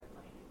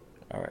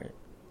All right.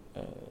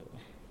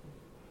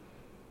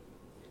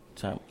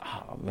 Time.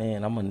 Oh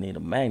man, I'm gonna need a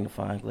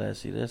magnifying glass.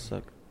 See that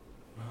sucker.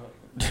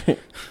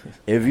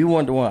 If you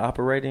weren't the one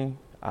operating,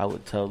 I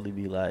would totally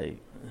be like,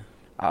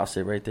 I'll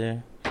sit right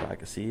there so I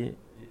can see it,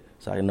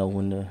 so I can know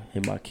when to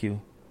hit my cue.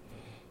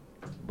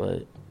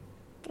 But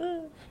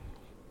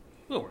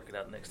we'll work it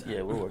out next time.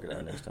 Yeah, we'll work it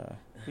out next time.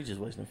 We just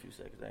wasting a few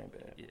seconds. That ain't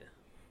bad. Yeah.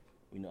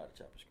 We know how to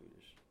chop and screw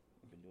this.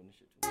 We've been doing this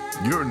shit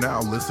too. You're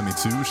now listening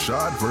to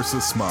Shad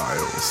vs.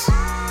 Smiles.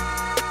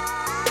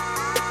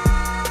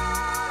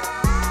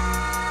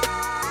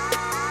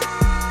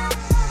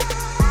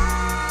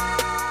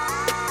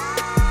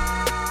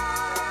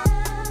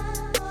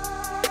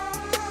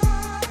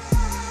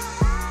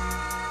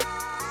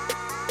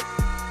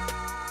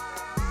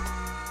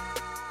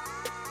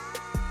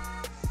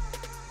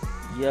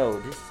 Yo,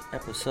 this is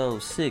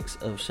episode 6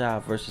 of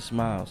Shad vs.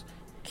 Smiles.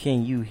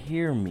 Can you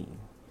hear me?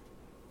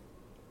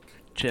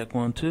 Check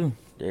 1, 2.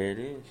 There it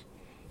is.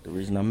 The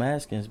reason I'm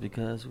asking is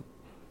because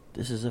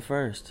this is a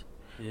first.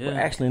 Yeah.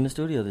 We're actually in the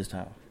studio this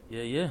time.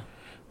 Yeah.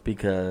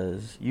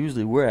 Because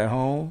usually we're at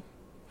home.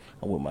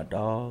 I'm with my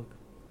dog.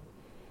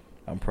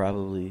 I'm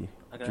probably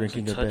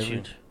drinking a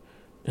beverage.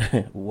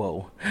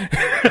 Whoa.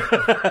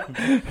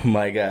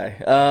 My guy.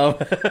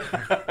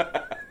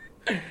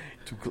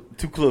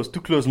 Too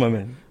close, my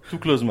man. Too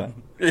close, man.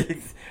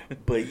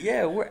 But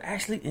yeah, we're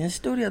actually in the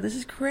studio. This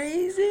is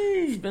crazy.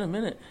 It's been a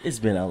minute. It's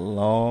been a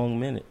long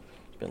minute.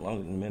 It's been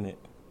longer than a minute.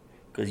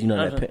 Because you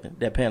know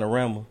that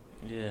panorama.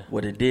 Yeah.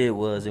 What it did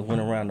was it went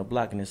around the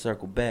block and it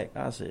circled back.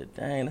 I said,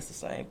 dang, that's the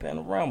same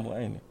panorama,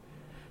 ain't it?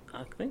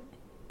 I think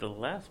the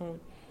last one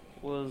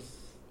was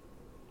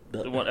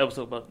the one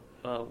episode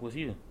about with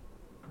you.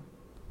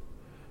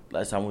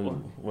 Last time we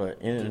were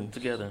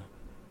together.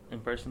 In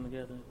person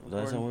together?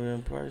 Last time we were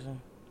in person?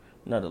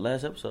 No, the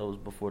last episode was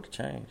before the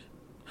change.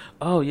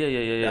 Oh, yeah.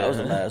 That was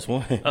the last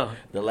one. Oh.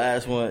 The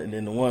last one, and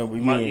then the one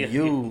was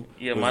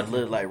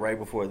like right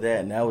before that,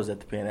 and that was at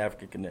the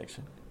Pan-African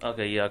Connection.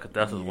 Okay, yeah, cause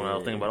that's the one I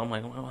was thinking about. I'm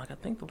like, I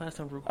think the last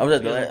time we recorded. I was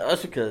at the last,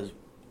 that's because...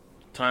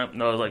 Time,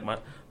 no, it was like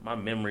my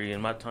memory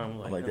and my time.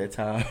 Like that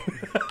time.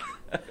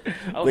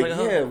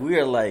 We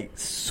are like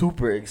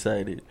super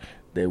excited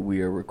that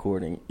we are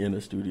recording in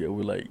a studio.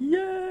 We're like,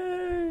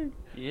 yay!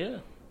 Yeah.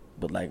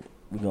 But like,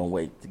 we're gonna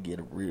wait to get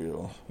a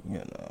real,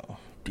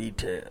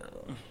 detail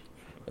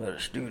of the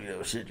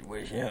studio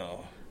situation.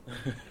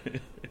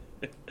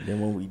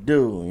 Then when we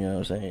do, you know what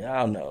I'm saying, I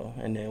don't know.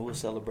 And then we'll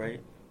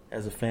celebrate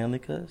as a family,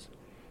 cuz.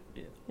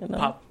 Yeah.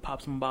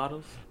 Pop some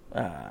bottles.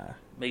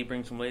 Maybe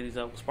bring some ladies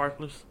out with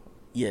sparklers.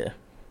 Yeah.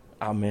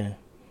 Oh, man.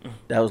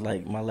 That was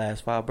like my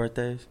last 5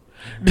 birthdays.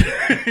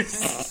 I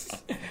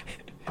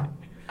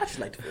just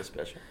like to feel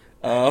special.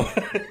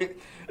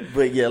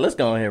 But yeah, let's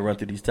go ahead and run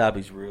through these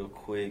topics real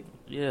quick.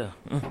 Yeah.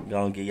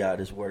 Gonna get y'all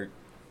this work.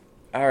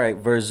 All right,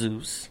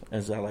 Versus,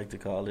 as I like to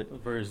call it.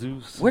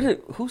 Versus.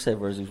 Who said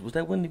Versus? Was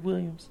that Wendy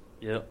Williams?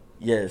 Yep.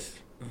 Yes.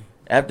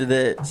 After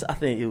that, I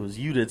think it was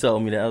you that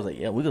told me that. I was like,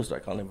 yeah, we're gonna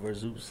start calling it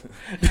Versus.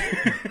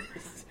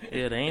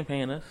 Yeah, they ain't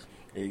paying us.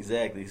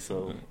 Exactly.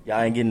 So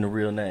y'all ain't getting the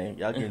real name.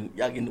 Y'all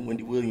getting the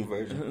Wendy Williams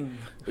version.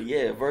 But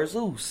yeah,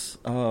 Versus.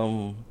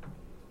 DeAndre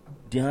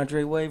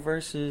Wade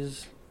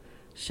versus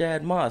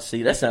Shad Moss.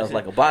 See, that sounds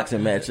like a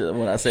boxing match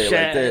when I say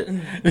Shad. It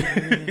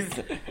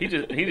like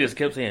that. he just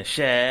kept saying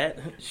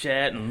Shad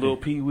and Lil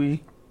Pee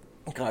Wee.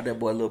 Called that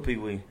boy Lil Pee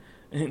Wee.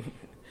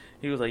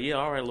 He was like, yeah,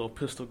 all right, little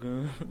pistol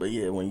gun. But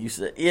yeah, when you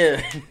said,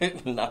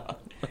 nah,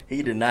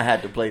 he did not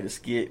have to play the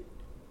skit.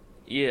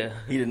 Yeah.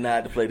 He did not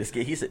have to play the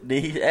skit. He said,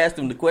 he asked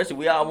him the question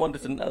we all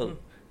wanted to know.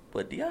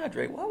 But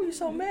DeAndre, why were you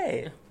so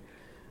mad?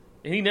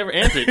 And he never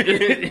answered.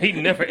 He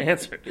never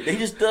answered. They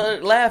just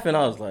started laughing.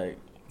 I was like,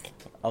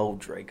 oh,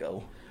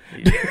 Draco.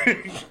 Yeah.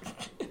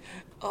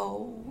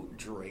 Oh,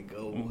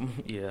 Draco.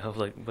 Yeah, I was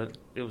like, but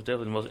it was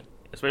definitely the most,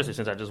 especially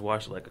since I just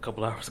watched it like a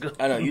couple hours ago.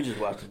 I know, you just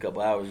watched it a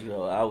couple hours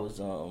ago. I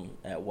was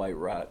at White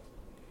Rock,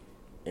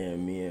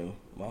 and me and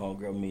my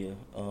homegirl Mia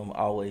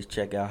always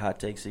check out Hot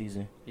Take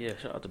Season. Yeah,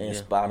 shout out to Mia. And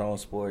Mia. Spot On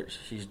Sports.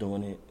 She's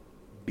doing it.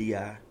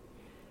 B.I.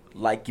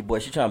 Like your boy.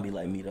 She trying to be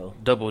like me, though.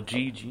 Double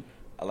G.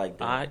 I like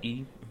that.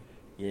 I.E.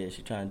 Yeah,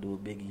 she trying to do a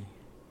biggie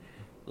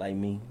like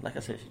me. Like I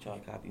said, she trying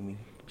to copy me.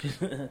 She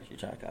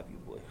trying to copy you,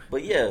 boy.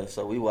 But yeah,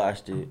 so we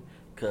watched it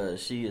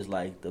because she is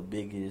like the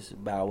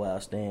biggest Bow Wow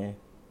stan.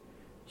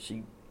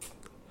 She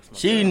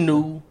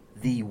knew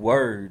the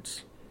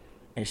words,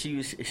 and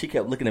she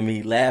kept looking at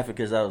me laughing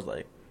because I was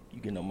like, "You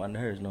getting on my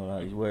nerves knowing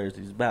all these words,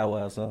 these Bow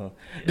Wow songs."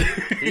 Yeah.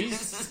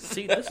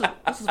 See, this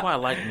is why I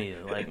like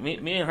Mia. Like me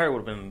and her would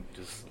have been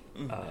just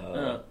doing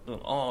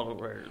all the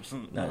words.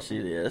 Nah,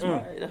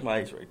 that's my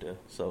ace right there.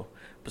 So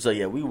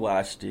yeah, we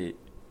watched it.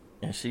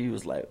 And she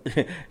was like,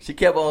 she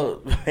kept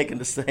on making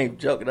the same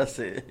joke. And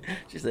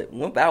she said,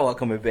 when Bow Wow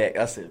coming back?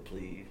 I said,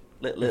 please,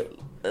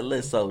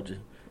 let Soldier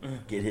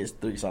get his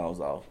 3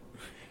 songs off.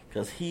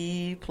 Because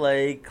he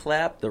played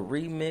Clap, the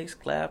remix,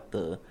 Clap,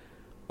 the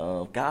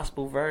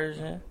gospel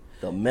version,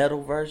 the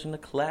metal version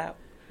of Clap.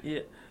 Yeah.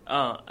 He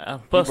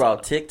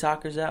brought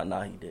TikTokers out? No,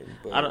 he didn't.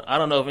 But I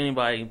don't know if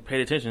anybody paid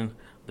attention,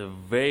 the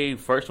very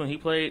first one he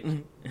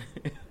played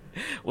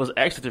was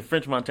actually the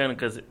French Montana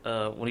because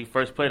when he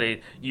first played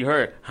it, you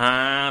heard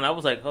Han. I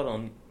was like, hold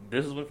on,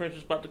 this is when French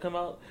was about to come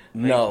out?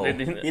 No, he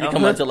didn't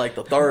come out until like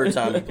the third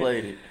time he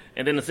played it.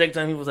 And then the second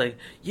time he was like,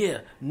 yeah,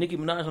 Nicki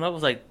Minaj. And I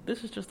was like,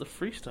 this is just a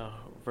freestyle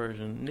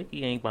version.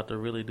 Nicki ain't about to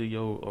really do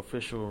your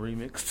official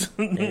remix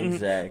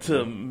Exactly.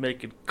 to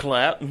make it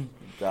clap.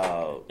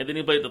 Dog. And then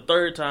he played the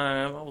third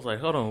time. I was like,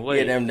 hold on, wait.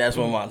 Yeah, then that's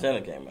when Montana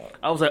came out.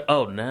 I was like,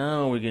 oh,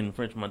 now we're getting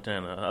French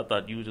Montana. I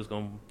thought you were just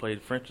going to play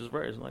French's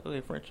version. I'm like,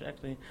 okay, French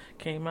actually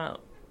came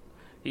out.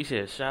 He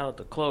said, shout out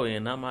to Chloe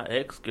and not my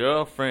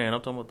ex-girlfriend. I'm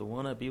talking about the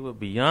one I be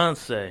with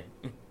Beyonce.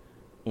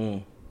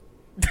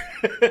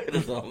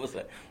 That's all I'm going to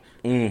say.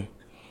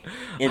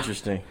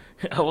 Interesting.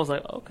 I was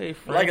like, okay,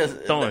 French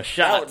throwing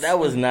shots. That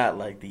was not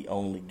like the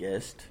only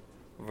guest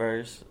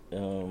verse.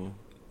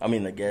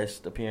 The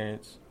guest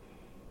appearance.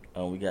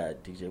 We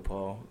got DJ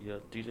Paul. Yeah,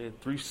 DJ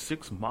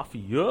 3-6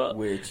 Mafia.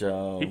 Which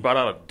he brought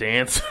out a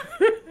dance.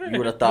 You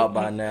would have thought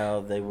by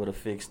now they would have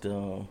fixed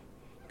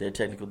their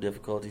technical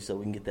difficulties so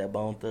we can get that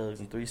Bone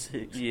Thugs and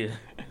 3-6. Yeah.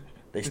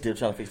 They still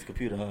trying to fix the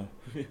computer, huh?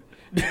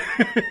 Yeah,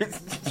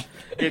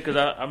 because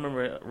I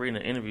remember reading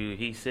an interview.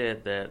 He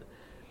said that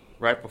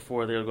right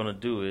before they were going to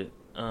do it,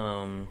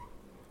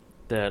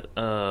 that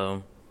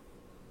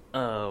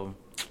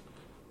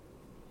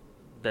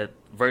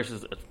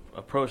Versus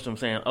approached him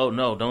saying, "Oh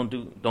no, don't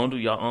do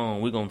your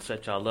own. We're gonna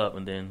set y'all up,"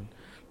 and then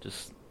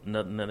just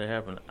nothing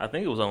happened. I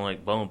think it was on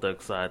like Bone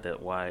Thugs' side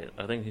that Wyatt.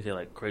 I think he said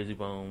like Crazy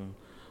Bone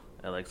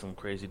had like some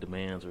crazy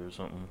demands or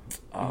something.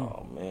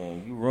 Oh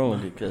man, you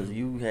ruined it because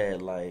you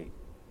had like,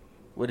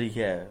 what did he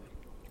have?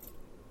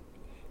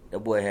 That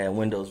boy had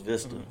Windows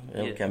Vista.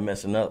 It kept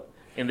messing up.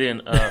 And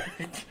then,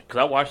 because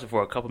I watched it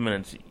for a couple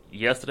minutes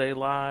yesterday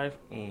live,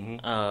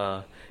 and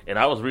I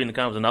was reading the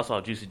comments, and I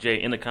saw Juicy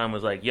J in the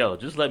comments like, "Yo,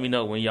 just let me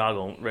know when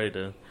y'all ready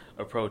to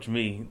approach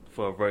me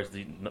for a verse.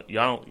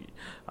 Y'all don't.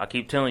 I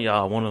keep telling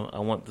y'all I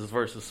want this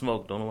verse to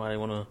smoke. Don't nobody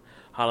want to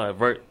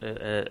holler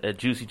at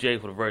Juicy J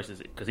for the verses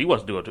because he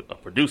wants to do a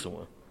producer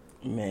one.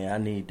 Man, I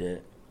need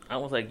that. I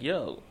was like,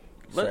 yo,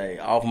 say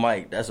off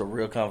mic. That's a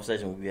real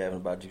conversation we be having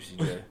about Juicy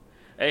J.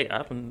 Hey,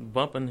 I've been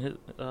bumping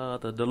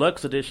the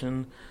deluxe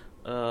edition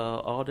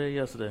all day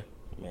yesterday.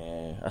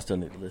 Man, I still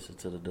need to listen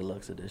to the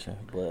deluxe edition.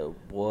 But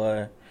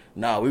boy,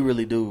 we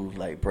really do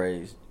like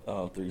praise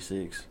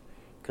 3-6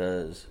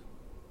 because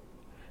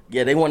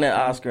they won that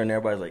Oscar and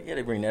everybody's like, yeah,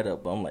 they bring that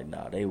up. But I'm like,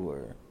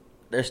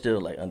 they're still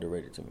like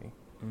underrated to me.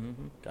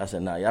 Mm-hmm. I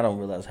said, y'all don't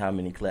realize how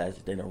many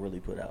classics they don't really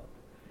put out.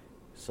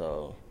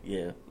 So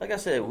yeah, like I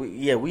said, we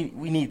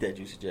need that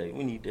Juicy J.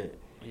 We need that.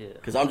 Yeah,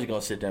 because I'm just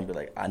gonna sit there and be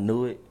like, I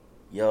knew it.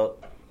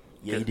 Yup.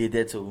 Yeah, he did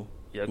that too.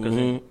 Yeah,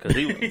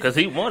 because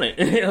he won it.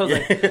 I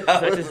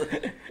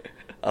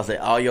was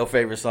like, all your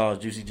favorite songs,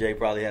 Juicy J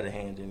probably had a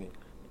hand in it.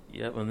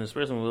 Yep, and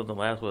especially within the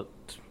last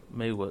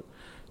maybe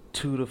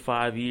 2 to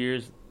 5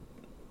 years,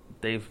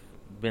 they've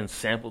been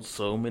sampled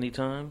so many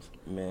times.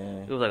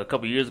 Man, it was like a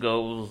couple years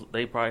ago.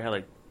 They probably had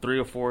like 3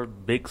 or 4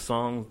 big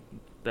songs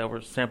that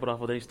were sampled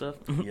off of their stuff.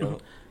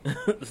 Yep.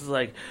 This is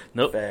like,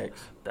 nope.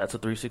 Facts. That's a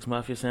 3-6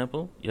 Mafia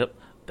sample. Yep,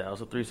 that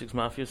was a 3-6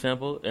 Mafia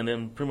sample, and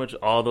then pretty much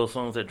all those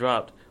songs that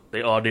dropped,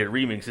 they all did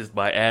remixes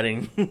by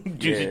adding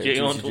Juicy J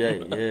onto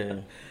them.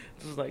 Yeah.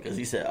 This is like, because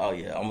he said, "Oh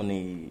yeah, I'm gonna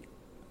need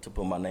to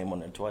put my name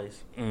on there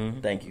twice." Mm-hmm.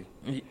 Thank you.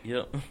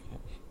 Yep.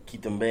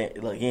 Keep them bands.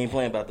 Look, he ain't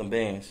playing about them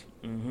bands.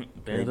 Mm-hmm.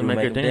 Bands that make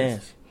her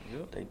dance.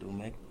 Yep. They do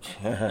make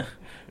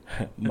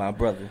my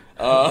brother.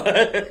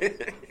 But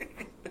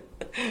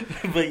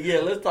yeah,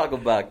 let's talk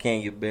about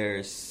Kenya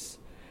Barris.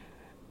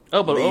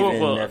 Oh, but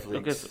overall,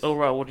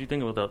 what do you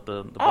think about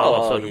the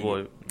Soulja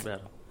Boy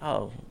battle?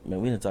 Oh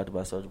man, we didn't talk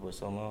about Soulja Boy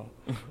so long.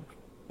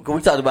 Cause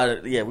we talked about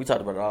it. Yeah, we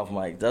talked about it off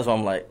mic. That's why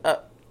I'm like,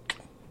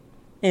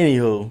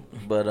 anywho.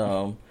 But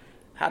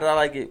how did I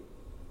like it?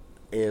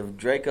 If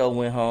Draco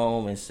went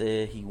home and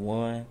said he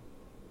won,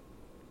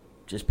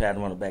 just pat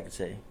him on the back and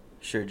say,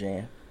 "Sure,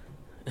 Jan."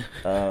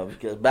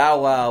 Because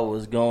Bow Wow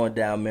was going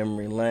down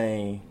memory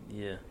lane.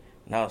 Yeah.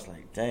 And I was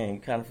like, dang, you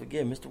kind of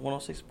forget Mr.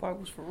 106 Park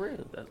was for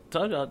real. I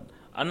told y'all,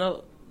 I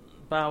know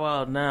Bow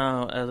Wow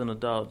now as an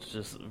adult is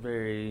just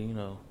very,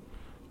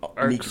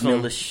 Meek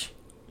Millish.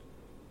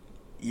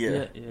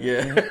 Yeah.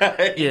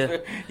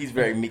 He's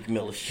very Meek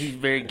Millish. He's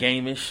very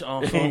game-ish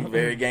also.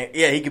 Very game.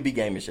 Yeah, he could be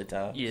game-ish at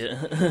times.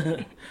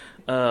 Yeah.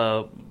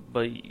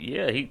 But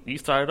yeah, he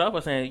started off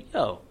by saying,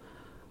 yo,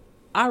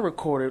 I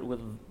recorded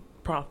with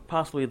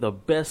possibly the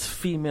best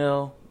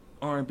female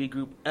R&B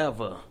group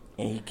ever.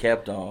 And he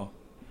kept on.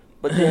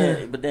 But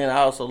then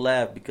I also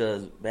laughed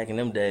because back in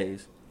them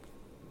days,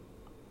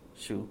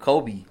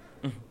 Kobe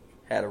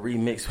had a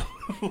remix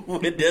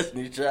with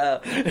Destiny's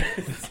Child.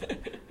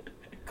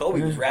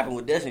 Kobe was rapping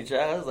with Destiny's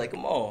Child. I was like,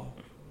 come on.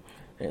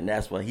 And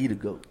that's why he the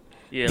GOAT.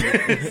 Yeah.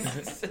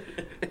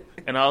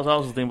 And I was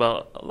also thinking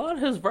about a lot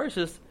of his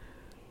verses.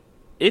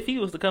 If he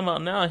was to come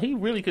out now, he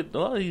really could. A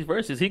lot of these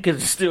verses, he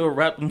could still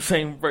rap them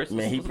same verses.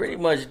 Man, he pretty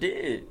much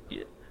did.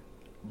 Yeah.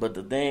 But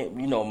the thing,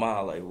 my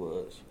highlight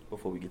was,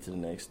 before we get to the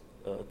next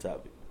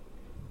topic,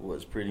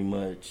 was pretty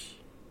much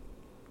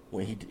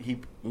when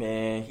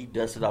he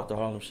dusted off the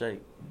Harlem Shake.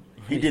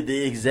 He did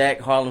the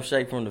exact Harlem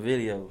Shake from the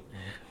video.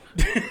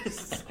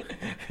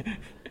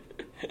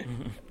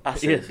 I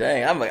said,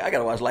 "Dang, I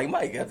gotta watch Like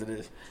Mike after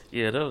this."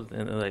 Yeah, that was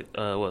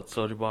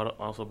Soulja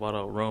also bought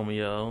out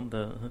Romeo.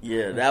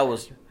 That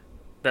was.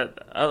 I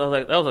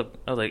was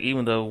like,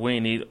 even though we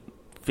need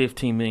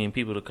 15 million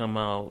people to come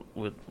out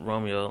with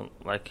Romeo,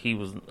 like he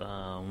was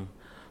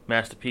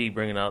Master P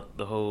bringing out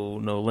the whole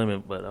No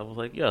Limit, but I was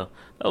like, yo,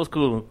 that was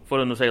cool for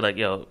them to say like,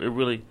 yo, it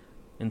really,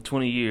 in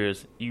 20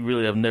 years, you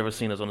really have never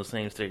seen us on the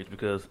same stage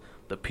because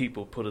the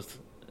people put us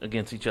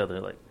against each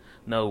other. Like,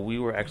 no, we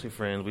were actually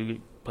friends.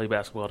 We play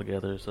basketball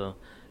together, so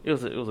it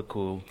was a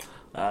cool.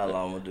 All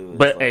I'm gonna do is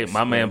but hey,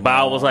 my man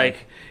Bow was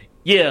like,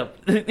 yeah,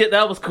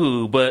 that was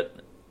cool, but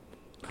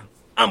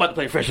I'm about to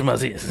play Fresh in My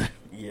Zins.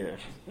 Yeah.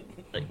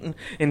 And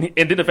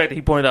then the fact that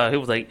he pointed out, he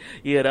was like,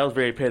 yeah, that was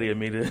very petty of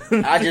me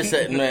to. I just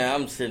said, man,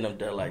 I'm sitting up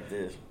there like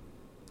this.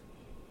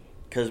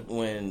 Because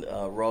when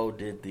Ro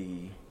did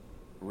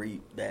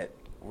that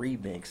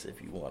remix,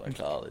 if you want to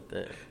call it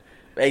that,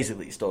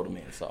 basically stole the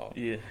man's song.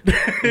 Yeah.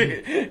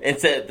 And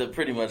said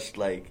pretty much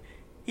like,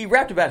 he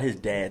rapped about his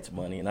dad's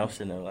money, and I'm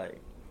sitting there like,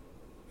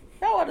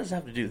 no, I doesn't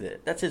have to do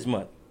that. That's his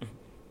money.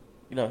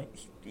 You know,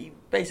 he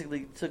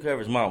basically took care of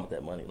his mom with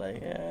that money.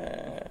 Like,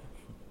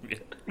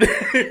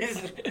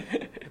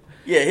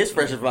 yeah, his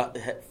fresh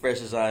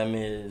as I am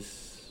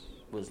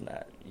was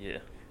not. Yeah.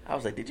 I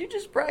was like, did you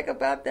just brag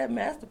about that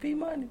Master P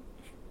money?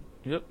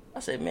 Yep. I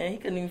said, man, he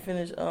couldn't even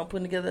finish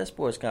putting together that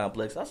sports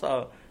complex. I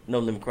saw No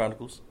Limit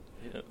Chronicles.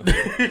 Yep.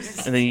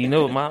 And then you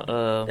know what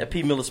my that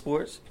P Miller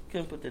Sports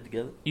couldn't put that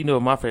together. You know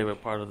what my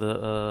favorite part of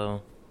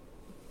the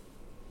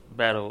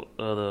battle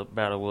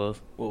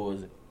was? What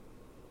was it?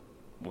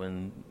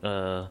 When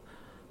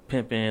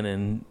Pimpin'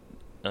 and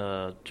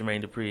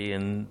Jermaine Dupri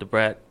and Da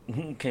Brat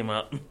came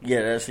out.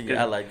 Yeah,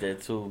 I like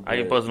that too.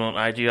 I posted on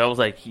IG. I was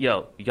like,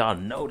 yo, y'all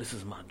know this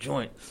is my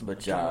joint.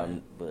 But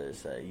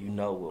you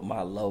know what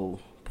my low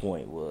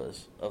point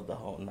was of the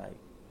whole night.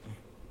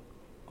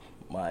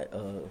 My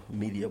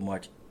media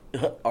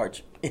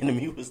arch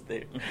enemy was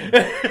there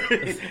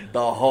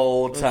the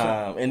whole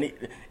time, and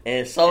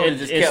Soulja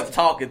just kept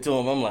talking to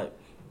him. I'm like,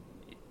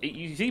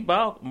 you see,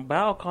 Bow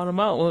called him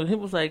out. Well, he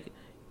was like,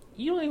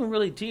 you don't even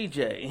really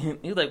DJ.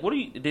 He was like, what do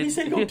you... He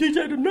said he gonna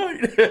DJ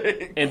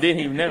tonight. And then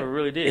he never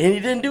really did. And he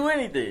didn't do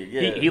anything.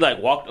 Yeah. He like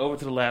walked over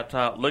to the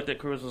laptop, looked at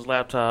Cruz's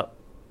laptop,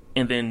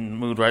 and then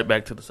moved right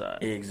back to the side.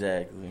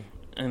 Exactly.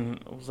 And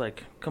I was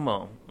like, come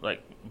on.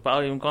 Like,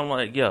 Bow even called him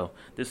like, yo,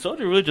 did Soulja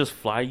really just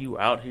fly you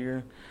out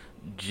here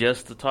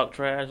just to talk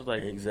trash?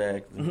 Like,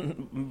 exactly.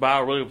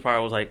 Bow really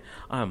probably was like,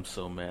 I'm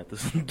so mad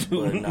this dude.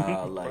 But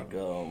nah, like,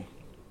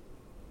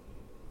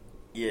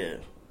 yeah.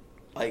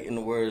 Like, in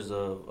the words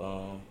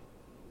of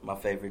my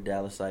favorite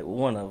Dallas site, well,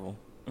 one of them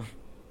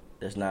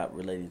that's not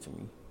related to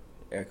me,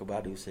 Erykah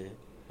Badu said,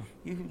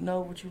 you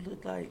know what you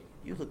look like?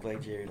 You look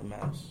like Jerry the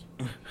Mouse.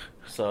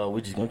 So we're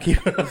just going to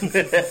keep it on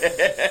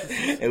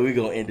that. And we're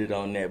going to end it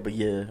on that. But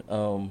yeah,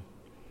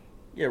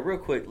 real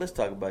quick, let's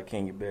talk about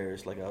Kenya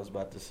Barris, like I was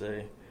about to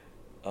say.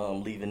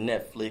 Leaving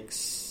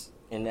Netflix,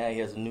 and now he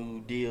has a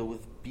new deal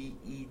with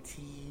BET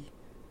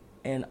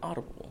and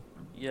Audible.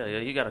 Yeah,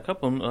 he got a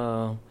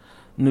couple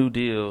new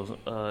deals.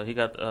 He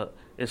got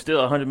it's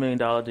still $100 million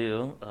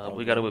deal.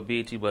 We got it with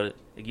BET, but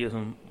it gives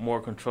him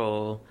more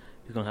control.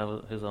 He's gonna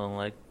have his own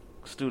like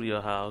studio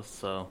house.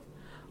 So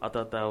I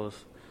thought that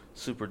was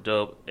super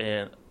dope.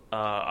 And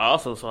I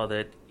also saw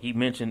that he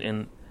mentioned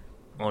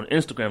on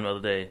Instagram the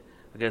other day.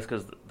 I guess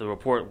because the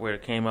report where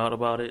it came out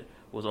about it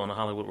was on the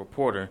Hollywood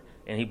Reporter,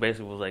 and he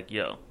basically was like,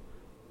 "Yo,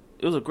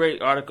 it was a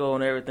great article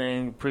and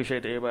everything.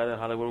 Appreciate everybody at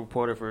Hollywood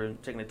Reporter for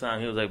taking the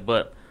time." He was like,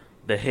 "But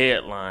the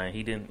headline,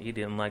 he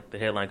didn't like the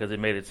headline because it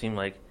made it seem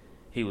like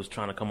he was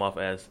trying to come off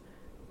as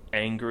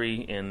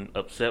angry and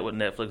upset with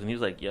Netflix." And he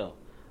was like, "Yo,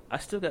 I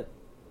still got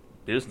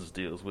business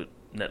deals with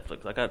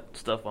Netflix. I got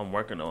stuff I'm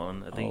working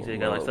on." I think he said he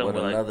got like something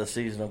with another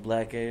season of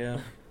Black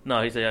AM.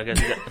 No, he said, I guess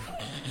he got.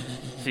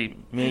 See,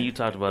 me and you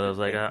talked about it. I was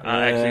like,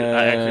 I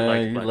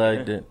actually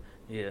liked it.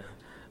 Yeah.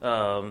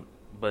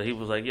 But he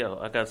was like, yo,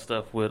 I got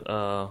stuff with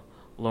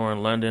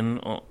Lauren London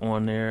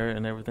on there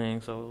and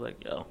everything. So I was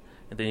like, yo.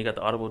 And then he got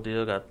the Audible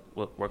deal,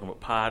 working with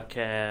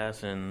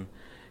podcasts, and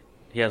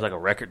he has like a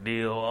record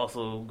deal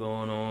also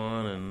going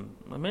on. And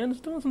my man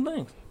is doing some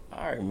things.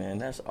 All right, man.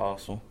 That's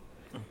awesome.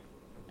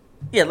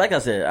 Yeah, like I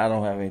said, I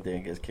don't have anything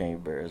against Kenya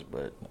Barris,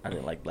 but I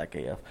didn't like Black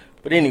AF.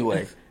 But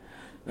anyway,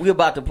 we're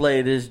about to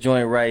play this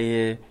joint right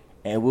here,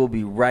 and we'll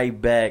be right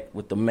back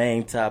with the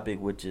main topic,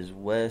 which is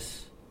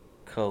West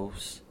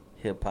Coast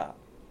hip-hop,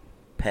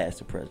 past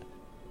to present.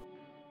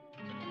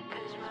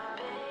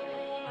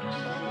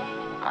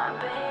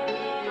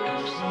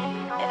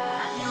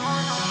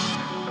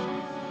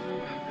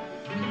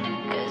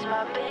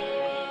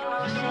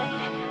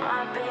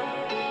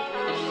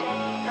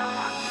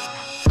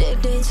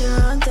 Addicted to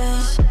wrong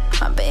things.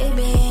 My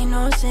baby ain't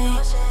no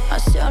saint. I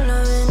still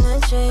love in the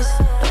chase.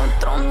 Don't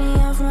throw me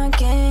off my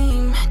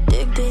game.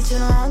 Addicted to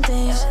wrong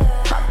things.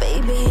 My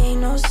baby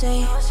ain't no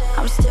saint.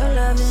 I'm still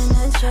loving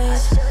the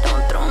chase.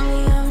 Don't throw me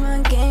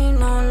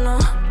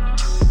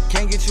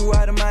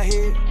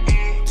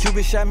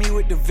bitch shot me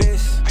with the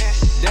vest.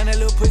 Then that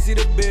little pussy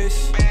the bitch.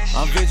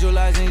 I'm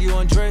visualizing you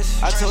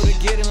undressed. I told her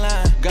get in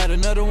line. Got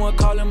another one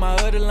calling my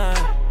other line.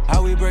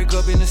 How we break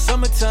up in the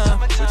summertime,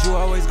 but you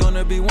always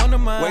gonna be one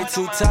of mine. Way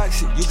too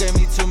toxic, you gave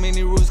me too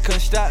many rules,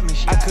 couldn't stop me.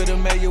 I could've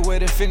made you wear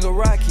the finger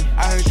rocky.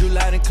 I heard you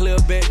loud and clear,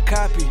 back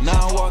copy.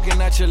 Now I'm walking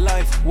out your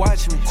life,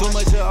 watch me. Too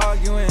much of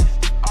arguing,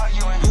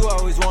 you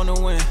always wanna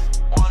win.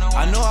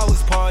 I know I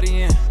was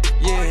partying,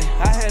 yeah,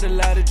 I had a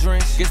lot of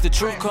drinks. Guess the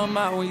truth come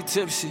out when you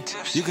tipsy.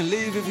 You can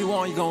leave if you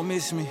want, you gon'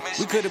 miss me.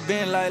 We could've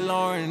been like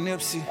Lauren and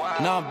Nipsey.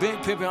 Now I'm big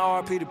pimpin'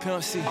 RP to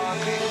Pimp C.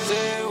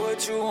 Say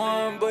what you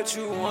want, but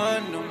you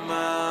want to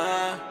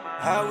mine.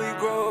 How we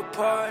grow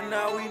apart,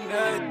 now we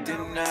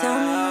nothing now. Tell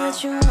me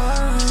what you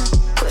want.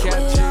 Quit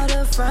with all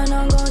the front,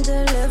 I'm gon'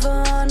 deliver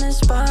on the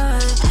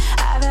spot.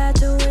 I've had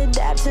to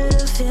adapt to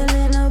the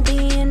feeling of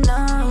being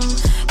numb.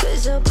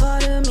 Cause a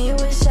part of me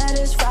was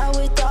satisfied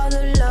with all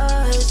the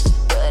lust.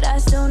 But I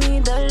still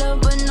need the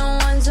love, but no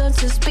one's up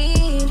to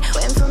speed.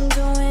 Went from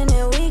doing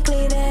it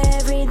weekly to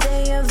every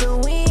day of the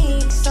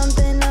week.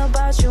 Something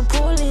about you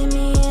pulling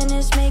me in,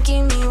 it's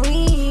making me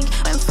weak.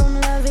 Went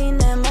from loving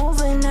them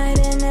overnight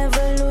and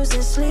never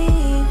losing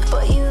sleep.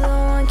 But you the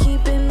one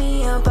keeping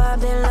me up, I've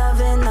been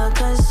loving the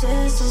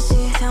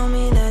consistency. Tell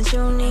me that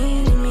you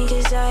needed me,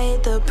 cause I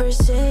hate the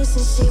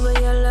persistency.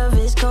 But your love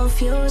is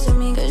confusing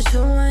me, cause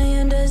who I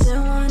am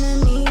doesn't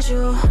wanna need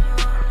you.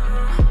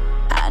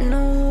 I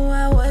know who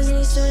I was,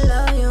 needs to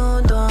love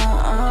you, don't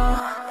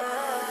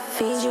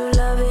feed you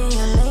love in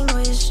your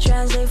language,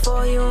 translate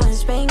for you in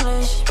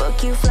Spanglish.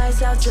 Book you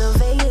flights out to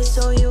Vegas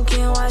so you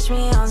can watch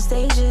me on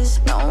stages.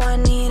 No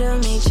one need to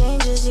make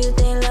changes, you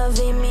think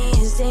loving me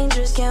is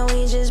dangerous. Can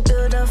we just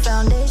build a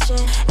foundation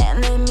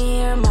and let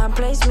me hear my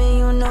placement?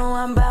 You know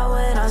I'm about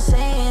what I'm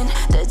saying.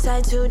 The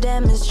type to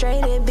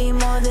demonstrate it, be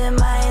more than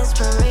my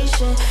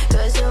inspiration.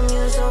 Cause your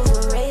muse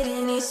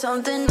overrated, need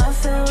something I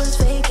feel was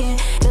faking.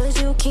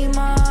 Cause you keep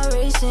my heart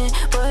racing,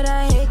 but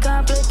I hate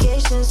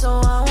complications,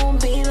 so I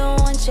won't be the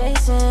one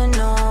chasing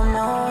no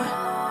more.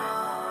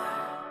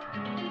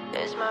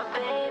 It's my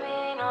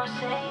baby, no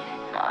say,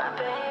 my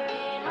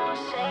baby, no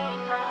say,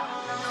 no.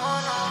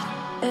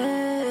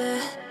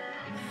 Yeah.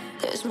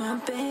 It's my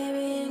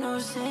baby, no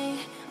say,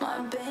 my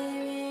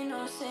baby,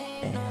 no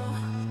say, no.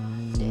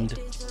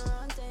 Addicted to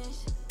wrong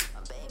things,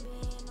 my baby,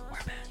 no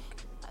say.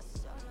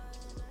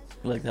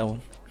 You like that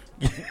one?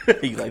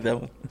 You like that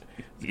one?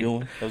 That's a good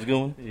one? That was a good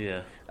one?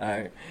 Yeah. All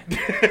right.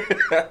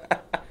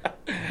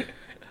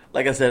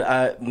 Like I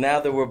said,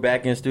 now that we're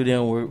back in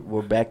studio and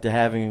we're back to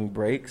having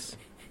breaks,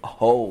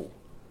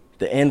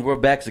 the end we're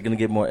back is going to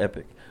get more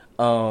epic.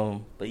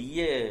 But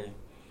yeah,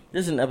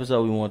 this is an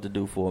episode we wanted to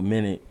do for a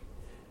minute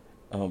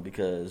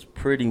because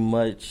pretty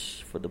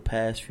much for the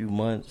past few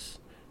months,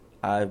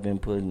 I've been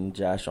putting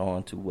Josh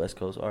on to West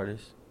Coast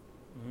artists,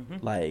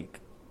 like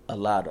a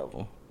lot of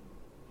them,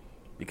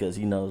 because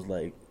he knows,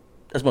 like,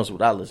 that's mostly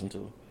what I listen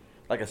to.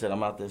 Like I said,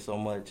 I'm out there so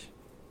much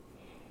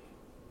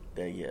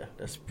that, yeah,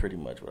 that's pretty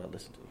much what I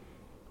listen to.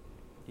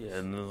 Yeah,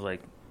 and it's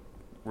like,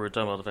 we were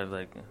talking about the fact,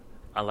 like,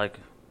 I like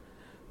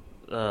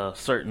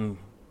certain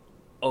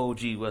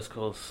OG West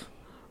Coast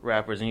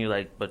rappers, and you're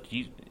like, but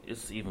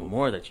it's even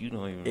more that you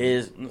don't even...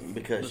 Is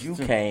because you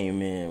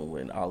came in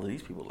when all of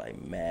these people,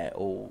 like, mad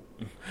old.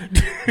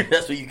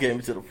 That's when you came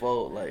into the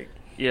fold, like,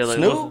 yeah, like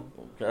Snoop?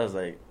 I was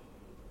like,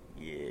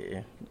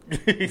 yeah.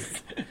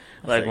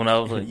 Like when I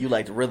was like, you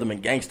like the rhythm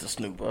and gangster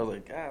Snoop. I was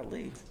like,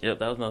 golly. Yep,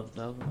 that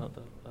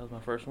was my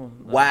first one.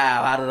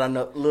 Wow, how did I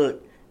know?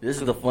 Look, this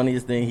is the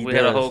funniest thing he does. We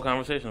had a whole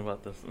conversation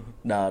about this.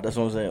 Nah, that's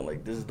what I'm saying.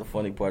 Like, this is the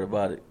funny part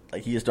about it.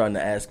 Like, he is starting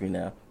to ask me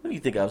now, when do you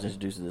think I was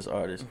introduced to this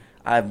artist?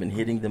 I've been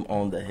hitting them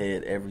on the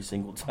head every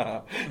single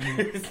time.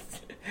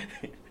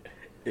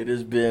 It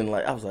has been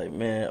like, I was like,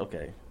 man,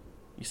 okay.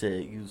 You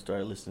said you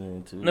started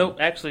listening to... Nope,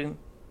 actually,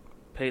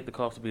 Paid the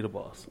Cost to Be the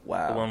Boss.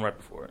 Wow. The one right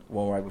before it.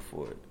 One right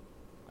before it.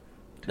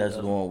 That's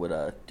the one with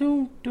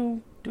doom,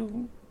 doom,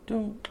 doom,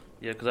 doom.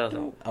 Yeah, because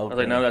I was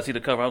like, now that I see the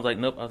cover, I was like,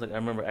 nope. I was like, I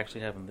remember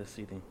actually having this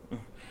CD.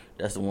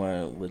 That's the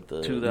one with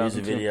the 2002.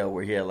 music video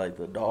where he had like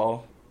the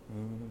doll.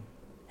 Mm-hmm.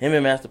 Him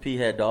and Master P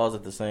had dolls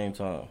at the same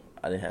time.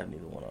 I didn't have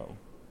neither one of them.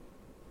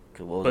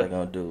 Because what was I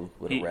going to do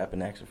with a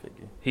rapping action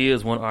figure? He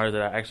is one artist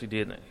that I actually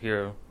did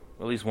hear,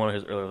 at least one of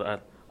his earlier.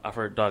 I've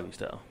heard Doggy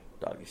Style.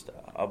 Doggy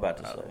Style. I'm about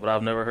to say. But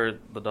I've never heard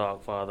The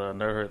Dog Father. I've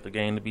never heard The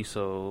Game to Be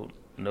Sold.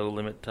 No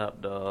Limit,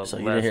 Top Dog. So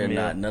you didn't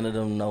hear none of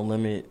them No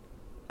Limit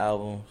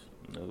albums?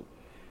 Nope.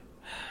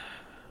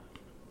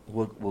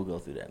 We'll go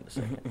through that in a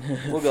second.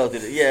 We'll go through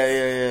that.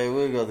 Yeah.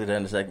 We'll go through that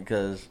in a second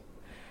because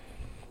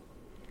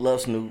love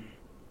Snoop,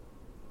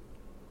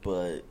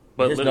 but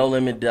his No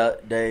Limit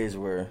days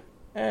were,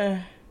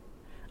 I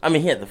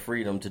mean, he had the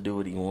freedom to do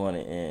what he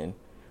wanted, and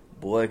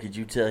boy, could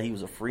you tell he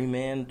was a free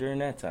man during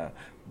that time.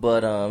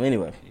 But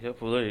anyway.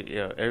 Yep, literally,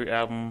 yeah. Every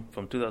album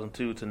from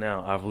 2002 to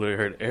now, I've literally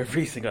heard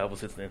every single album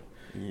since then.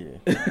 Yeah.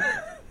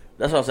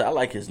 That's what I'm saying. I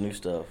like his new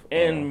stuff.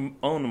 And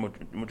own the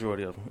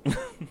majority of them.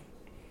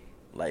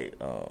 Like,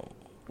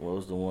 what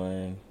was the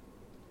one?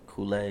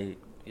 Kool-Aid?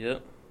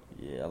 Yep.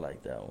 Yeah, I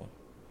like that one.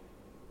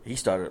 He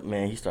started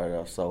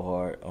off so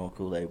hard on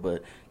Kool-Aid,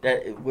 but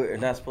we're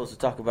not supposed to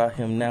talk about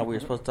him now. We were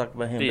supposed to talk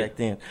about him back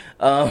then.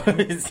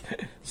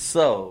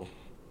 So,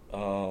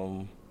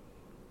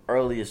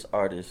 earliest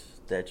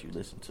artist that you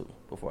listen to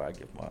before I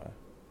give mine.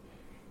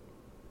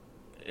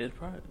 It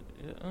probably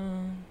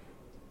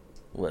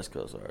West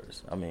Coast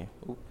artist. I mean,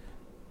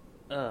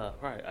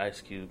 probably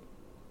Ice Cube,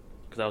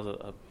 because I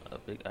was a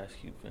big Ice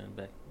Cube fan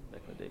back in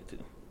the day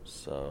too.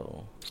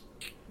 So,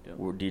 Yep.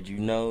 Or did you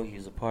know he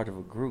was a part of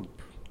a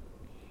group?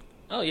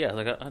 Oh yeah,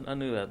 like I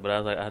knew that, but I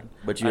was like,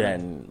 But you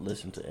hadn't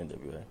listened to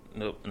NWA.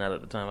 Nope, not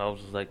at the time. I was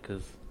just like,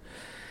 cause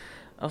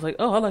I was like,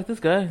 oh, I like this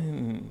guy.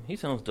 He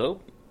sounds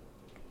dope.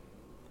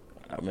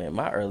 I mean,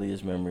 my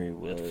earliest memory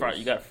was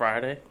You got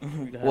Friday.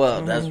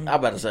 Well, that's I'm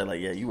about to say, like,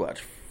 yeah, you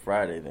watch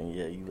Friday, then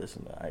yeah, you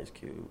listen to Ice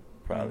Cube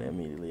probably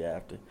immediately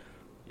after.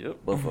 Yep.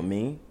 But for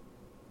me,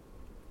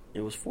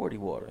 it was 40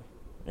 Water,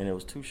 and it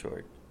was Too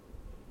Short,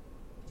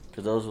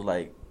 because those were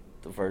like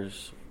the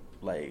first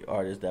like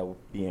artists that were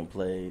being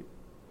played.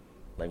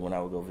 Like when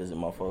I would go visit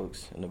my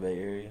folks in the Bay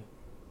Area,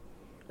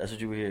 that's what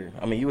you would hear.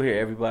 I mean, you would hear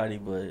everybody,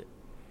 but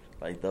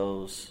like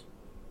those,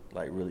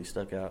 like really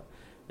stuck out.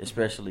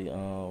 Especially,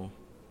 what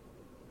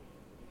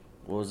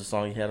was the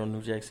song he had on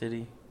New Jack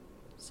City?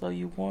 So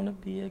You Wanna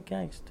Be a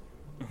Gangster?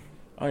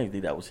 I don't even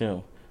think that was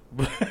him,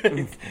 but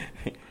it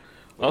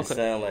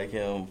sounded like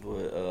him.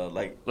 But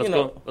like,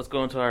 let's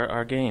go into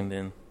our game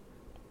then.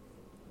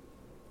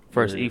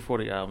 First Yeah.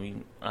 E40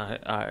 album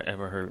I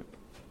ever heard.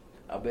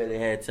 I bet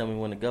it had Tell Me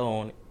When to Go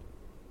on it.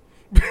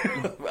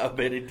 I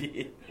bet it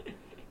did.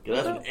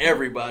 'Cause that's when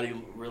everybody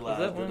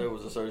realized that there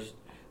was a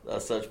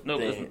such No,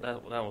 thing.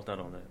 that was not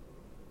on that.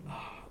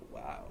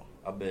 Wow.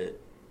 I bet.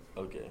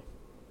 Okay.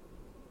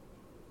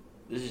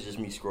 This is just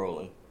me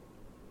scrolling.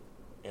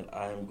 And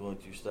I am going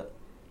to stop.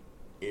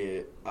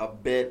 I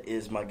bet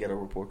is my Ghetto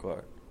Report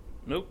card.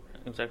 Nope,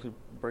 it's actually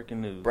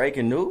breaking news.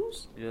 Breaking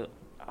news? Yeah.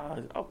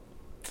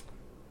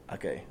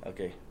 Okay.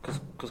 Cause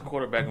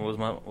quarterbacking was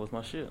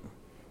my shit.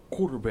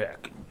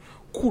 Quarterback.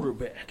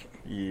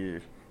 Yeah.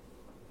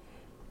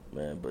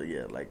 Man, but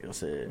yeah, like I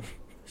said,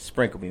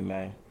 sprinkle me,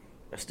 man.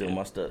 That's still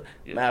my stuff.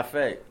 Yeah. Matter of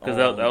fact. Because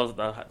that was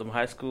the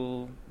high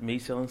school me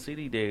selling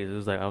CD days. It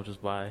was like I would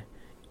just buy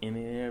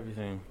any and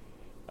everything.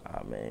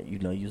 Ah, man, you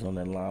was on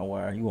that line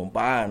wire. You weren't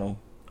buying them.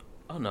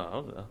 Oh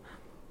no,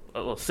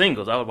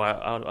 singles. I would buy.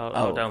 I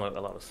would download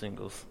a lot of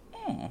singles.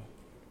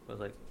 But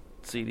like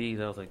CDs,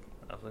 I was like,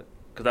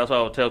 because that's why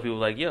I would tell people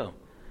like, yo,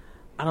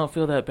 I don't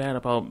feel that bad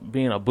about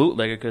being a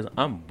bootlegger because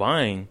I'm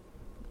buying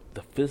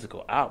the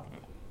physical album.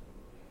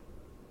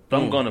 So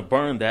I'm going to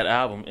burn that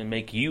album and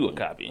make you a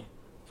copy.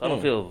 So I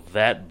don't feel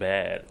that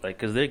bad, like,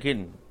 because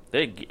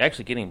they're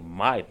actually getting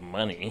my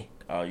money.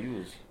 Oh, you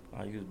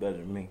was better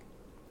than me.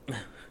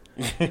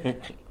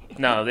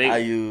 No, I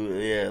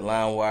used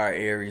LimeWire,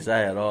 Aries. I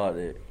had all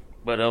that.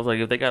 But I was like,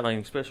 if they got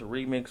like special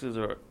remixes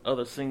or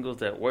other singles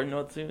that weren't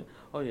not seen,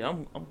 oh yeah,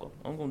 I'm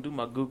gonna do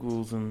my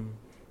Googles and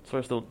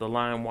search the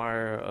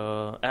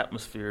LimeWire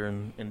atmosphere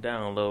and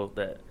download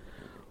that.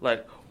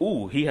 Like,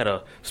 ooh, he had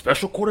a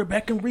special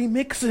quarterbacking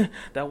remix.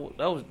 That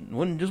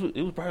wasn't just.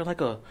 It was probably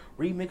like a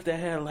remix that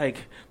had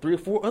like 3 or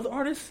 4 other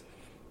artists,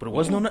 but it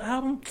wasn't on the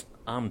album.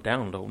 I'm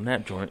downloading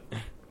that joint.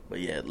 But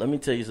yeah, let me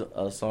tell you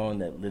a song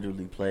that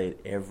literally played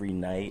every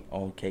night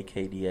on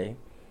KKDA.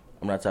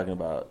 I'm not talking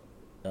about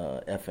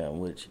FM,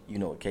 which you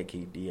know what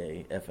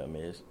KKDA FM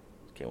is.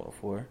 It's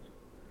K104.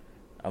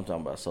 I'm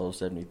talking about Soul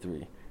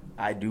 73.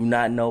 I do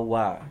not know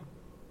why,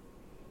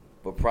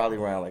 but probably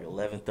around like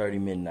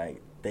 11:30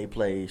 midnight, they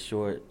played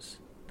Shorts,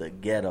 The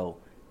Ghetto,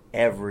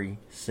 every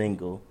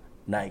single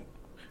night.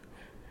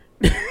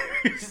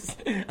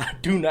 I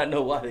do not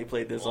know why they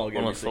played this song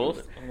every single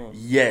night.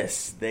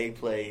 Yes, they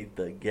played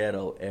The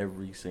Ghetto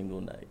every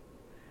single night.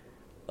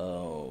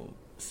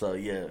 So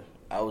yeah,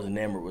 I was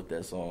enamored with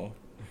that song,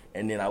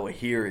 and then I would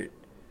hear it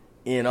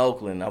in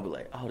Oakland. I'd be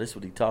like, "Oh, this is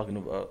what he's talking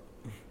about."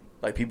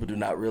 Like, people do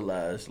not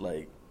realize,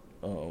 like,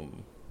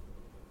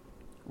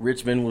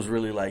 Richmond was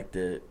really like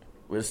that.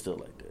 Well, it's still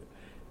like that.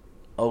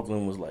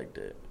 Oakland was like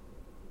that.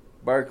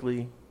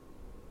 Berkeley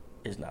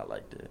is not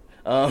like that.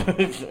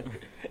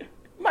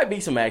 Might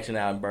be some action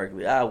out in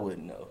Berkeley. I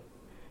wouldn't know.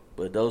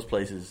 But those 2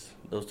 places,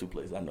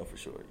 I know for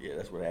sure. Yeah,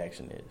 that's where the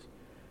action is.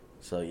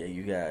 So, yeah,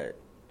 you got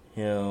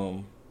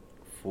him,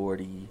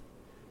 40.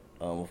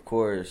 Of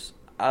course,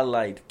 I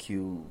liked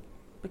Cube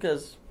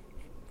because,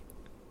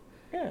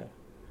 yeah.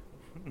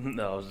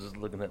 No, I was just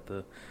looking at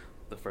the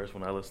first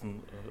one I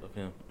listened of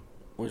him.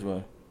 Which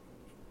one?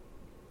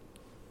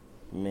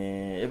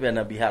 Man, it better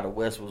not be How the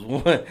West Was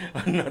Won or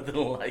nothing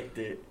like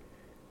that.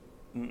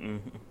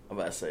 I'm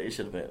about to say, it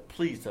should have been.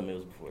 Please tell me it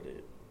was before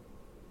that.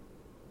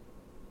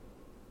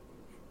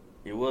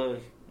 It was?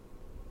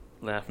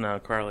 Laugh Now,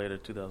 Cry Later,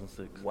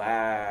 2006.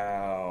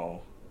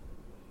 Wow.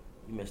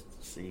 You missed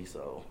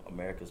so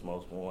America's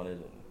Most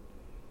Wanted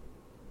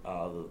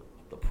and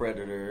the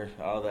Predator,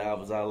 all the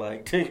albums I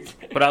liked.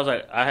 But I was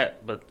like,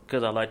 but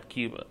because I liked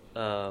Cube,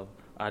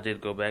 I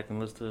did go back and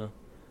listen to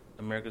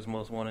America's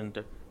Most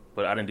Wanted,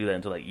 but I didn't do that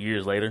until like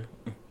years later.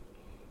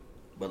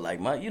 But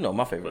like my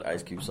favorite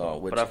Ice Cube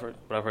song, which but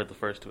I've heard the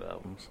first 2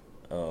 albums,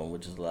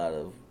 which is a lot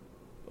of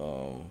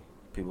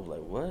people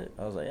like what?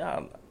 I was like,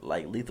 yeah,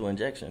 like Lethal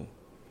Injection.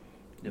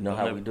 You know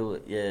how we do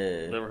it,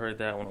 yeah. Never heard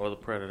that one, or the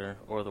Predator,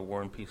 or the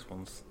War and Peace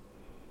ones.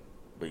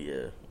 But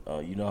yeah,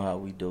 you know how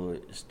we do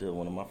it. It's still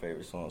one of my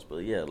favorite songs.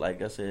 But yeah,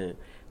 like I said,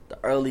 the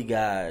early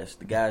guys,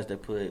 the guys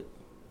that put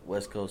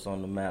West Coast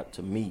on the map,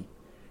 to me,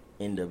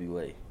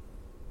 NWA.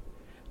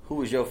 Who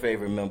was your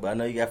favorite member? I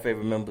know you got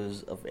favorite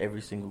members of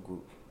every single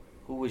group.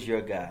 Who was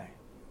your guy?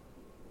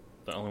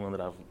 The only one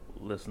that I've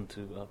listened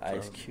to.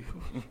 Ice Cube.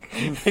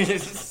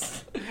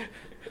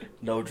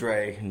 No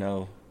Dre,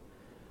 no.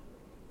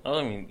 Oh,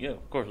 I mean, yeah,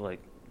 of course, like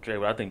Dre,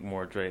 but I think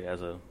more Dre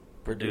as a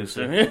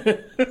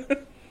producer.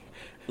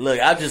 Look,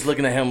 I'm just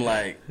looking at him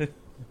like,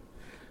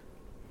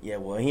 yeah,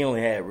 well, he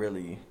only had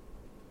really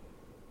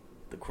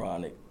The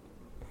Chronic,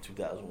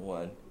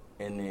 2001,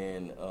 and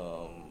then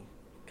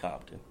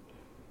Compton.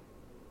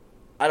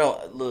 I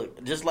don't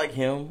look just like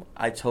him.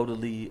 I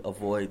totally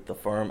avoid the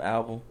Firm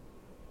album.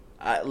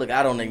 I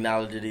don't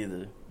acknowledge it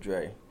either,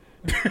 Dre.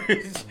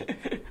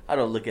 I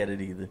don't look at it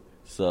either.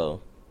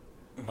 So,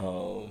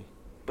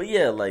 but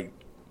yeah, like,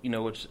 you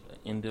know which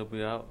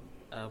NWA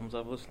albums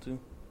I've listened to?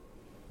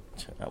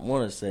 I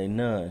want to say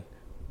none,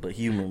 but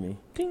humor me.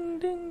 Ding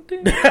ding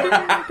ding ding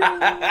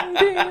ding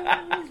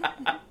ding.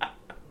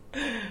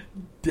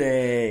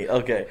 Dang.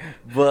 Okay,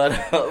 but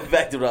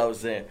back to what I was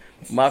saying.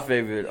 My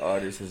favorite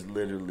artist has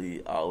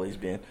literally always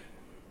been.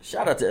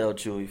 Shout out to El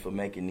Chewy for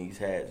making these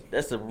hats.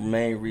 That's the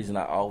main reason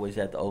I always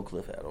had the Oak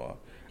Cliff hat on.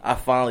 I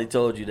finally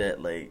told you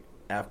that, like,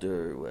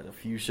 after a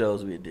few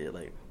shows we did.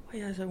 Like, why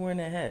you guys wearing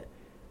that hat?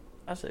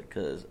 I said,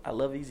 cause I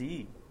love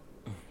Eazy-E.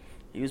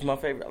 He was my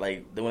favorite.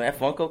 Like, when that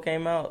Funko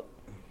came out,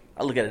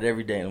 I look at it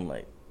every day and I'm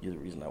like, you're the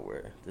reason I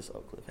wear this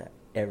Oak Cliff hat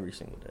every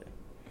single day.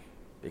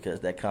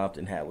 Because that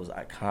Compton hat was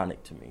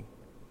iconic to me.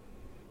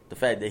 The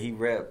fact that he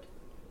repped,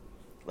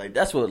 like,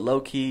 that's what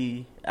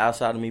low-key,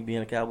 outside of me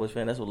being a Cowboys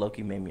fan, that's what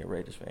low-key made me a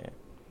Raiders fan.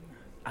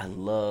 I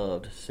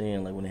loved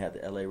seeing, like, when they had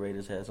the LA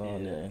Raiders hats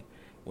on and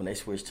when they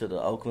switched to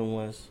the Oakland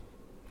ones,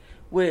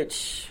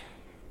 which,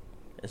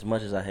 as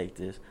much as I hate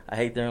this, I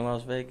hate they're in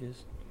Las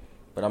Vegas,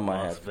 but I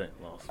might Las have Vegas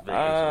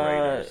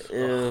Raiders.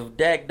 If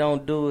Dak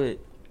don't do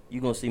it,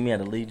 you're going to see me at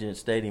Allegiant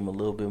Stadium a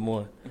little bit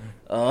more.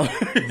 You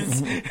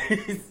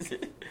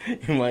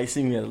might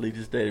see me at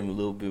Allegiant Stadium a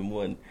little bit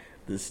more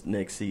this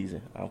next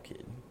season. I'm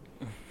kidding.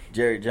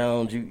 Jerry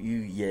Jones,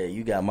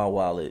 you got my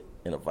wallet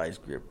in a vice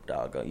grip,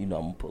 dog. You know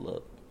I'm going to pull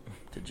up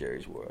to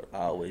Jerry's World.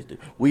 I always do.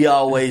 We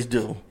always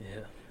do.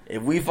 Yeah.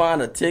 If we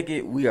find a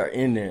ticket, we are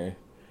in there.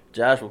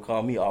 Josh will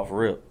call me off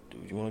rip.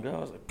 Dude, you want to go?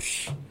 I was like,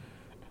 psh.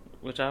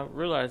 Which I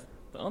realized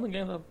the only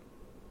games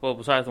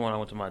besides the one I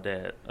went to my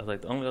dad, I was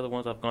like, the only other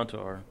ones I've gone to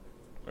are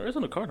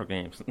in the Cardinal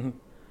games.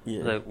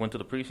 Yeah. Like, went to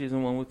the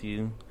preseason one with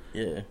you.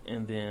 Yeah.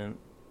 And then,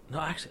 no,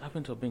 actually, I've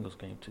been to a Bengals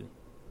game too.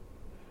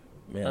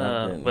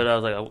 Man, but I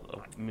was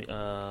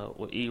like,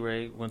 with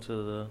E-Ray, went to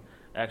the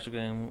actual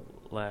game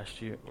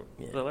last year.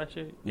 Yeah. Was that last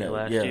year? Yeah,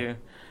 last yeah. year.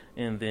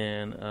 And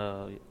then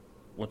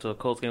went to a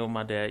Colts game with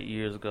my dad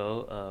years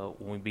ago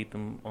when we beat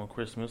them on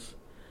Christmas.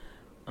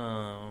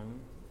 Then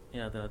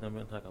I've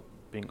been to like a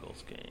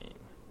Bengals game.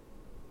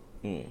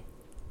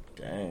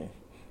 Dang.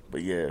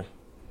 But yeah,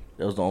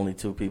 those the only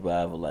two people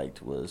I ever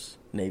liked was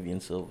Navy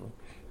and Silver,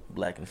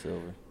 Black and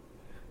Silver.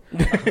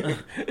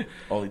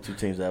 Only two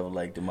teams I ever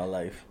liked in my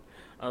life.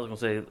 I was gonna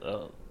say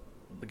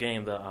the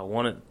game that I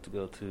wanted to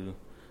go to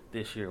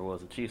this year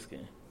was a Chiefs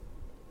game.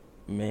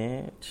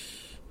 Man,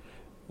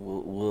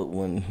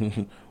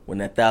 when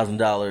that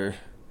 $1,000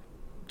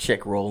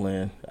 check roll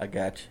in, I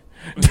got you.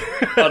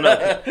 Oh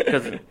no,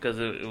 because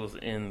it was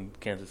in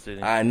Kansas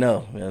City. I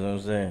know. That's what I'm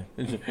saying.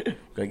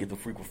 Gotta get the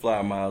frequent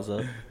flyer miles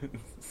up.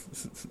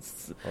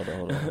 Hold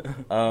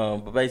on.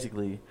 But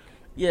basically,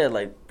 yeah,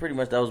 like pretty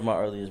much that was my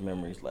earliest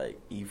memories. Like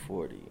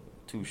E40,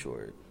 Too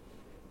Short,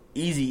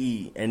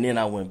 Eazy-E, and then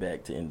I went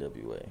back to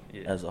NWA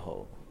as a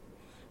whole.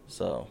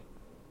 So,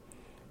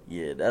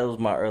 yeah, that was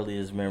my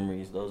earliest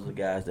memories. Those are the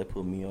guys that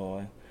put me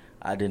on.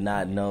 I did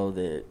not know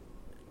that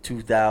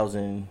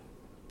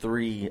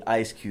 2003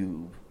 Ice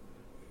Cube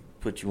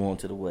put you on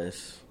to the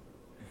West.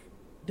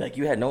 Like,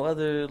 you had no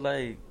other,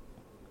 like,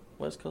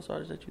 West Coast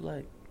artists that you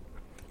like?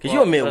 Because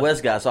you're a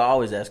Midwest guy, so I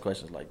always ask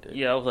questions like that.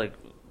 Yeah, I was like,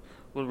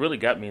 what really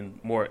got me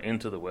more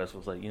into the West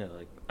was, like,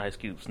 like Ice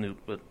Cube, Snoop,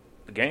 but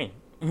the Game.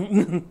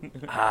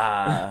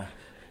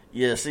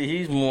 Yeah, see,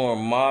 he's more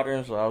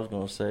modern, so I was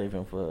going to save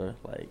him for,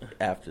 like,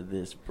 after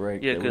this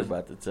break that we're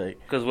about to take.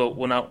 Because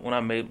when I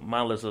made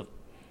my list of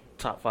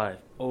top 5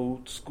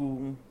 old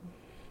school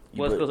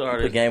West Coast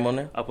artists. You put Game on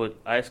there? I put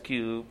Ice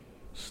Cube,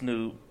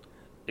 Snoop,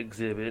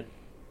 Exhibit,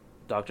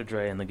 Dr.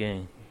 Dre, and the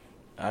Game.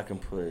 I can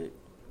put,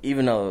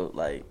 even though,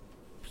 like,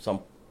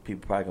 some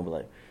people probably going to be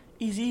like,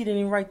 Eazy didn't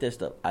even write that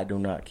stuff. I do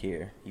not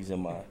care. He's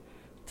in my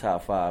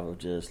top 5 of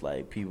just,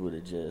 like, people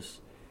that just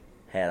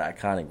had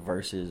iconic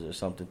verses or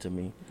something to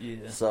me.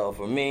 Yeah. So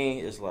for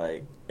me, it's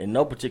like in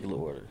no particular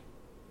order.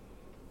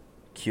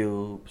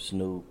 Cube,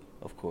 Snoop,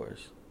 of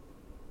course.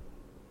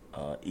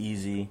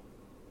 Eazy,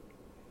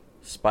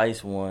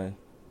 Spice One,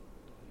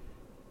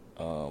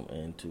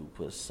 and to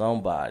put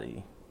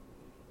somebody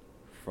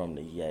from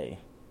the Yay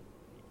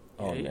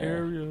on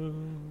there.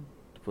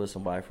 To put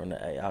somebody from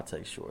the A, I'll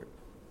take Short.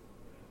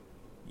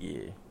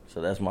 Yeah,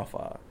 so that's my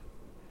 5.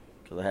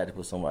 Because I had to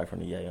put somebody from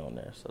the Yay on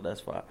there, so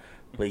that's 5.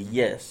 But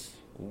yes,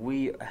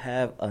 we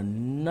have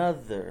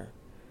another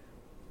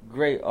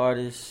great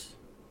artist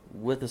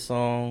with a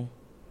song.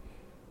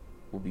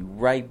 We'll be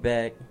right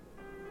back.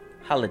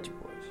 Holla at you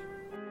boys.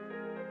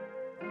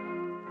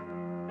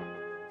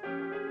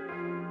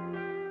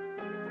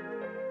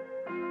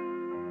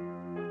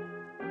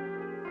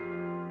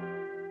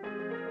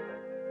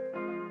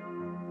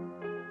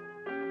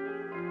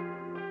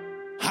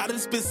 I done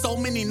spent so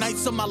many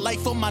nights of my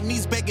life on my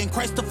knees begging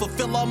Christ to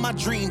fulfill all my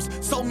dreams.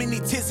 So many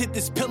tears hit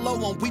this pillow,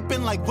 I'm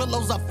weeping like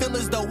willows. I feel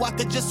as though I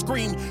could just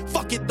scream.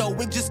 Fuck it though,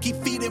 it just keep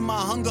feeding my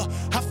hunger.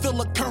 I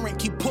feel a current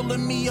keep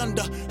pulling me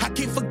under. I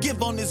can't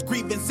forgive on this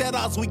grievance. At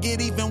odds we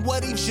get even.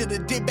 What Eve shoulda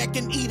did back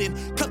in Eden.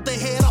 Cut the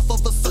head off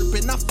of a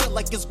serpent. I feel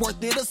like it's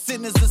worth it. A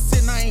sin is a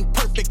sin, I ain't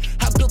perfect.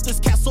 I built this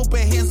castle,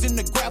 bare hands in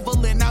the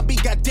gravel, and I'll be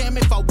goddamn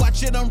if I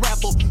watch it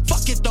unravel.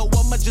 Fuck it though,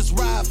 I'ma just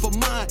ride for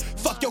mine.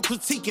 Fuck your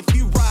critique if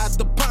you ride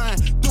the pine.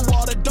 Through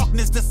all the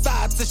darkness,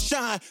 decide to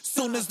shine.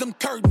 Soon as them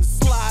curtains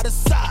slide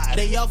aside,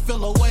 they all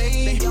feel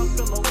away.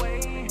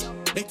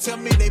 They tell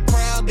me they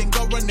proud, then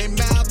go run their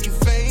mouth, you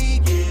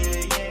fake.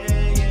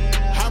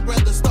 I'd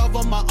rather starve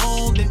on my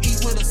own than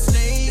eat with a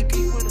snake.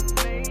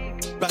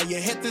 Bow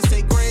your head to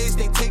say grace,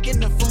 they taking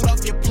the food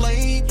off your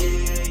plate.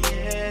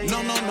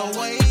 No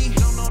way.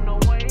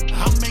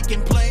 I'm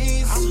making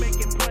plays.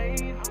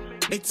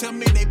 They tell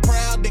me they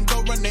proud, then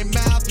go run their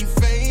mouth, you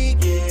fake.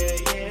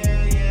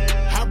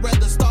 I'd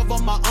rather starve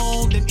on my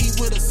own than eat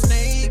with a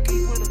snake.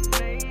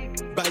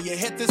 Bow your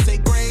head to say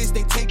grace,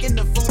 they taking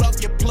the food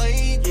off your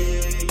plate.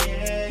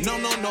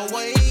 No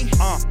way.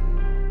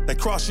 They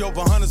cross you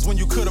over hundreds when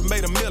you could've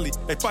made a milli.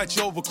 They fight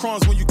you over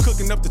crumbs when you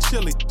cooking up the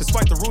chili.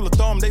 Despite the rule of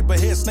thumb, they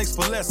behead snakes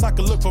for less. I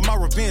could look for my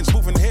revenge,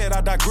 moving ahead, I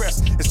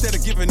digress. Instead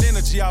of giving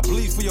energy, I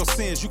bleed for your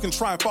sins. You can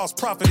try and false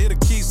prophet, here the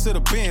keys to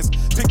the bins.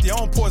 Pick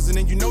your own poison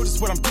and you notice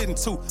what I'm getting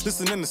to.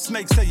 Listening to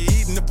snakes say you're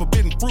eating the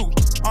forbidden fruit.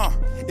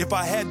 If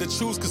I had to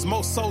choose, cause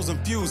most souls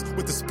infused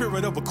with the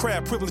spirit of a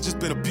crab, privilege has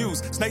been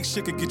abused. Snake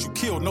shit could get you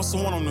killed, know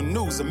someone on the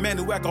news. A man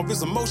who act off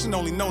his emotion,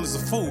 only known as a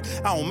fool.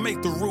 I don't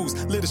make the rules,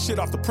 live the shit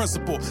off the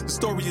principle. The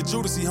story of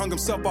Judas, he hung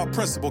himself off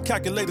principle.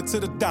 Calculated to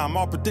the dime,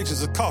 all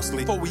predictions are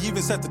costly. Before we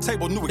even set the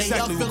table, knew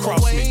exactly who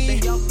crossed me.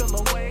 They all feel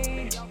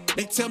away.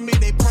 They tell me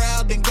they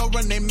proud, then go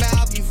run their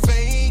mouth, you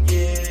fake.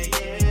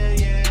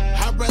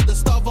 I'd rather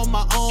starve on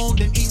my own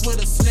than eat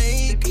with a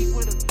snake.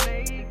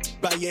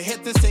 Bow your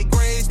head to say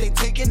grace, they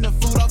taking the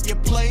food off your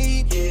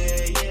plate.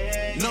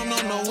 No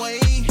way.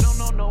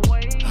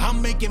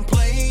 I'm making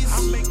plays.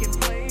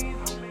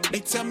 They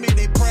tell me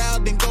they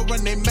proud, then go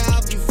run their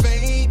mouth, you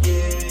fake.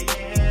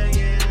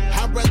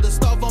 I'd rather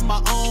starve on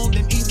my own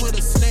than eat with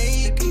a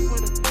snake.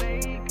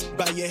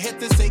 Bow your head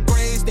to say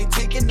grace, they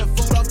taking the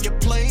food off your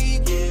plate.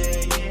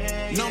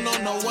 No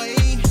way.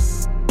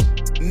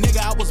 Nigga,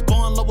 I was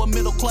born lower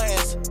middle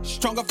class,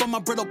 stronger from my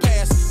brittle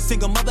past.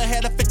 Single mother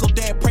had a fickle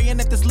dad, praying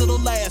that this little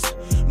last.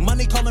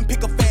 Money calling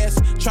pick up fast,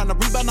 trying to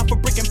rebound off a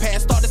brick and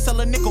pass. Started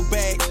selling nickel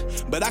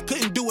bags, but I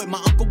couldn't do it. My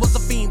uncle was a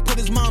fiend, put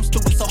his moms to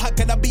it, so how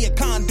could I be a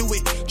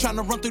conduit? Trying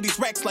to run through these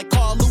racks like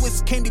Carl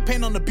Lewis, candy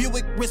paint on the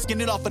Buick,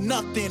 risking it all for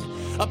nothing.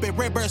 Up at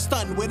Redbird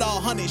stunting with all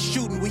hundreds,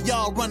 shooting, we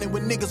all running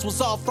when niggas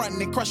was all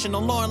fronting and crushing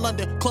on Lauren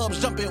London.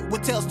 Clubs jumping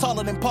with tails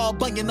taller than Paul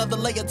Bunyan, another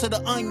layer to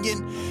the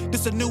onion.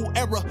 This a new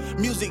era,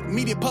 music,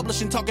 media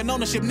publishing, talking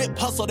ownership, nip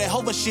hustle, that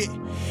hover shit.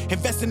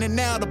 Investing in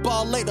now, the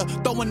ball later,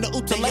 throwing the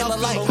ukulele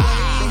like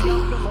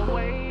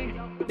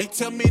They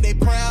tell me they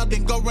proud,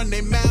 then go run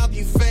their mouth,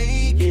 you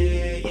fake.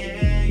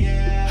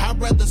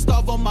 I'd rather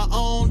starve on my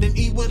own than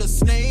eat with a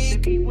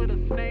snake.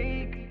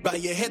 Bow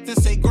your head to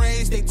say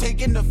grace, they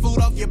taking the food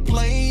off your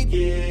plate.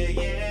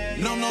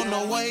 No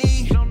way.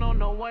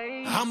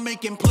 I'm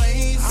making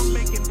plays.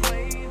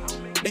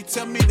 They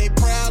tell me they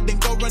proud, then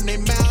go run their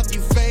mouth,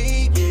 you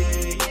fake.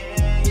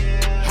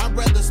 I'd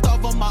rather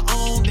starve on my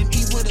own than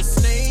eat with a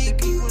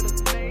snake.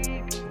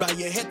 Bow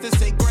your head to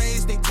say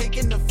grace, they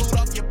taking the food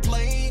off your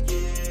plate.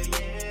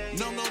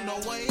 No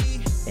way.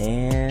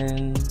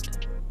 And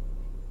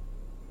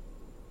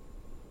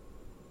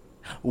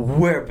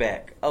we're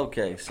back.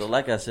 Okay, so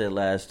like I said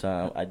last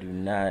time, I do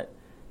not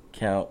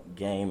count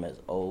Game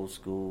as old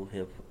school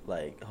hip,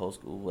 like old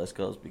school West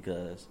Coast,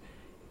 because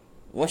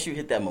once you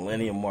hit that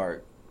millennium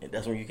mark,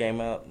 that's when you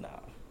came out. Nah,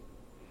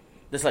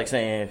 that's like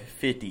saying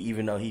 50,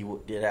 even though he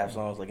did have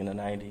songs like in the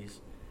 90s.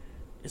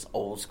 It's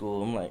old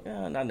school. I'm like,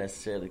 not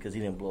necessarily, because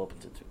he didn't blow up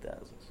until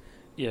 2000s.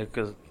 Yeah,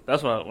 because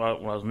that's why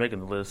when I was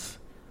making the list,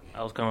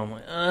 I was kind of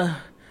like,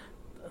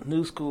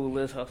 new school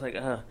list. I was like,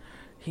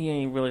 he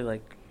ain't really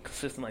like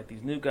consistent like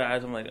these new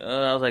guys. I'm like,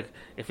 I was like,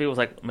 if it was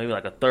like maybe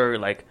like a third,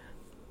 like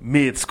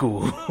mid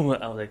school, I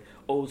was like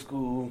old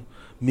school,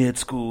 mid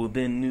school,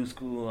 then new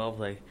school. I was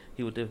like,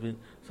 he would definitely.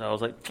 So I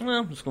was like,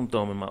 I'm just gonna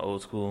throw him in my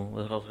old school.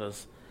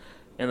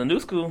 And the new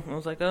school, I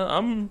was like,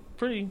 I'm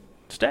pretty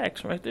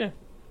stacks right there.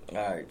 All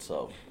right,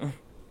 so.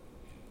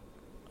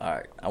 All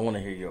right, I want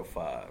to hear your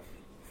 5.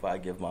 If I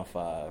give my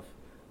 5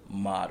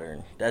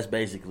 modern, that's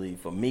basically,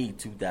 for me,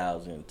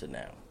 2000 to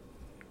now.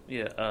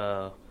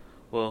 Yeah,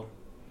 well,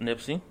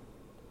 Nipsey,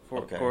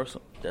 of course.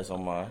 That's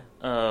on mine.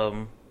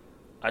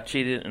 I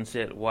cheated and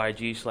said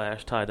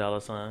YG/Ty Dolla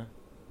 $ign.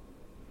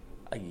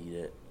 I give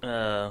you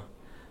that.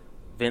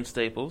 Vince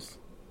Staples.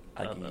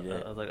 I give you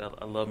that. I was like,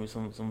 I love me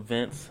some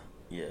Vince.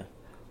 Yeah.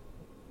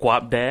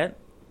 Guap Dad.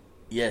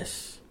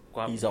 Yes.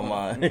 Guap. He's on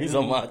mine. He's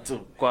on mine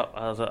too. Guap.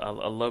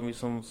 I love me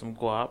some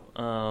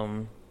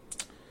Guap.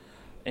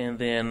 And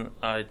then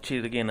I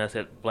cheated again. I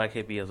said Black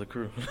Hippie as a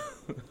crew.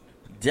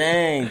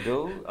 Dang,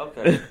 dude.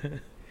 Okay.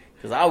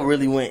 Because I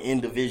really went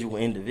individual.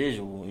 You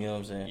know what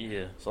I'm saying?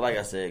 Yeah. So like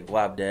I said,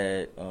 Guap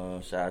Dad.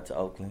 Shout out to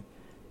Oakland.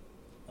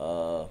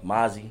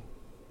 Mozzie.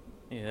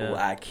 Yeah. Who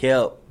I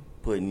kept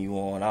putting you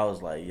on. I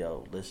was like,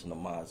 yo, listen to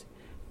Mozzie.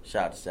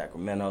 Shout out to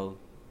Sacramento.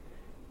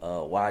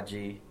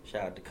 YG.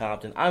 Shout out to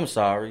Compton. I'm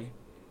sorry.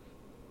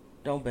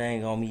 Don't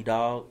bang on me,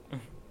 dog.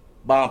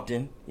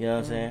 Bompton. You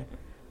know what I'm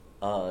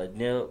saying?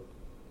 Nip.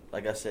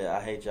 Like I said,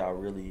 I hate y'all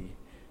really.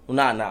 Well,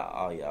 not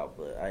all y'all,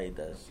 but I hate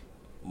that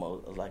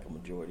like a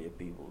majority of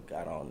people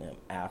got on them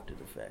after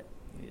the fact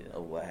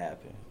of what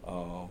happened.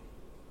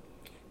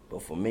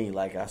 But for me,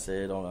 like I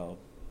said on a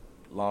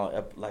long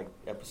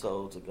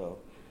episodes ago,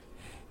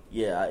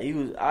 yeah,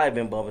 I've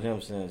been bumping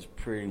him since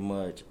pretty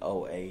much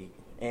 2008.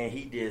 And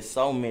he did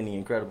so many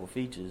incredible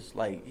features.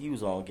 Like, he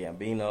was on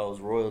Gambino's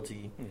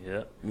Royalty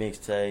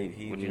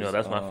mixtape. Would you know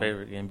that's my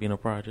favorite Gambino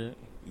project?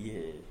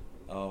 Yeah.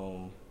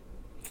 Who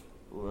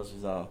else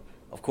was on?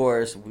 Of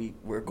course,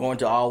 we're going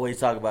to always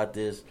talk about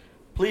this.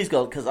 Please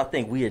go, because I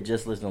think we had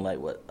just listened to, like,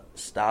 what,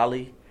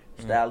 Stally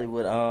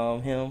with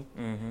him.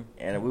 Mm-hmm.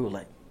 And we were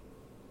like,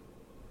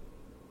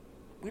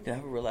 we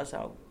never realized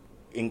how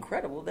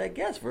incredible that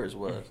guest verse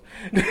was.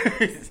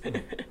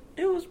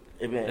 It was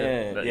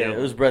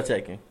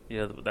breathtaking.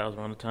 Yeah, that was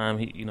around the time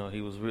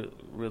he was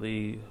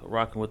really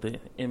rocking with the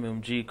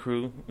MMG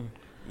crew.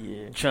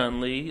 Yeah,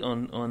 Chun-Li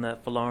on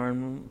that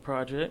Falarin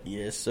project.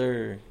 Yes,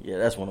 sir. Yeah,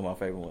 that's one of my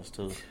favorite ones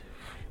too.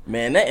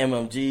 Man, that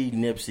MMG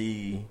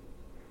Nipsey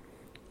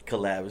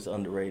collab is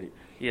underrated.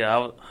 Yeah,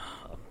 I'm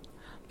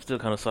still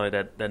kind of sorry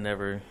that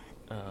never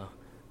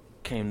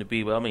came to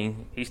be. But I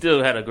mean, he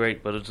still had a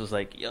great. But it's just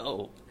like,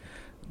 yo,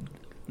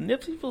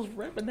 Nipsey was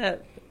repping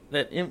that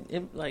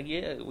like,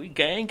 yeah, we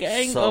gang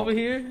so, over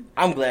here.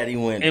 I'm glad he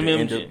went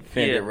MMG, to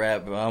independent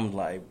rap, but I'm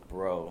like,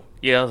 bro.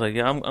 Yeah, I was like,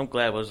 yeah, I'm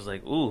glad. But it was just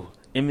like, ooh,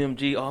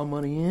 MMG, all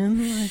money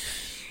in. Like,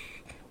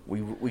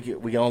 we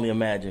can only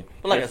imagine.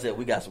 But like I said,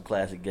 we got some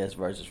classic guest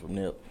verses from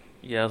Nip.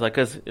 Yeah, I was like,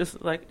 cause it's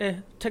like,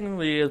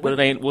 technically it is, but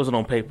it wasn't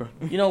on paper.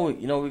 You know what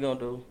we're gonna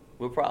do?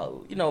 We're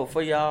probably,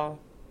 for y'all,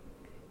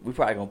 we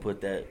probably gonna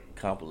put that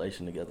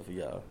compilation together for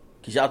y'all,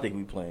 cause y'all think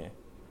we playing.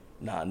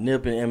 Nah,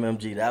 Nip and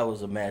MMG, that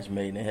was a match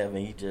made in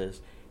heaven. He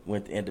just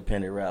went the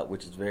independent route,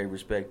 which is very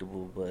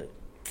respectable, but...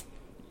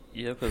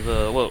 Yeah, because,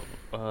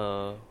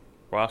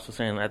 Ross was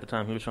saying at the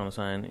time he was trying to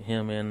sign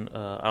him and,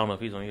 I don't know if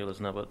he's on your list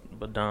now,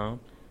 but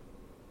Dom.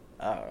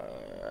 I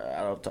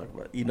don't talk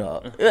about...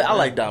 I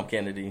like Dom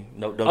Kennedy.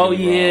 No, don't get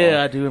me wrong.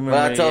 I do remember.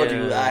 But I told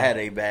you I had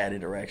a bad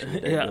interaction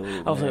with that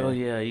dude. I was like, oh,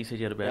 yeah, you said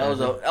you had a bad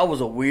interaction. That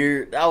was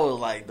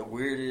like the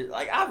weirdest...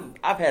 Like,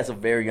 I've had some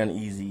very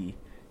uneasy...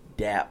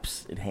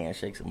 daps and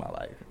handshakes in my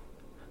life,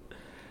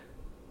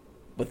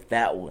 but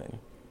that one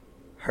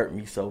hurt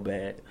me so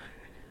bad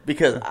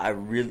because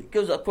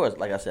of course,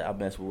 like I said, I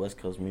mess with West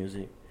Coast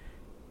music,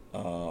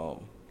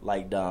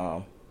 like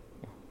Dom,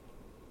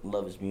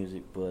 love his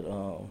music, but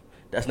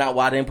that's not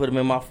why I didn't put him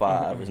in my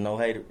 5. There's no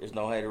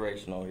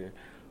hateration on here,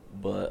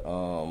 but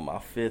my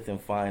 5th and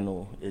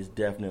final is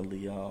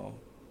definitely I'm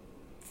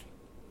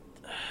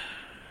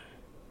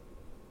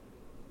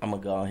gonna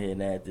go ahead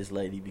and add this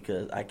lady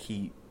because I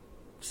keep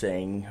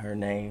saying her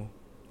name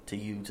to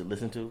you to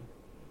listen to.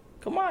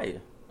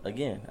 Kamaya,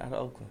 again, out of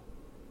Oakland.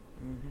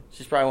 Mm-hmm.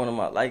 She's probably one of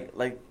my like.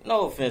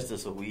 No offense to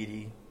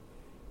Saweetie,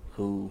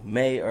 who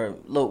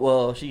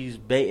she's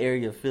Bay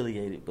Area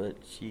affiliated, but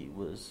she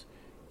was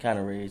kind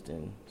of raised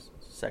in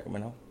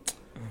Sacramento.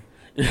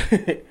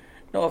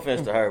 No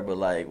offense to her, but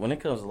like when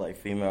it comes to like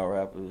female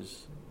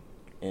rappers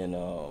in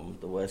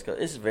the West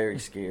Coast, it's very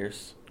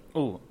scarce.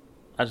 Ooh,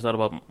 I just thought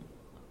about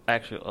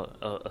actually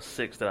a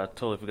 6 that I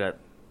totally forgot.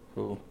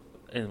 Who?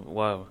 And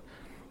wow,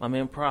 my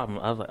man Problem.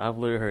 I was like, I've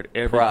literally heard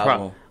every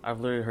problem.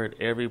 I've literally heard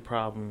every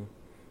Problem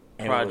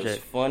project. And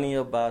what's funny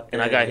about that?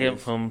 And I got him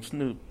from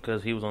Snoop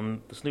because he was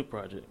on the Snoop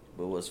project.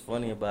 But what's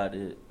funny about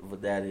it,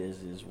 what that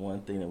is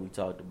one thing that we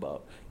talked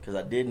about because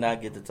I did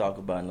not get to talk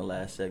about in the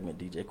last segment.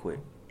 DJ Quick.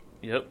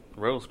 Yep,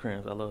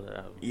 Rosecrans. I love that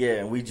album. Yeah,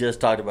 and we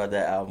just talked about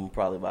that album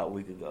probably about a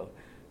week ago.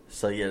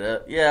 So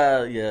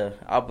yeah.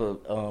 I'll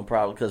put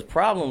Problem because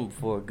Problem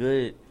for a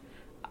good.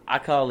 I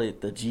call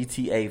it the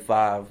GTA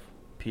 5.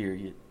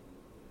 Period.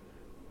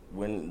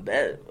 When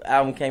that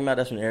album came out,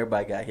 that's when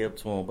everybody got hip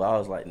to him. But I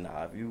was like,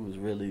 nah, if you was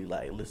really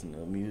like listening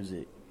to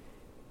music,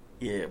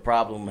 yeah,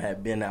 Problem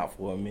had been out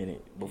for a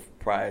minute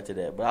prior to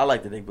that. But I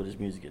like that they put his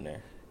music in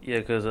there. Yeah,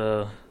 because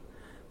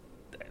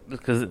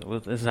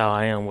this is how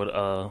I am with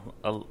a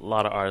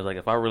lot of artists. Like,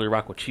 if I really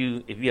rock with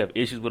you, if you have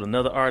issues with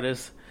another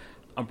artist,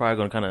 I'm probably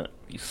going to kind of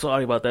be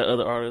sorry about that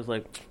other artist.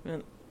 Like,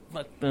 man,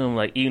 fuck them.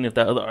 Like, even if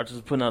that other artist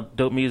is putting out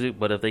dope music,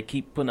 but if they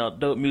keep putting out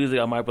dope music,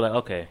 I might be like,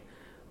 okay,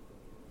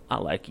 I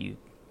like you.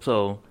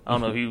 So, I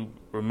don't know if you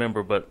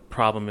remember, but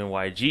Problem and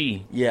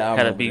YG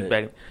had a beef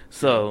back.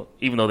 So,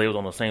 even though they was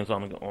on the same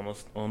song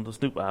on the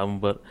Snoop album,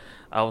 but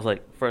I was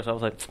like, man,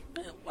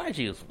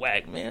 YG is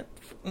whack, man.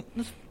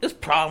 This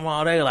Problem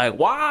all day, like,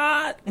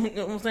 what? You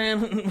know what I'm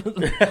saying?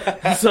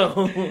 So,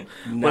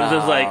 but it's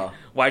just like,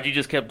 YG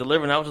just kept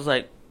delivering. I was just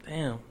like,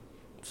 damn.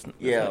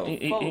 400.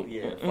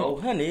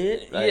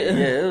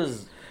 It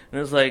was. And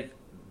it's like,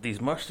 these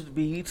Mustard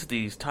Beats,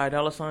 these Ty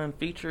Dolla $ign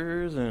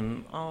features,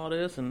 and all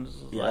this, and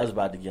I was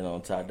about to get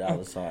on Ty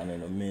Dolla $ign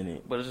in a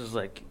minute, but it's just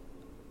like,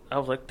 I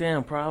was like,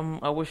 damn, Problem.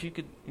 I wish you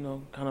could,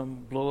 kind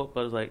of blow up,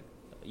 but it's like,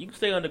 you can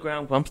stay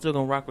underground, but I'm still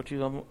gonna rock with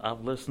you.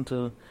 I've listened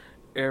to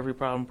every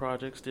Problem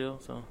project still,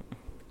 so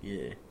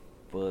yeah.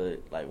 But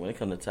like when it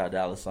comes to Ty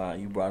Dolla $ign,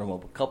 you brought him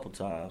up a couple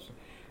times.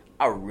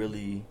 I don't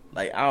really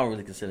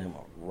consider him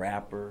a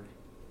rapper.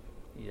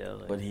 Yeah,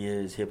 but he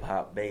is hip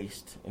hop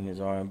based in his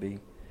R&B.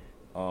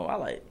 I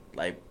like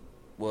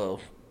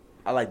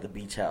the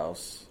Beach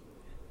House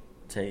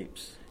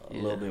tapes a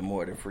little bit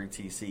more than Free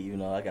TC.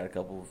 I got a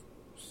couple of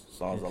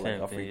songs I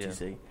like off Free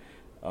TC.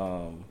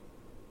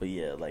 But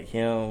yeah, like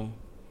him,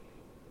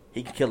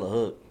 he can kill a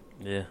hook.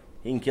 Yeah,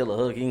 he can kill a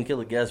hook. He can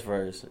kill a guest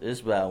verse. It's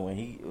about when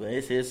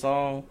it's his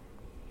song.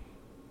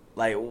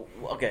 Like,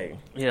 okay,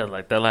 yeah,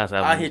 like that last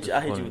album. I hit you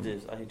with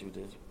this.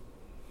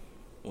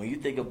 When you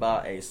think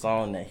about a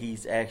song that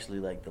he's actually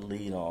like the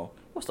lead on,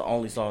 what's the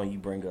only song you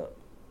bring up?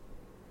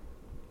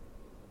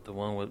 The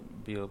one with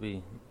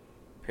B.O.B.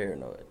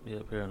 Paranoid. Yeah,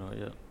 Paranoid,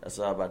 yeah. That's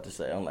what I'm about to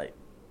say. I'm like,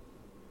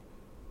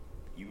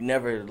 you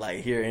never like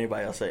hear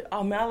anybody else say,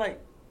 oh man, I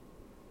like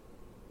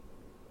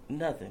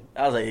nothing.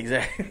 I was like,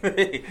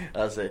 exactly.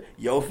 I said,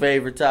 your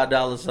favorite Ty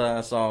Dolla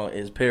 $ign song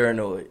is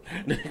Paranoid.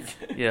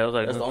 Yeah, I was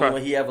like, that's the only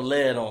one he ever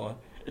led on.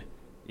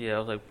 Yeah, I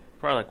was like,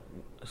 probably like,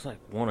 it's like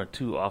one or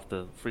two off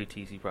the Free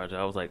TC project.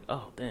 I was like,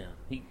 oh damn,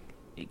 he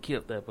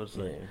killed that, but it's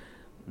like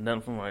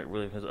nothing from like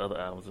really his other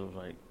albums. It was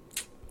like,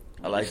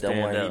 I like that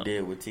one he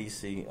did with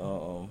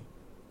TC,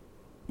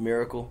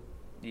 Miracle.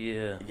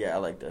 Yeah, I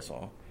like that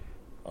song.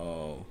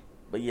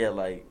 But yeah,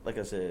 like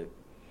I said,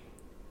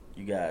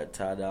 you got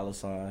Ty Dolla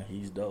 $ign.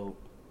 He's dope.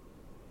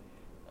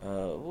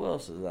 Who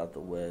else is out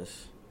the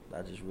West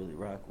I just really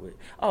rock with?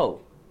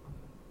 Oh,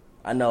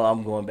 I know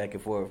I'm going back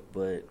and forth,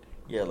 but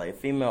yeah, like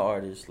female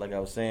artists, like I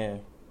was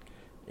saying,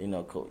 you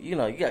got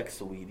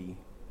Saweetie,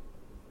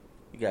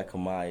 you got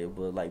Kamaya,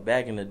 but like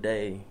back in the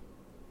day,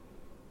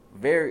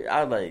 very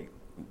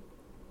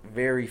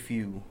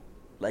few,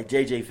 like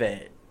JJ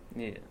Fad.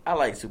 Yeah, I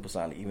like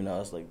Supersonic, even though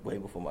it's like way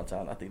before my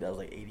time. I think that was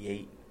like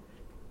 '88.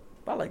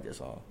 But I like that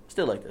song.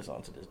 Still like that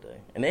song to this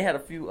day. And they had a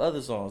few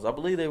other songs. I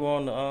believe they were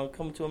on the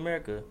Coming to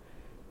America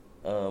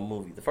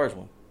movie, the first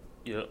one.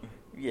 Yep.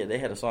 Yeah, they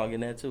had a song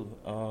in that too.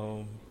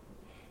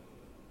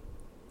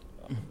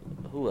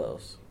 Who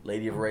else?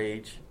 Lady of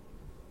Rage,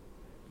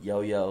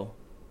 Yo-Yo.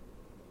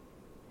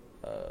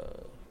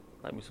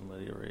 Like me some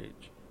Lady of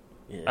Rage.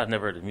 Yeah. I've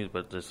never heard the music,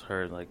 but just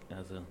heard like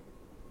as a.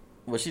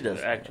 Well, she does.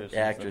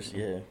 Actress,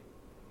 yeah.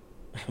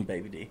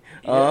 Baby D.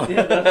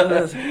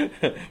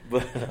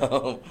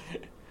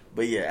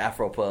 But yeah,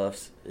 Afro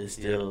Puffs is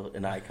still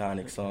an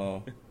iconic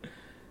song.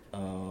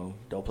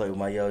 Don't Play With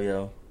My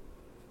Yo-Yo.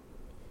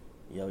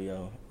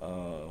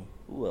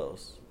 Who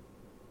else?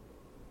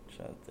 I'm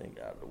trying to think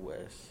out of the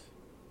West.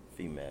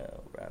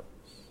 Female rappers.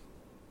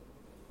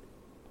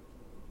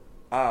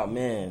 Oh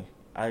man,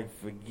 I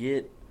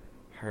forget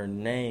her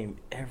name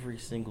every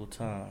single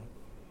time.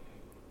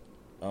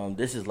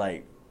 This is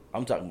like,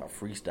 I'm talking about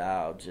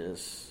freestyle,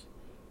 just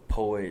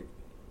poet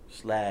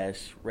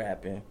 /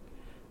 rapping.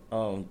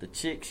 The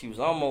chick, she was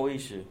on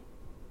Moesha.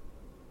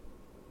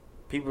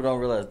 People don't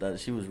realize that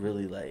she was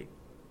really like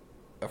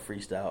a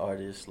freestyle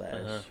artist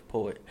 /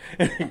 poet.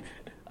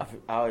 I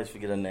always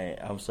forget her name.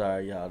 I'm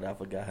sorry, y'all, that I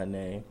forgot her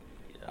name.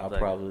 Yeah, I'd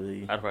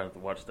probably have to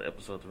watch the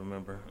episode to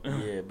remember.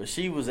 Yeah, but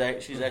she's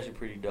actually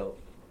pretty dope.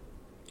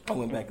 I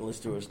went back and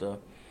listened to her stuff.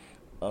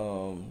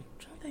 I'm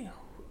trying to think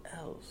who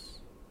else,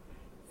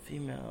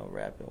 female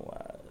rapping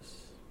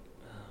wise,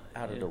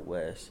 out of the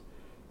West.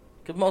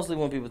 Because mostly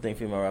when people think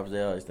female rappers,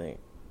 they always think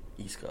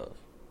East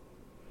Coast.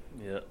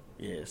 Yeah.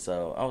 Yeah,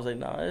 so I was like,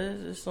 nah, there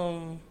was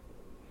some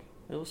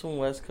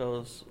West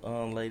Coast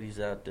ladies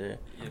out there.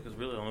 Yeah, because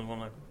really the only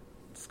one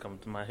that's coming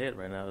to my head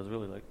right now is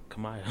really like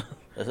Kamaya.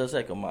 That's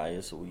like Kamaya,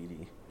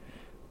 Saweetie.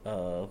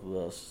 Who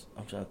else?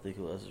 I'm trying to think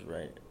who else is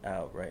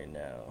out right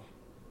now.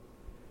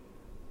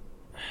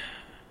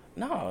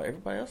 No,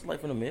 everybody else is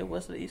like from the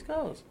Midwest to the East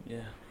Coast.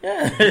 Yeah.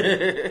 Yeah.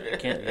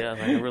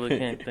 I really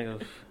can't think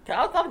of.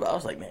 I thought about it. I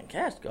was like, man,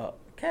 Cash Dog,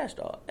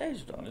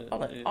 Asia Dog. I'm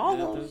like, all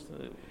those.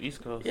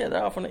 East Coast. Yeah,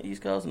 they're all from the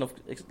East Coast. And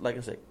like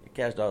I said,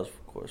 Cash Dog is,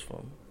 of course,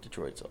 from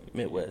Detroit, so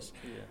Midwest.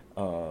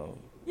 Yeah.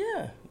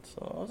 Yeah.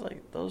 So I was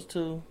like, those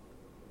two.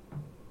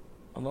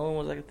 The only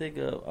ones I can think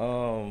of,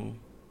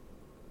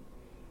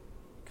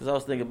 because I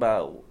was thinking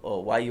about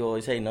Why You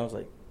Always Hating. I was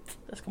like,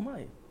 that's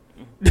Kamaya.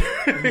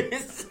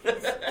 It's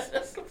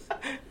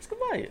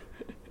Kamaya.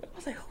 I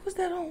was like, who was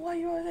that on Why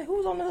You Always Hating? Who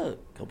was on the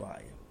hook?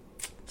 Kamaya.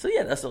 So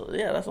that's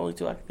the only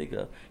two I can think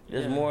of.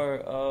 There's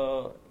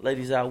more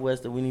ladies out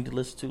west that we need to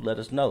listen to. Let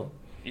us know.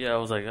 Yeah, I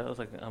was like, I'm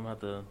gonna have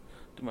to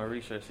do my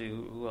research, see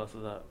who else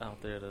is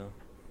out there to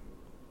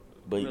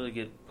really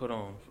get put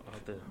on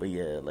out there. But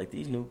yeah, like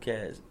these new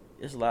cats,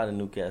 there's a lot of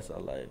new cats I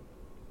like.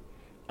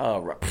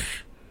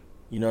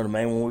 You know the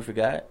main one we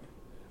forgot,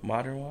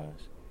 modern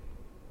wise,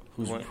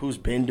 who's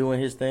been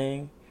doing his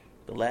thing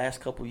the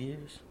last couple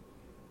years,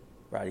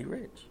 Roddy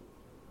Ricch.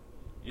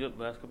 Yep,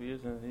 last couple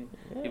years, and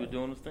he was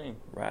doing his thing.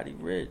 Roddy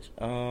Ricch.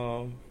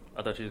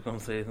 I thought you was gonna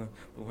say the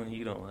one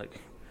you don't like.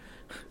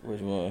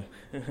 Which one?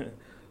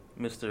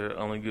 Mr.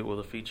 Only Good with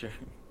a Feature.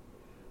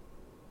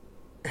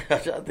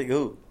 I'm trying to think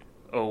who.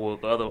 Oh, well,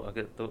 the other, I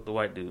get the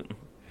white dude.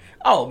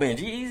 Oh man,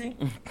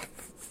 G-Eazy.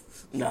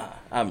 Nah,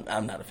 I'm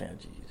not a fan of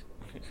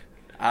G-Eazy.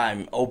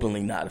 I'm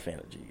openly not a fan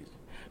of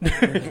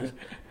G-Eazy.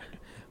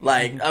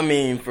 Like, I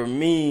mean, for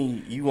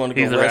me, you want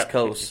to go West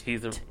Coast.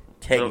 He's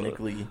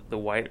technically the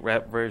white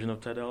rap version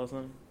of Ty Dolla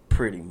 $ign?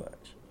 Pretty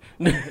much.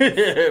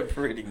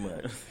 Pretty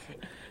much.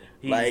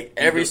 Like,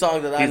 every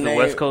song that I named... He's the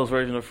West Coast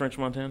version of French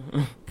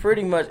Montana?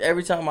 Pretty much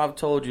every time I've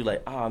told you,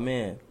 like, oh,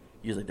 man,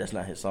 you're like, that's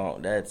not his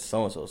song. That's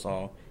so-and-so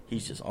song.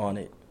 He's just on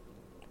it.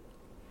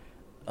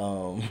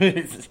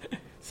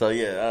 So,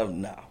 yeah,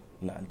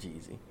 not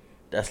Jeezy.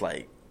 That's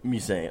like me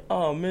saying,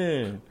 oh,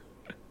 man,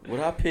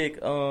 would I pick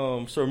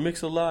Sir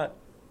Mix-a-Lot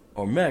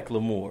or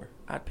Macklemore?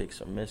 I'd pick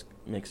Sir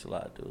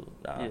Mix-a-Lot, dude.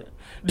 Nah. Yeah.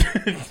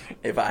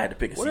 If I had to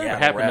pick a Seattle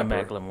rapper. Whatever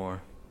happened to Macklemore?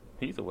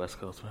 He's a West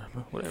Coast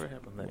rapper. Whatever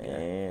happened to that guy?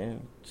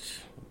 Man,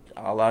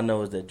 all I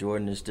know is that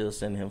Jordan is still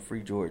sending him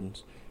free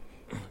Jordans.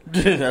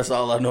 That's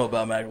all I know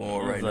about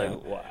Macklemore right now.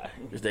 Why?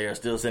 Because they are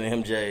still sending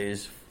him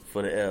J's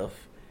for the F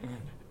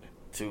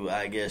to,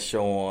 I guess,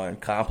 show on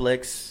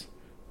Complex.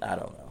 I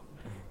don't know.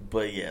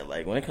 But yeah,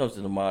 like when it comes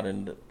to the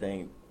modern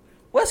thing,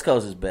 West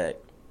Coast is back.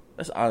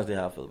 That's honestly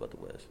how I feel about the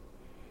West.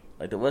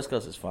 Like the West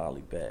Coast is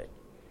finally back.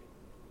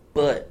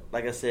 But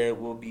like I said,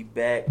 we'll be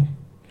back.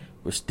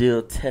 We're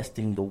still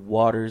testing the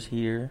waters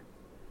here.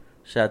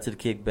 Shout out to the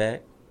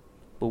Kickback.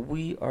 But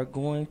we are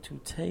going to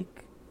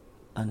take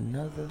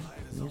another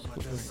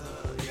musical break.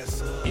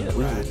 Yeah,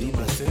 we will be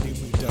my city,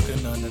 we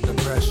ducking under the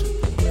pressure.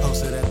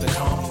 Posted at the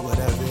county,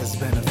 whatever is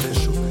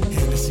beneficial.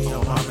 Hennessy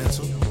on my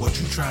mental, what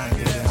you trying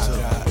to get into?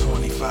 I got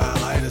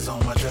 25 lighters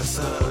on my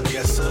dresser,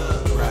 yes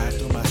sir. Ride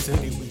through my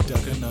city, we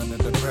ducking under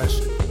the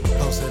pressure.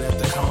 Posted at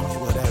the county,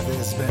 whatever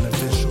is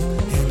beneficial.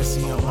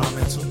 Hennessy on my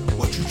mental,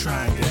 what you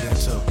trying to get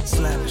into?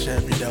 Slavish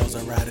every dose,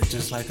 I ride it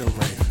just like a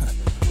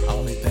rape.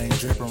 Only thing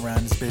dripping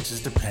around this bitch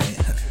is the paint.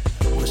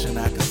 Wishing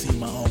I could see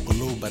my Uncle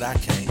Lou, but I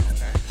can't.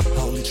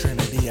 Holy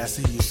Trinity, I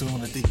see you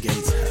soon at the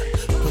gates.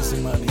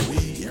 Pussy, money,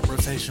 weed, and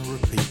rotation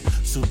repeat.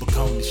 Super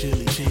coney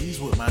chili cheese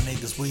with my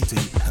niggas we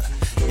deep.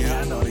 Yeah,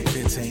 I know they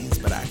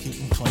 15s, but I keep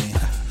them clean.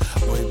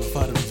 Way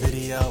before the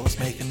videos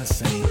making the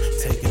scene.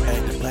 Taking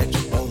back the black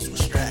Jabos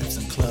with straps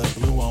and Club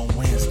Blue on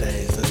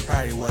Wednesdays. That's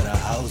probably where the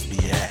hoes be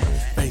at.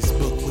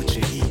 Facebook with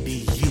your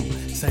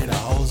EDU. Say the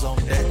hoes on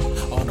deck.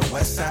 On the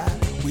west side,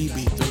 we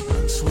be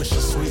through. Swish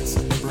your sweets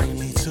and bring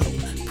me two.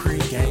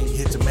 Pre-game,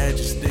 hit the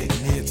Magic Stick,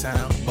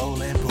 Midtown,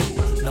 bowl and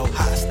pool. No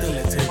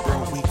hostility,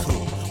 bro, we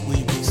cool.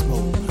 We be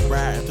smooth.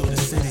 Ride through the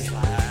city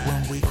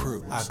when we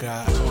cruise. I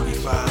got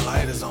 25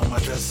 lighters on my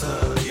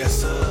dresser, yes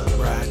sir.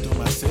 Ride through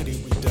my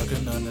city, we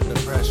ducking under the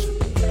pressure.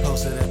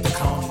 Posted at the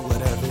county,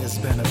 whatever is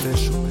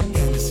beneficial.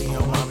 Hennessy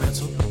on my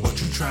mental,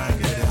 what you trying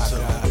to get into?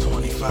 I got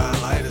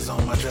 25 lighters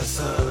on my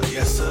dresser,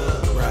 yes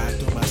sir. Ride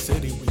through my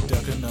city, we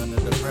ducking under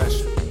the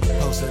pressure.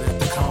 Posted at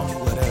the county,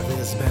 whatever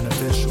is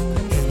beneficial.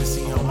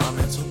 Hennessy on my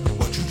mental,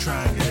 what you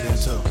trying to get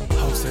into?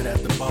 Posted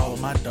at the bar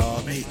with my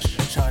dog H.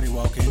 Shawty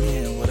walking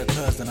in with a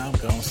cousin, I'm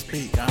gon'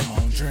 speak. I'm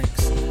on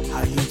drinks.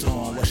 How you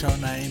doing? What's your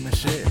name and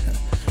shit?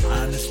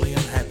 Honestly,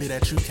 I'm happy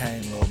that you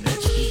came, little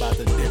bitch. We bout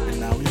to dip and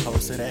now we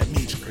posted at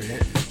Meech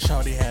crib.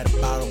 Shawty had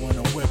a bottle and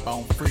a whip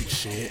on freak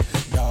shit.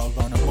 Dog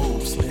on the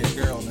move, slid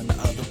girl in the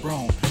other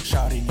room.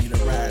 Shawty need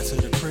a ride to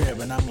the crib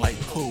and I'm like,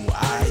 cool,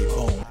 aight,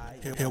 boom.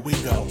 Here we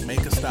go,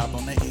 make a stop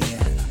on the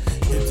end.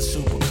 Hit the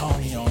Super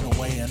Coney on the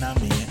way and I'm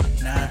in.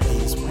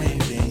 9-piece, wing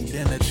ding,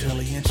 dinner,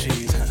 chili and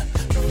cheese.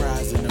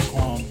 Fries and the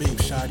corned beef,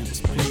 Shawty was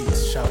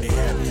pleased. Shawty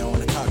had me on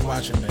the couch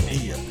watching the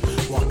deer.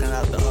 Walking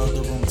out the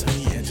other room to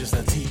me and just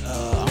a tea,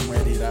 I'm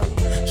ready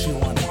to. She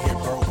wanna get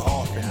broke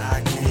off and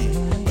I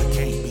can't. But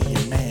can't be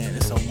your man,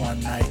 it's a one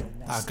night.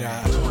 I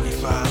got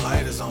 25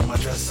 lighters on my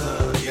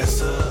dresser, yes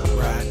sir.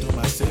 Ride through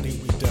my city,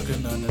 we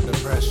ducking under the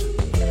pressure.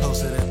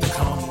 Posted at the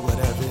county,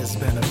 whatever is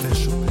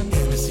beneficial.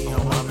 Hennessy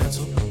on my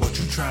mental, what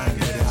you trying to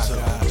get into?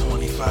 I got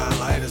 25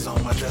 lighters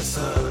on my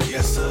dresser,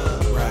 yes sir.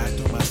 Ride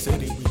through my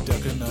city, we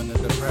ducking under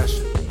the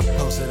pressure.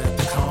 Posted at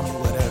the county,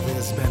 whatever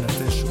is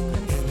beneficial.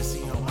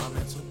 Hennessy on my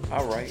mental.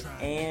 All right,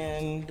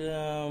 and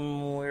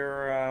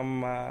where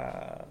am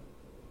I?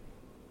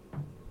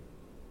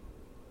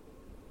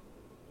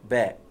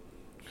 back.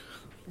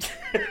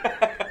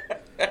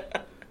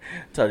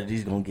 Told you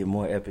these gonna get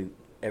more epic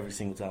every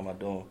single time I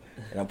do them,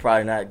 and I'm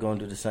probably not gonna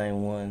do the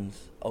same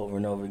ones over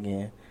and over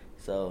again.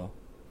 So,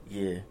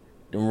 yeah,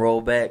 them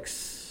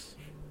rollbacks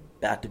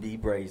about to be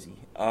brazy.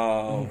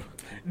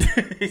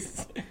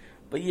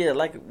 But yeah,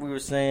 like we were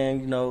saying,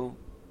 you know,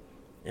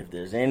 if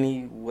there's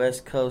any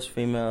West Coast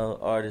female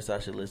artists I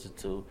should listen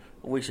to,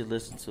 or we should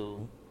listen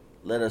to,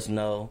 let us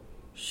know.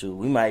 Shoot,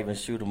 we might even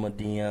shoot them a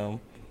DM,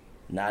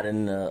 not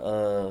in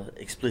a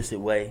explicit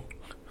way.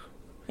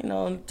 You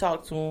know, and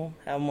talk to them,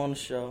 have them on the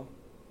show.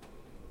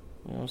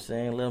 You know what I'm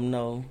saying? Let them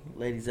know.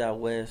 Ladies out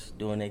west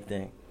doing their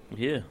thing.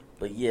 Yeah.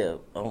 But yeah,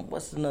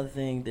 what's another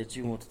thing that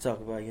you want to talk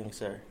about, young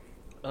sir?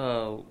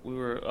 We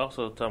were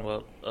also talking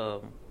about.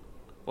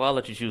 Well, I'll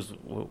let you choose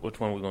which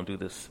one we're going to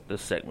do this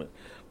segment.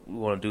 We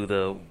want to do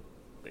the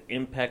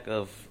impact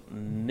of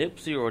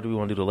Nipsey, or do we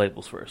want to do the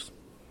labels first?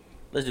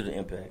 Let's do the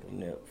impact of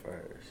Nip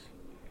first.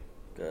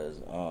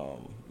 Because,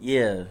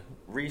 yeah,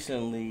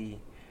 recently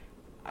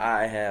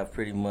I have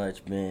pretty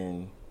much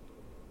been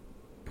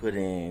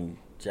putting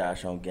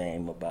Josh on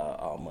game about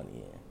All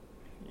Money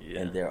In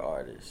and their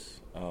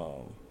artists.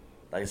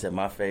 Like I said,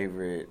 my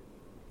favorite,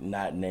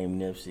 not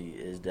named Nipsey,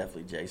 is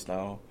definitely Jay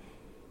Stone.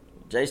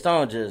 Jay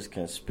Stone just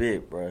can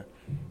spit, bro.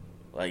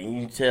 Like, you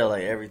can tell,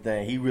 like,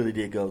 everything. He really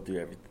did go through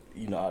everything,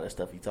 you know, all that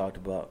stuff he talked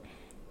about.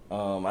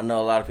 I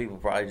know a lot of people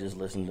probably just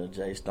listened to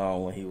Jay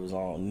Stone when he was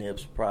on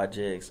Nip's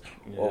projects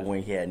or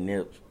when he had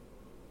Nip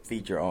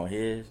feature on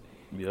his.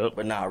 Yep.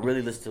 But nah,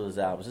 really listen to his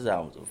albums. His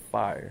albums are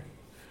fire.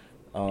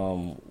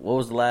 What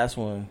was the last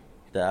one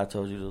that I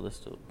told you to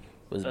listen to? It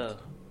was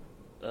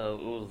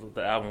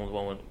the album was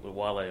one with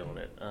Wale on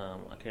it.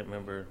 I can't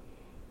remember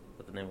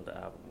what the name of the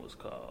album was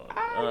called.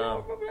 I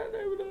don't remember that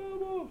name of the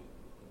album.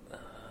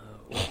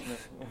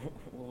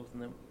 What was the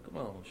name? Come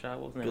on, Shot.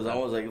 What was the name? Because I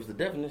was like, it was the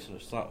definition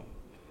of something.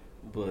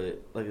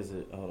 But like I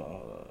said, hold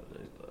on.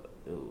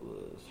 It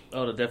was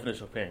The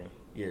Definition of Pain.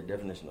 Yeah,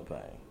 Definition of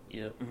Pain.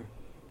 Yep.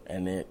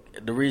 And then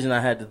the reason I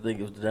had to think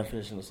it was the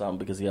definition of something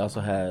because he also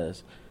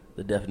has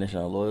the definition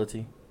of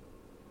loyalty.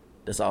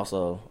 That's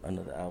also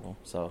another album.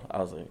 So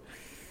I was like,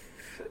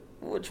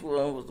 which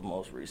one was the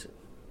most recent?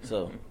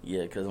 So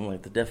yeah, because I'm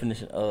like the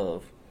definition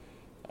of.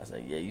 I was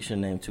like, yeah, you should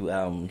name two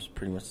albums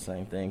pretty much the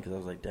same thing because I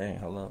was like, dang,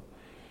 hold up.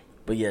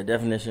 But yeah,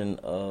 Definition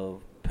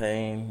of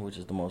Pain, which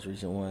is the most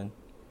recent one.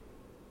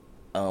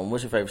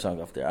 What's your favorite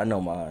song off there? I know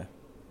mine.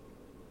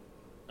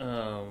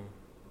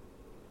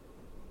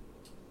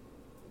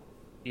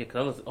 Yeah,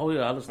 cause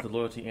I listened to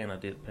Loyalty and I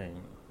did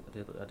Pain.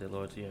 I did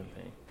Loyalty and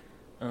Pain.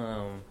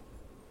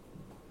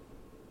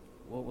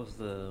 What was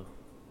the?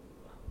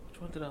 Which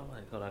one did I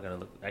like? Hold on, I gotta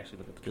look at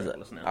the track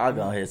list now. I'll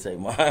go ahead and say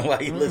mine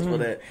while you listen for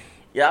that.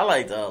 Yeah, I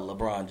liked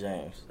LeBron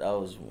James. That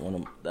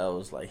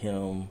was like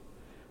him.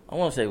 I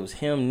want to say it was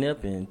him,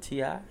 Nip, and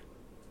T.I.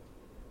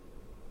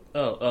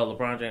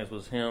 LeBron James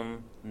was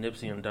him,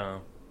 Nipsey, and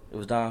Dom. It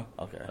was Dom?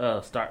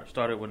 Okay.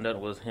 Started with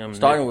nothing was him.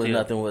 Starting Nip, with Tip.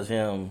 Nothing was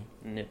him.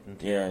 Nip and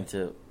Tip. Yeah, and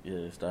Tip.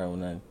 Yeah, starting with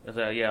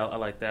nothing. Yeah, I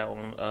like that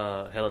one.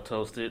 Hella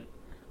Toasted.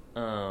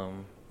 Yeah,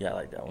 I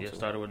like that one too.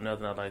 Started with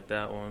nothing. I like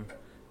that one.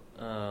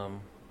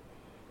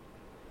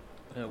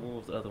 What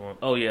was the other one?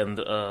 Oh yeah, and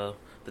the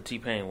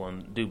T-Pain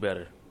one, Do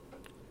Better.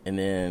 And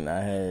then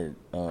I had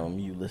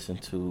you listen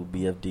to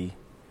BFD.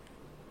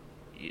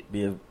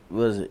 What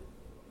was it?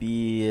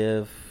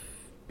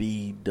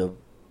 BFB the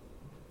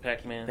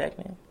Pac-Man.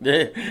 Pac-Man?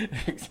 Yeah.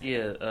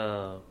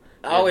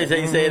 I always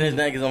hate saying his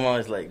name because I'm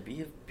always like,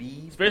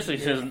 BFB? Especially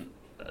since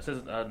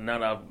now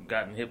that I've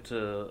gotten hip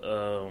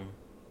to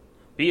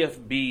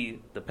BFB,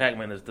 the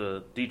Pac-Man is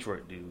the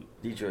Detroit dude.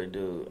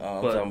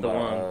 But the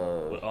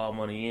one with All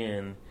Money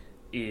In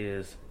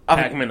is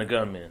Pac-Man the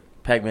Gunman.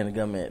 Pac-Man the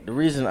Gunman. The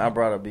reason I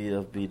brought up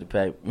BFB the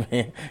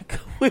Pac-Man,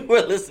 we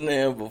were listening to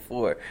him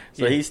before,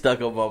 so he's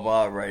stuck on my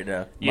mind right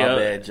now. My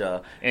bad,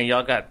 y'all. And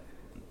y'all got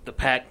the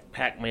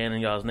Pac-Man in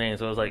y'all's name,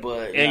 so it was like,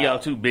 y'all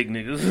two big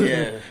niggas.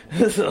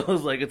 Yeah. So it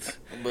was like it's.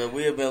 But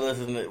we were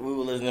listening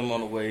to him on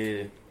the way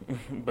here.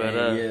 But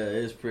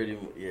it's pretty.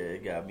 Yeah,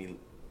 it got me.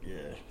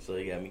 Yeah, so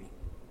it got me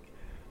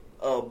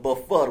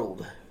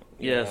befuddled.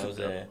 Yeah,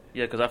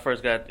 because I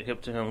first got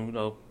hip to him,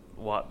 the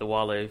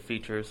Wale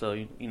feature. So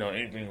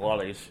anything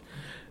Wale's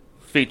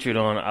featured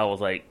on, I was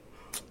like,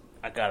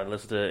 I gotta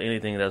listen to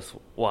anything that's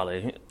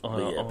Wale.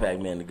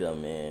 Pac-Man the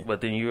Gunman.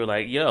 But then you were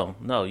like, yo,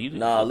 no, you.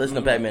 Nah, listen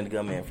to Pac-Man the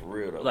Gunman for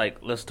real though.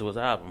 Like, listen to his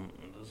album.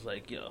 It's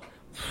like, yo.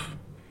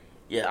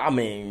 Yeah, I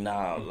mean,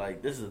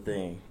 like this is the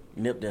thing.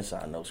 Nip didn't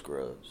sign no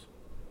scrubs.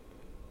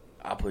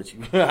 I'll put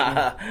you.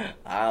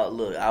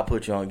 I'll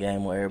put you on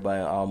game with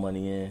everybody. All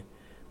Money In.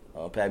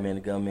 Pac-Man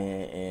the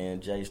Gunman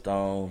and Jay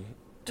Stone,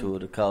 two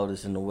of the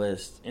coldest in the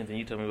West. And then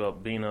you told me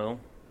about Bino.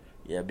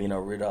 Yeah, Bino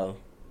Ritto.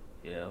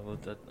 Yeah,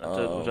 I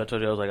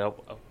told you, I was like, I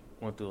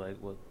went through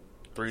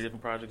 3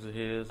 different projects of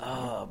his.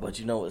 But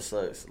you know what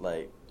sucks?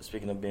 Like,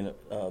 speaking of Bino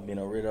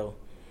Ritto,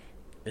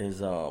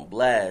 is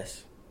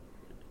Blast.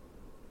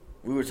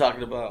 We were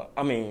talking about,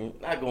 I mean,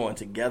 not going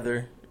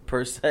together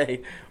per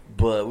se,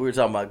 but we were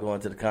talking about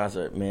going to the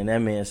concert. Man, that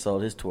man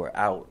sold his tour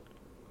out.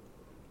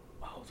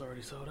 it's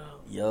already sold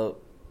out. Yup,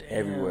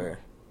 everywhere.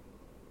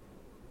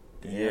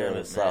 Damn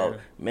it, so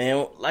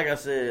man, like I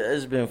said,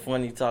 it's been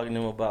funny talking to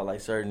him about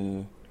like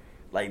certain,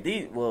 like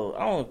these.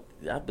 Well,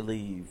 I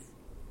believe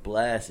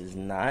Blast is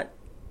not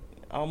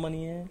All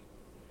Money In,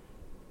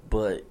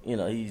 but you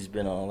know he's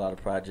been on a lot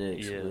of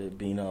projects with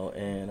Bino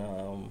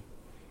and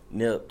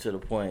Nip to the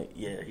point.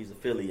 Yeah, he's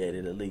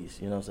affiliated at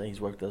least. You know what I'm saying?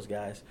 He's worked those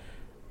guys.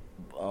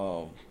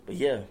 But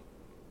yeah,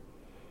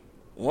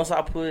 once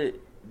I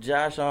put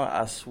Josh on,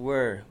 I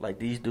swear, like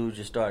these dudes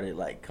just started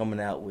like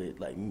coming out with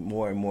like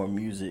more and more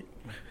music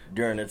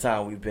during the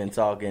time we've been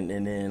talking,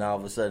 and then all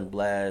of a sudden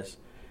Blast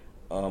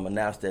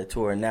announced that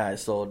tour, and now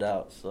it's sold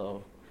out.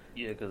 So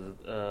yeah,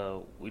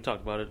 because we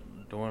talked about it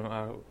during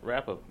our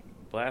wrap up.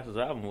 Blast's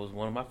album was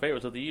one of my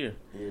favorites of the year.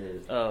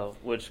 Yeah.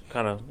 Which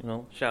kind of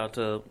shout out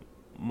to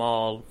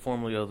Maul,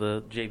 formerly of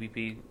the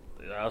JBP.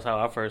 That was how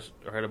I first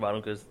heard about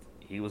him because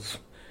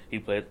he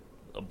played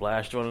a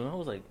Blast joint, and I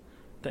was like,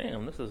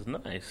 damn, this is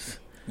nice.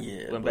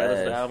 Yeah, went back to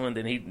the album, and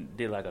then he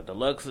did like a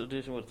deluxe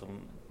edition with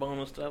some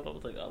bonus stuff. I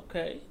was like,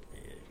 okay.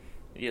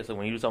 Yeah, so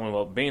when you were talking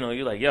about Bino,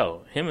 you're like,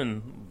 yo, him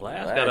and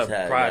Blast got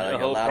a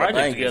whole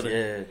project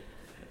together.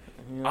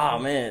 Yeah. Oh,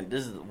 man,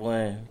 this is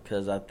one,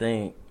 because I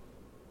think,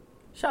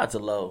 shout out to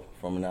Low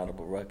from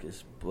Inaudible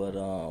Ruckus, but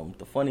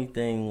the funny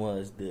thing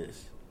was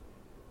this.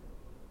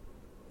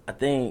 I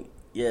think,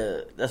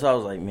 that's why I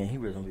was like, man, he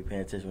really don't be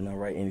paying attention when I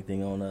write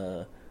anything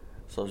on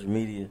social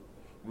media.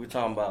 We were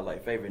talking about,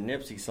 like, favorite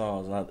Nipsey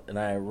songs, and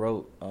I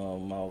wrote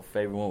my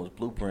favorite one was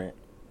Blueprint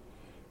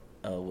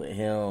with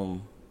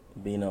him,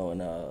 Bino,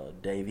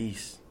 and Dave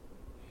East.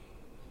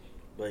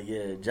 But,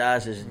 yeah,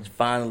 Josh has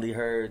finally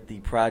heard the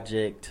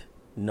project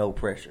No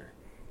Pressure.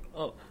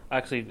 Oh,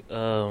 actually,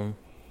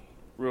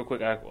 real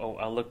quick,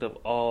 I looked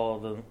up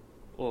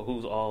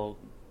who's all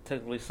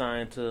technically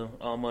signed to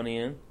All Money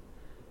In.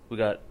 We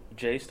got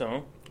Jay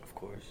Stone. Of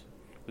course.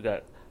 We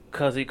got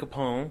Cuzzy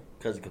Capone.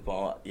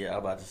 Yeah, I'm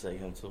about to say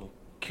him, too.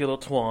 Killer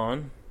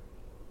Twan,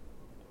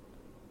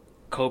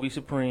 Kobe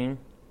Supreme,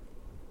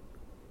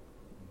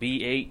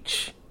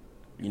 BH.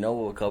 You know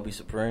what, Kobe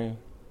Supreme?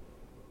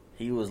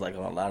 He was like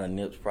on a lot of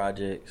Nips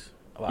projects.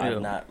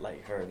 I've not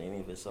like heard any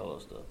of his solo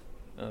stuff.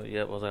 I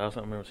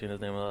also remember seeing his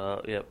name.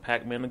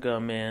 Pac-Man the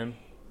Gunman.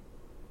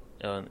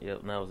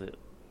 That was it.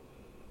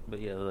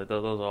 But yeah, like,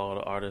 those are all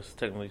the artists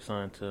technically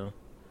signed to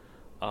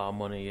All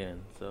Money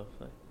In. So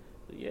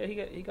yeah,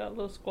 he got a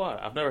little squad.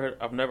 I've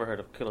never heard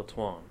of Killer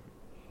Twan.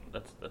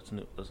 That's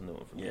new. That's a new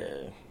one for me.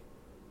 Yeah.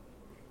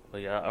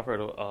 But yeah, I've heard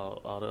of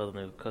all the other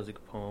names, Cuzzy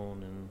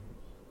Capone and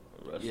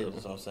the rest of them.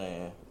 That's what I'm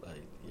saying.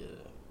 Like,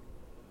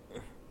 yeah,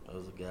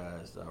 those are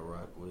guys that I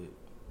rock with.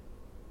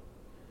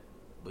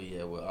 But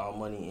yeah, with All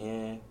Money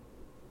In,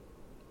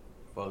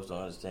 folks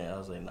don't understand. I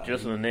was like, nah.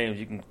 Just from the names,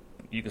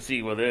 you can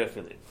see where they're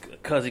affiliated.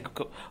 Cuzzy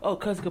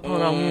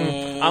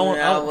Capone.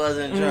 I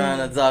wasn't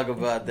trying to talk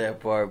about that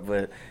part,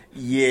 but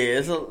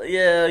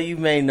yeah, you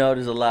may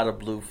notice a lot of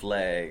blue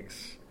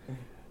flags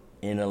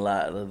in a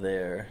lot of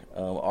their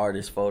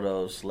artist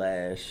photos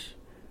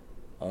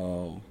 /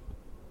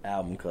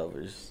 album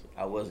covers.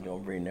 I wasn't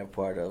gonna bring that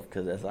part up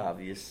because that's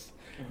obvious.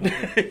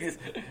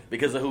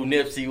 Because of who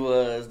Nipsey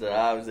was, that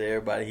obviously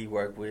everybody he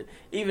worked with,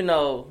 even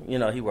though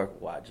he worked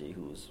with YG,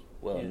 who's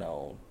well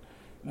known,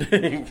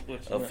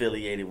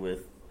 affiliated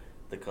with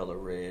The Color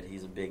Red.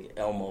 He's a big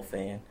Elmo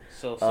fan.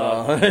 So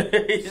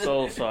sorry,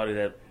 so sorry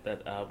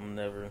that album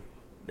never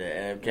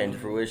came to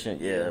fruition.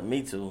 Yeah,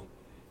 me too.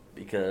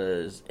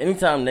 Because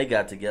anytime they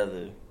got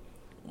together,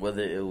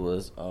 whether it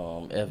was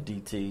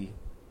FDT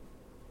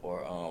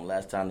or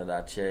last time that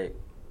I checked,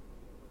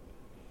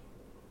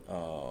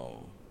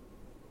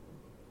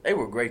 they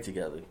were great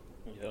together.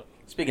 Yep.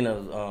 Speaking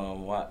of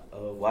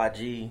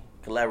YG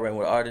collaborating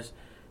with artists,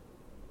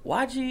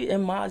 YG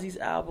and Mozzie's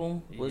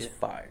album was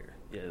fire.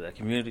 Yeah, that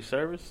community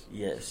service.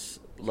 Yes,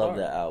 love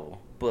that album.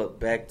 But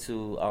back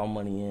to All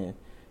Money In.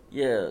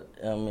 Yeah,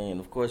 I mean,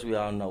 of course we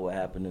all know what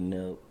happened to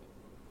Nip,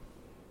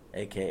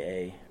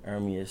 a.k.a.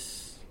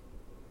 Ermias.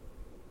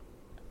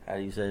 How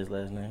do you say his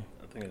last name?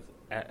 I think it's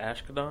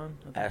Ashkodon.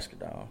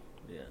 Ashkodon.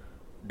 Yeah.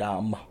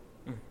 Dom.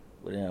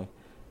 With him.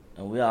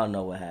 And we all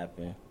know what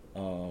happened.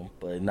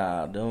 But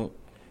don't.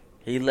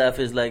 He left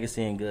his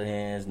legacy in good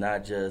hands,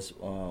 not just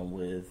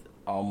with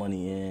All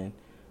Money In,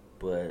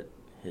 but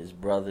his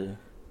brother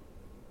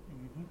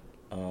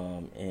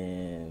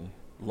and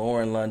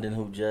Lauren London,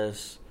 who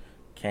just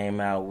came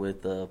out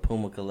with a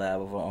Puma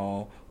collab of her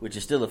own, which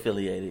is still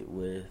affiliated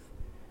with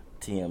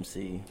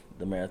TMC,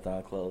 the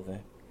Marathon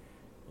Clothing.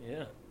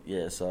 Yeah.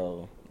 Yeah,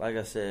 so like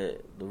I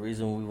said, the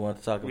reason we want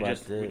to talk about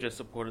this, we just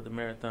supported the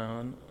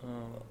Marathon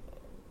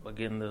by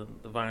getting the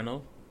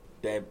vinyl.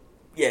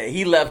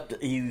 He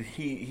left.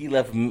 He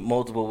left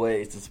multiple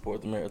ways to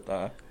support the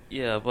Marathon.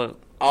 Yeah, but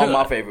all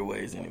my favorite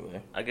ways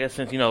anyway. I guess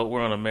since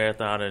we're on a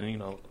marathon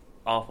and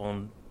off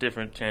on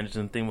different tangents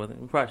and things with it,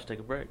 we probably should take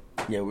a break.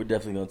 Yeah, we're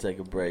definitely gonna take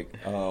a break.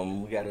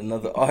 We got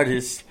another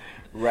artist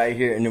right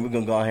here, and then we're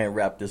gonna go ahead and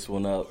wrap this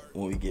one up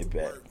when we get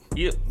back.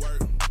 Yep.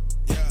 Work,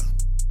 yeah.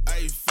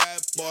 Hey,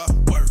 fat boy,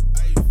 work.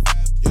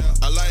 Yeah.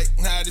 I like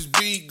how this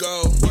beat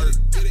go. Work,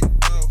 get it.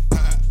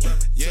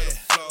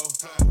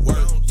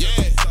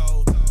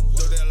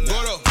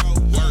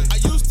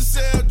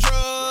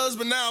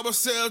 gon'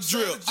 sell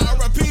drip.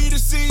 R.I.P. to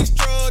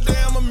C-Strug,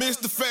 damn, I miss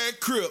the fat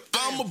crip.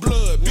 I'm a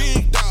blood,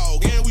 big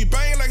dog, and we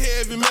bang like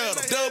heavy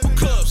metal. Double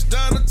cups,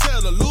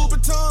 Donatella,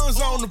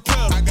 Louboutins on the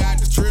pedal. I got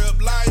the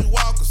trip like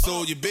Walker,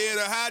 so you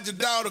better hide your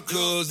daughter.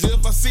 Cause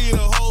if I see the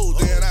hole,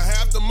 then I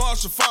have to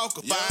Marshall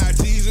Falker. 5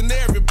 G's in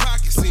every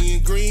pocket,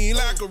 seeing green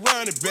like a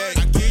running back.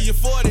 I give you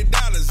 $40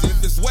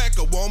 if it's whack,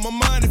 I want my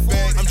money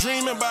back. I'm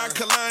dreaming about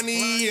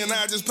Kalani, and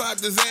I just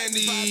popped the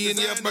Zandy. And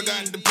yep, I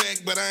got the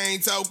pack, but I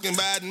ain't talking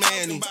about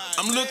Manny.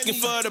 I'm looking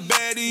for the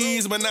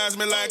baddies, but not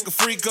me like a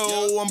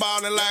freako. I'm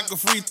ballin' like a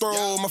free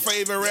throw. My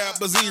favorite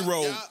rapper,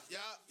 Zero.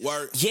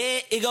 Work. Yeah,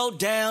 it go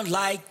down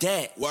like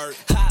that. Work.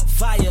 Hot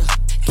fire,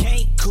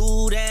 can't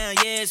cool down.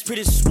 Yeah, it's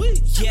pretty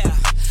sweet. Yeah,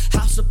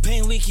 House of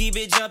Pain, we keep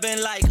it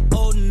jumping like,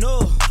 oh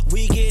no.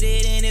 We get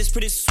it and it's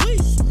pretty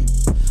sweet.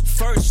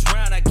 First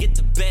round, I get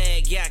the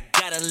bag. Yeah, I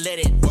gotta let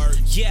it work.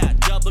 Yeah,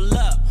 double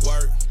up.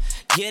 Work.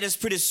 Yeah, that's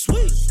pretty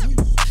sweet.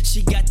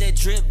 She got that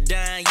drip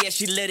down, yeah,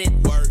 she let it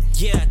work.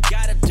 Yeah,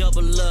 gotta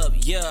double up,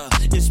 yeah,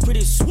 it's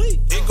pretty sweet.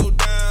 It go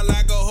down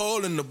like a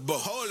hole in the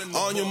boat.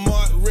 On your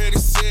mark, ready,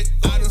 set,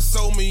 I done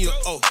sold me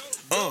a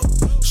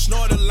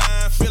snort a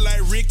line, feel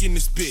like Rick in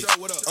this bitch.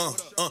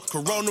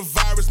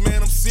 Coronavirus,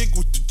 man, I'm sick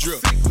with the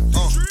drip.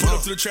 Pull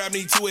up to the trap,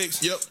 need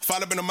 2X. Yep.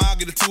 Fall up in the mall,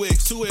 get a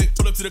 2X. 2X.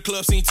 Pull up to the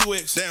club, seen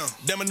 2X. Damn.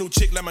 Damn, a new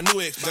chick like my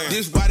new ex. Damn.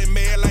 This body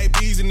mad like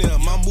bees in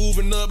them. I'm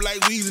moving up like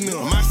Weezy in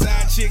them. My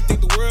side chick think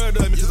the world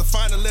of me, cause I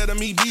find a letter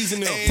me bees in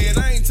them. And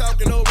I ain't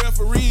talking no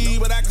referee,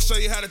 but I can show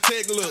you how to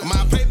take a look.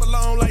 My paper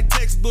long like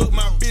textbook,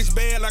 my bitch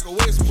bad like a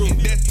Westbrook.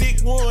 That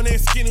thick one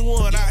and skinny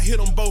one, I hit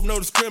them both, no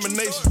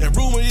discrimination. And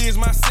rumor is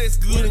my sex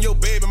good and your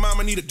baby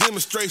mama need a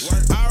demonstration.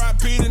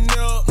 R.I.P. to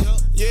Nip,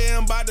 yeah,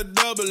 I'm about to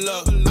double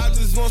up. I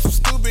just want some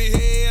stupid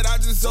head, I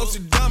just hope she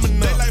dumb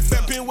enough. They like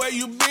Fat Pin, where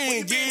you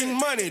been? Getting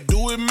money,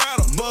 do it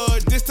matter.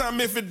 But this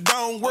time if it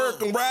don't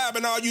work, I'm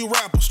robbing all you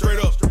rappers, straight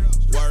up.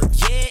 Work.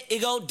 Yeah,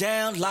 it go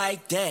down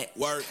like that.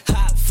 Work.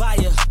 Hot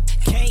fire,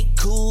 can't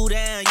cool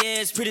down, yeah,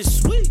 it's pretty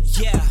sweet.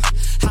 Yeah,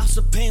 House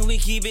of Pain, we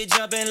keep it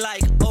jumping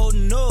like, oh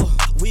no.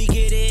 We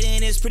get it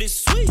and it's pretty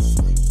sweet.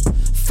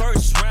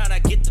 First round, I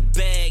get the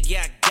bag,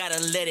 yeah, I gotta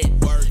let it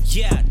work.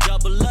 Yeah,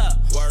 double up.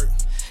 Work.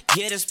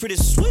 Yeah, that's pretty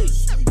sweet.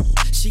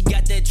 She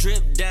got that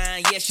drip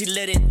down, yeah, she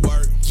let it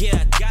work.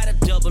 Yeah, gotta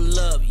double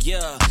up,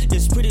 yeah,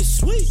 it's pretty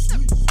sweet.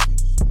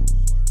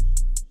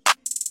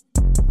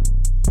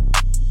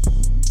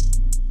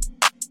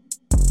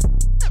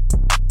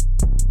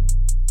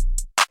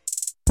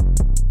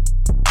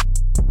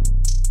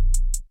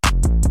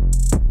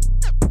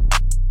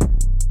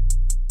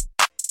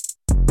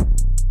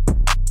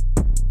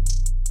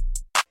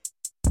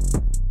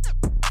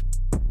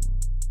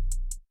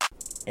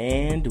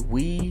 And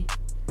we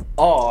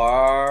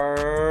are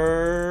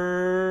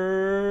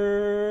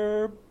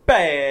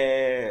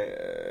back.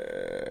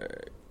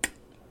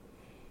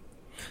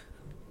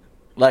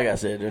 Like I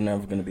said, they're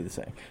never going to be the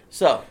same.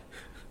 So,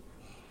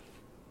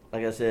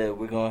 like I said,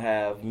 we're going to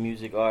have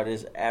music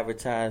artists,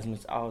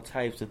 advertisements, all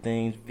types of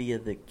things via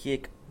the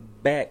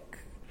kickback.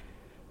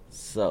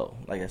 So,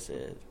 like I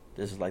said,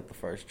 this is like the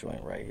first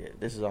joint right here.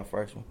 This is our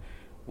first one.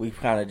 We've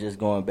kind of just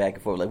going back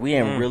and forth. Like, we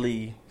ain't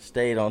really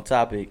stayed on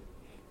topic.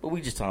 But we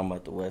just talking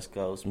about the West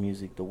Coast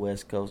music, the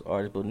West Coast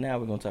artists. But now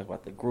we're going to talk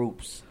about the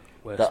groups,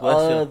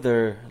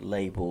 other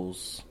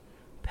labels,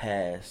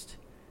 past,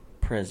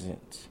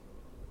 present.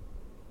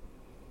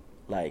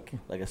 Like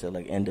I said,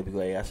 like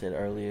NWA, I said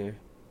earlier.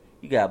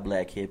 You got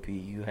Black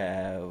Hippie. You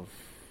have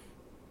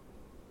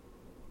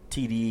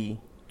TDE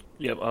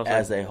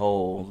as a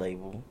whole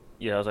label.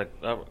 Yeah, I was like,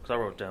 because I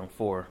wrote down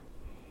 4.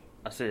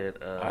 I said...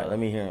 all right, let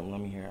me hear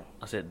him.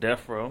 I said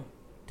Death Row.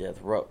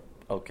 Death Row,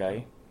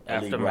 okay.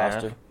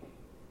 Aftermath.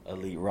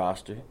 Elite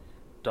Roster.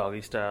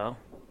 Doggy Style.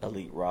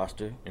 Elite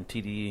Roster. And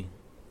TDE.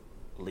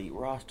 Elite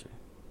Roster.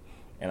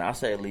 And I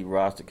say Elite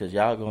Roster because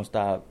y'all going to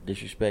stop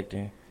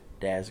disrespecting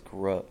Daz and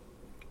Corrupt.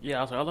 Yeah,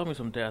 I was like, I love me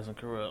some Daz and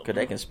Corrupt. Because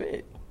they can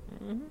spit.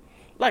 Mm-hmm.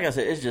 Like I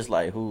said, it's just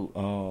like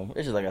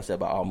it's just like I said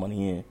about All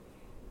Money In.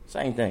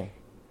 Same thing.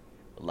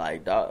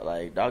 Like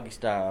Doggy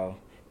Style,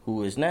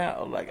 who is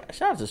now, like,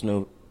 shout out to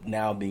Snoop,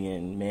 now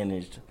being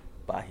managed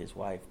by his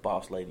wife,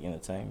 Boss Lady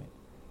Entertainment.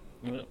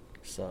 Yep.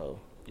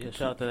 So... yeah,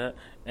 shout out to that.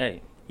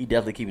 Hey, he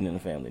definitely keeping it in the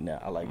family now.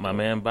 I like my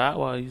man Bow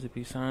Wow used to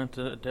be signed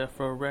to Death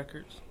Row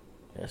Records.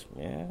 Yes,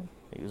 man.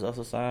 He was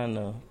also signed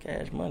to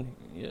Cash Money.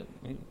 Yeah,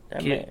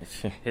 that man.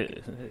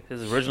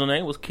 His original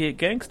name was Kid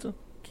Gangsta.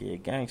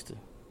 Kid Gangsta.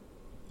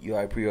 You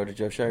already pre-ordered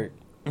your shirt?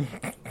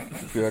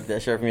 Pre-ordered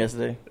that shirt from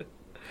yesterday?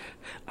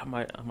 I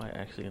might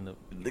actually end up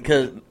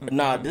because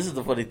this is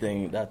the funny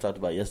thing that I talked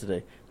about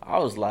yesterday. I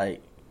was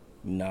like,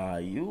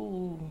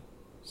 you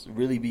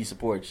really be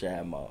supporting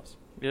Shad Moss.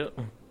 Yep.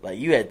 Like,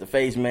 you had the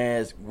face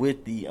mask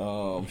with the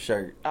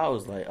shirt. I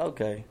was like,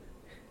 okay.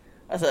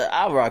 I said,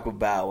 I'll rock with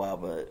Bow Wow,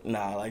 but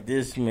like,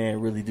 this man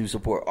really do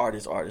support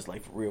artists,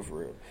 like, for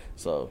real.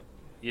 So,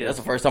 yeah, that's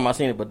the first time I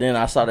seen it. But then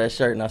I saw that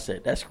shirt, and I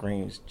said, that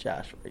screams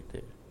Josh right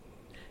there.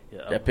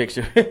 Yeah, that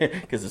picture,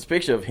 because it's a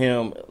picture of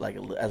him, like,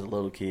 as a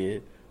little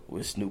kid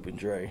with Snoop and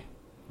Dre.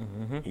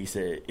 Mm-hmm. He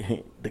said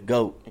the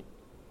GOAT.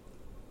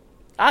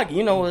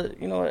 You know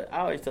what? I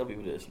always tell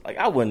people this. Like,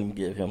 I wouldn't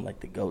give him like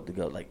the GOAT,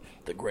 like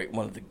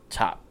one of the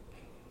top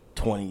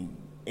 20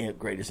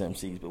 greatest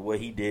MCs. But what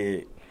he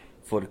did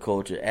for the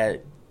culture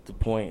at the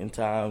point in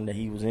time that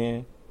he was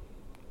in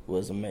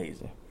was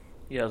amazing.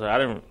 Yeah, I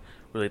didn't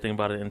really think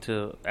about it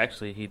until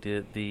actually he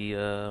did the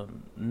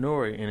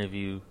Nori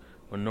interview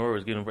when Nori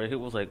was getting ready. It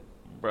was like,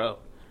 bro,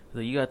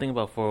 you got to think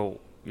about for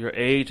your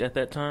age at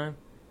that time.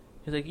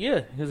 He's like,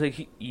 yeah. He's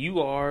like,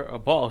 you are a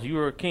boss. You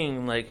are a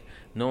king. Like,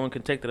 no one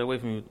can take that away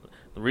from you.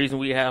 The reason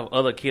we have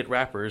other kid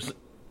rappers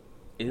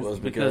is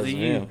because of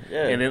you.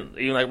 Yeah. And then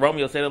even like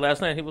Romeo said it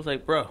last night. He was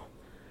like, bro.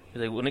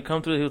 He's like, when it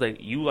comes to it, he was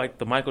like, you like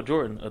the Michael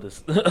Jordan of this.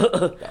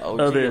 The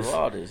OG of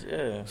all this,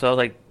 yeah. So I was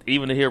like,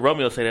 even to hear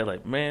Romeo say that,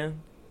 like,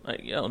 man,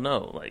 like, yo,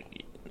 no,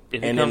 like,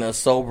 if and in a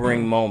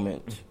sobering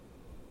moment,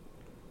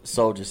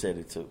 Soulja said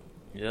it too.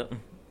 Yep.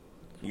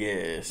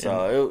 Yeah.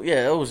 So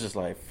it was just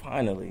like,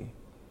 finally,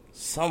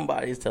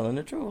 somebody's telling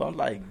the truth. I'm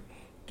like,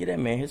 get that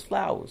man his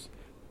flowers.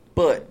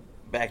 But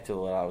back to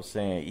what I was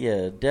saying,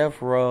 yeah,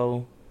 Death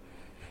Row.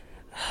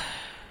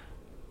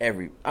 I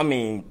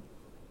mean,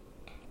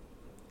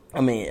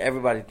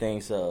 everybody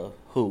thinks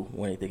who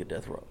when they think of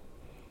Death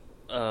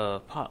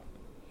Row? Pop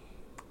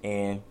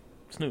and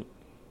Snoop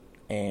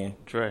and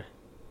Dre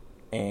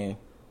and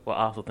well,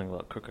 I also think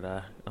about Crooked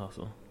Eye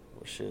also.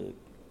 Well, Suge.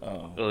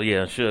 Oh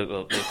yeah,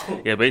 Suge.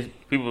 Yeah, basically,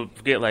 people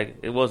forget like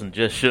it wasn't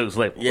just Suge's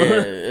label. Yeah,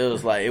 it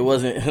was like it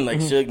wasn't like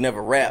Suge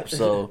never rapped,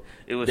 so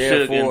it was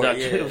Suge and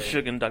it was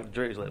Suge and Dr.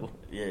 Dre's label.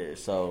 Yeah,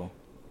 so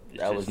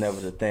that was never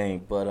the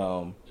thing, but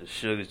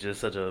Suge is just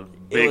such a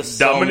big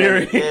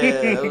domineering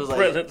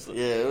presence.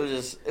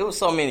 It was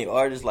so many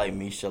artists like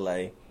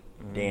Michel'le,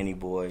 Danny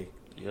Boy.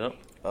 Yep.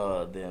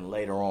 Then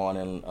later on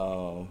in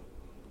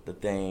the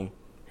thing,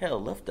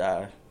 hell, Left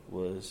Eye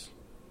was,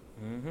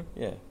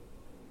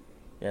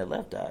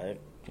 Left Eye.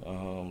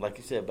 Like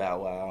you said,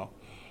 Bow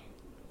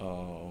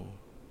Wow.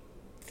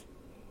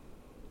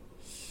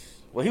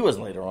 Well, he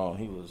wasn't later on.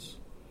 He was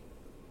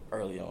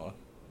early on,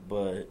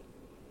 but.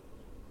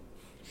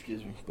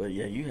 Excuse me. But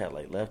yeah, you had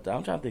like Left Eye.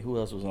 I'm trying to think who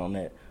else was on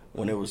that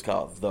when it was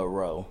called The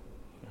Row.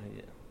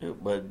 Yeah.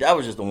 But that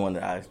was just the one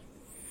that I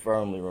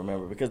firmly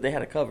remember because they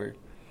had an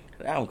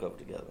album cover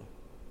together.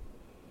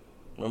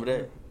 Remember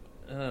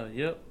that?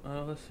 Yep.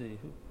 Let's see.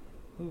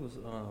 Who was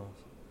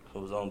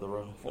on The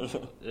Row?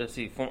 Let's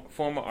see.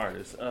 Former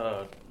artists.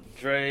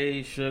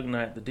 Dre, Suge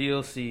Knight, The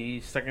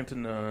DLC, Second to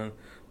None,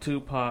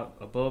 Tupac,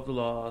 Above the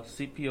Law,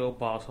 CPO,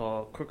 Boss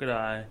Hogg, Crooked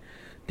Eye,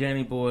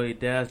 Danny Boy,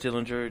 Daz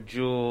Dillinger,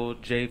 Jewel,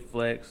 J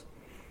Flex,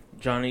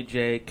 Johnny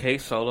J, K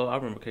Solo, I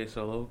remember K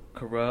Solo,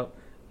 Corrupt,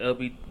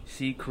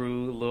 LBC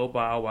Crew, Lil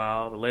Bow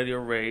Wow, The Lady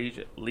of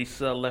Rage,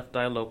 Lisa Left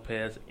Eye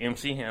Lopez,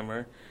 MC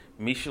Hammer,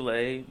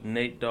 Michel'le,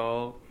 Nate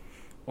Dogg,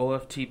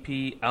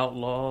 OFTP,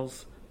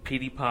 Outlaws,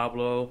 Petey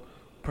Pablo,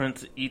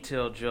 Prince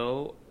Etel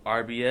Joe,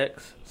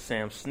 RBX,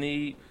 Sam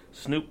Snead,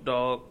 Snoop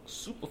Dogg,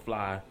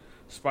 Superfly,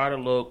 Spider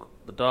Loc,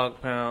 The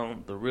Dog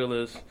Pound, The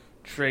Realest,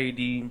 Trey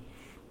D,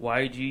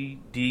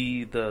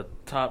 YGD, The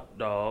Top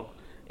Dog,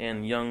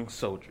 and Young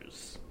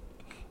Soldiers.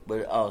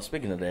 But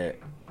speaking of that,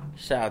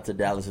 shout out to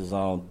Dallas's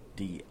own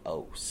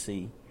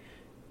DOC,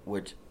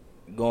 which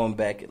going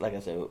back, like I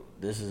said,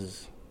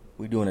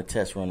 we're doing a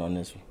test run on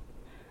this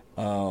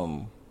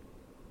one.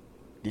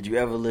 Did you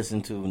ever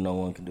listen to No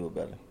One Can Do It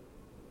Better?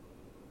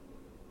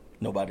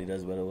 Nobody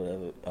Does Better,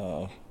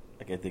 whatever.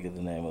 I can't think of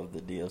the name of the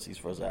DLC's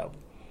first album.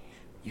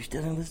 You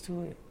still didn't listen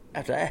to it?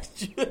 After I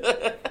asked you.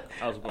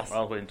 I was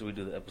waiting until we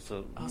do the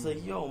episode. I was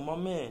like, yo, my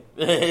man.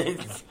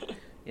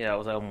 Yeah,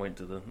 I'm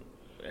waiting to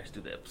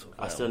actually do the episode.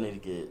 I still need to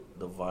get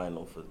the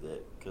vinyl for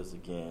that because,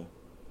 again,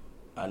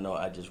 I know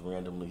I just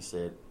randomly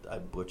said I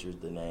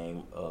butchered the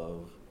name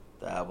of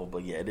the album,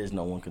 but yeah, it is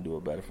No One Can Do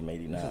It Better from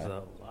 '89. This is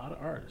a lot of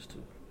artists,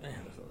 too. Man,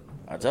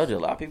 I told you, a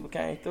lot of people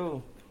came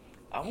through.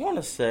 I want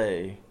to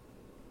say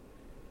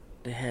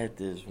they had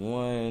this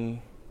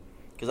one,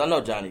 because I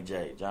know Johnny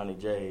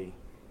J.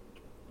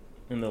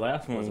 And the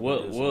last one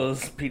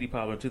was Petey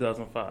Pablo in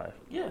 2005.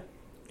 Yeah.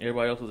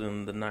 Everybody else was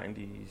in the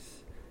 90s.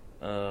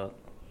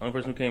 Only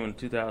person who came in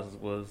the 2000s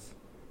was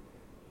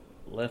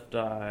Left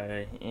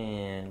Eye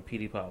and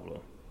Petey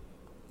Pablo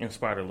and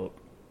Spider Loc.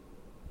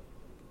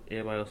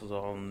 Everybody else was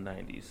all in the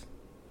 90s.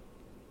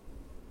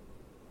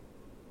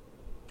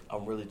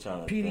 I'm really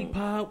trying to Petey think.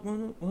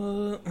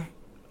 Pablo.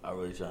 I'm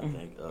really trying to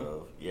think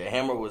of. Yeah,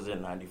 Hammer was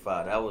in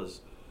 95.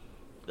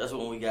 That's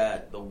when we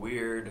got the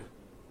weird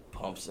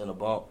Pumps and a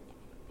Bump.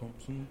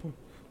 Pumps and a Bump.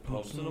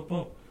 Pumps and a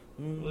Bump.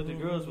 Let the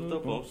girls with the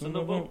bumps and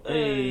the bump.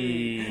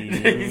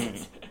 Hey.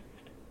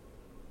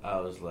 I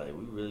was like,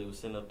 we really was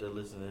sitting up there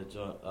listening to that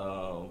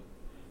joint.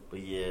 But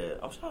yeah,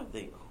 I'm trying to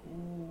think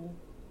who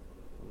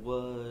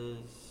was.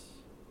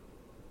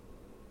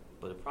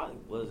 But it probably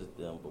wasn't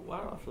them. But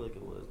why do I feel like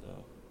it was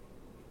them?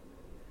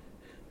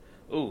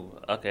 Ooh,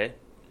 okay.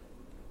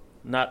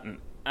 Not an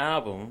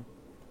album,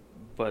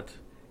 but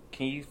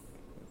can you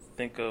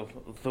think of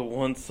the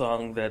one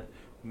song that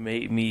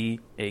made me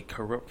a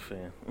Corrupt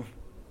fan?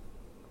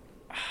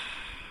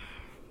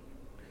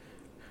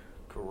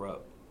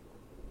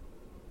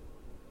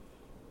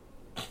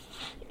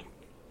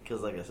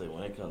 Because like I said,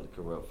 when it comes to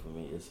Corrupt, for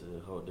me, it's a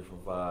whole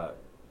different vibe.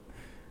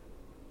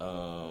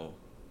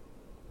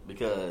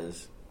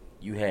 Because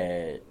you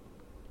had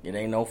It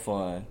Ain't No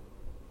Fun,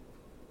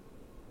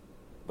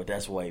 but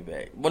that's way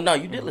back. Well, no,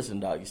 you did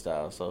listen to Doggy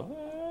Style,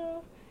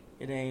 so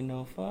It Ain't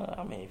No Fun.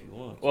 I mean, if you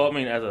want to. Well, I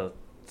mean, as a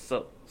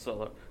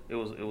solo, it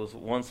was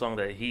one song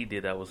that he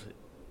did that was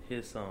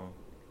his song.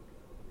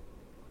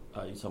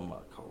 You talking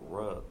about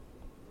Corrupt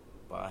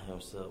by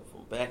himself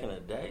from back in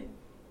the day?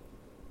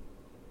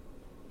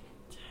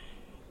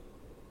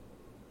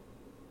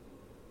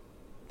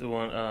 The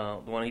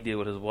one he did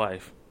with his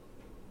wife.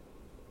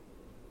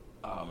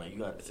 Oh man, you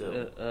got to tell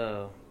me.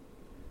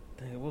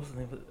 Dang, what's the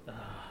name of it?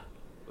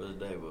 What's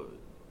the name of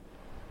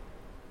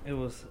it? It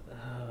was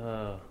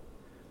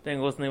dang,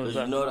 what's the name of it?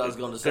 You know what I was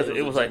going to say?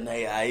 It was like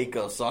Jhené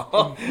Aiko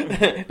song.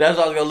 That's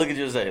what I was going to look at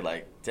you and say,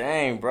 like,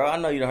 dang, bro, I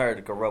know you done heard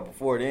the Corrupt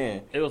before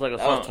then. It was like a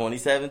that song. Was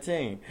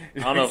 2017. I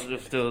don't know if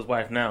it's still his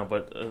wife now,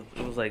 but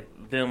it was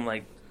like them,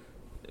 like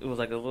it was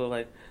like a little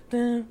like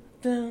dun,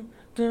 dun,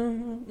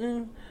 dun,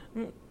 dun,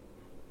 dun.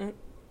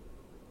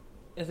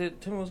 Is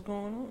it Tell Me What's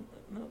Going On?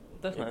 No,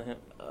 that's not him.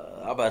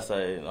 I'm about to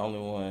say the only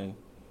one.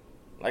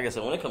 Like I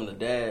said, when it comes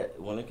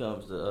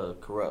to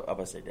Corrupt, I'm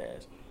about to say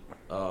Dash.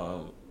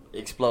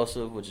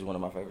 Explosive, which is one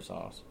of my favorite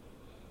songs.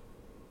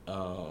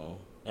 And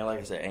like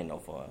I said, Ain't No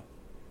Fun.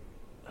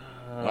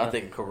 When I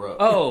think of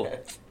Corrupt. Oh,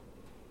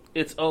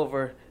 It's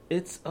Over.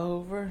 It's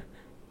Over.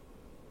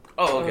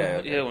 Oh,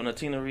 okay. Yeah, when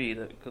Tina Reid,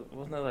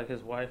 wasn't that like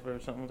his wife or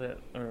something like that?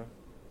 Or...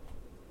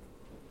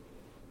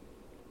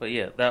 But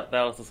yeah, that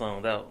was the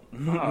song.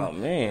 Oh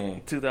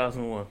man,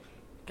 2001.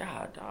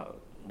 God, dog.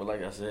 But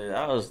like I said,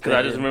 I just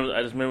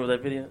remember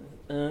that video.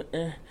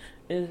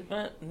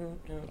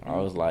 I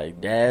was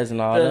like Daz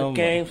and all the them.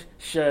 Game's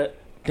shut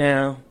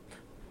down.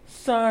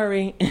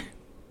 Sorry.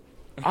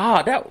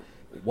 That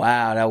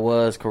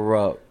was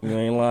Corrupt. You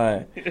ain't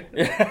lying.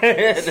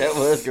 That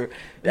was Corrupt.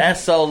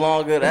 That's so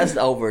long ago. That's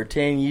over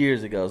 10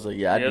 years ago. So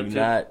yeah, I do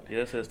not. Yeah,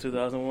 it says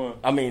 2001.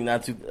 I mean,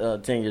 not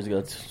 10 years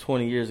ago.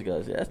 20 years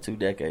ago. Yeah, that's 2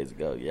 decades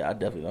ago. Yeah, I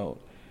definitely don't.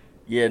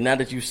 Yeah, now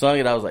that you sung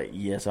it, I was like,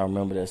 yes, I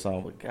remember that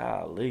song. But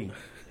golly.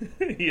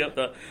 Yep,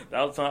 that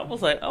was song. I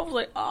was like,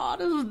 oh,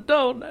 this is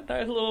dope. That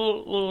nice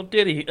little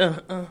ditty.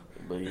 But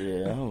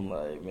yeah, I'm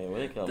like, man,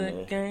 when it comes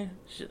to game,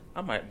 shit,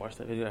 I might watch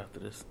that video after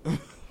this.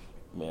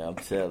 Man, I'm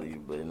telling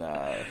you, but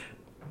nah.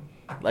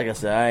 Like I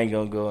said, I ain't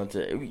gonna go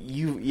into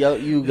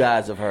you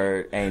guys have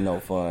heard Ain't No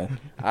Fun.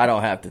 I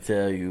don't have to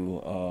tell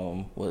you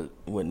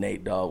what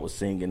Nate Dogg was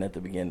singing at the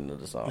beginning of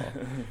the song.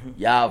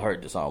 Y'all have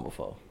heard the song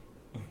before.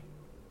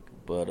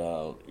 But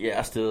yeah,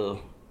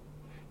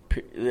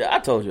 I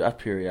told you I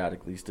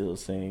periodically still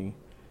sing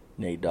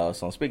Nate Dogg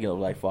songs. Speaking of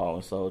like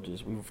Fallen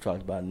Soldiers, we've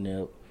talked about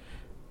Nip.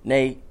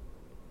 Nate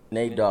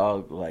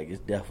Dogg, like, is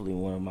definitely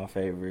one of my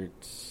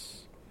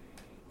favorites.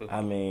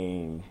 I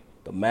mean,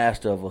 the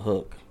master of a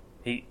hook.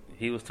 He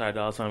was Ty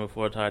Dolla $ign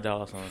before Ty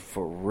Dolla $ign.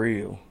 For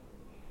real.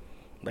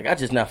 Like, I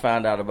just now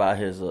found out about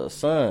his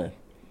son.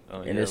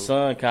 And his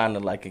son kind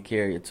of like can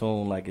carry a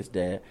tune like his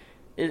dad.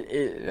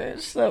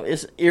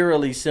 It's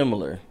eerily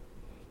similar,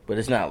 but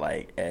it's not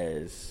like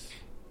as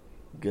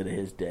good as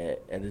his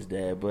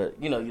dad. But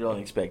you don't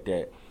expect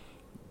that.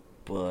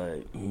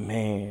 But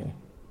man,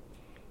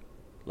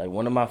 like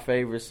one of my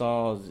favorite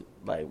songs,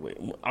 like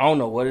I don't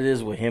know what it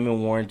is with him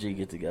and Warren G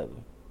get together.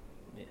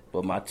 Yeah.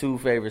 But my 2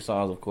 favorite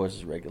songs, of course,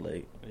 is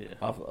Regulate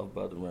off of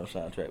Above the Rim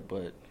soundtrack.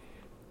 But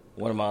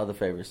one of my other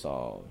favorite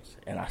songs,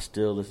 and I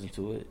still listen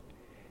to it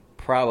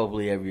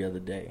probably every other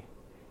day.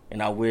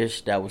 And I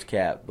wish that was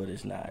cap, but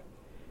it's not.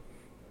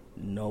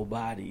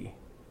 Nobody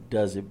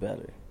does it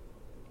better.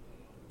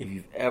 If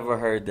you've ever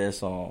heard that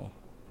song,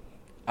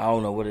 I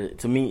don't know what it.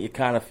 To me, it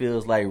kind of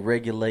feels like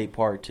Regulate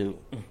Part 2,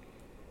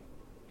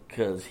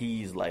 because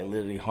he's like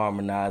literally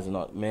harmonizing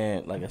on.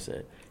 Man, like I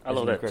said, I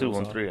love that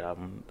 213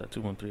 album. That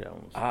 213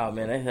 album. Ah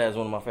man, that has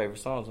one of my favorite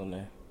songs on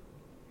there.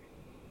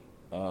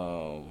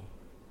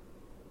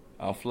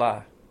 I'm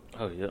Fly.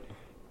 Oh yep.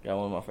 Got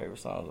one of my favorite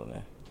songs on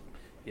there.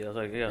 Yeah, I was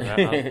like,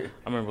 I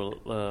remember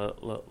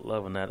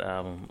loving that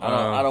album.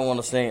 I don't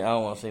want to sing. I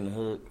don't want to sing the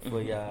hook for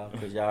y'all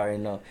because y'all already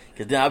know.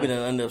 Because then I'll be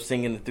gonna end up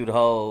singing it through the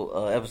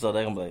whole episode.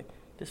 They're gonna be like,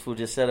 "This fool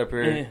just sat up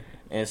here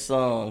and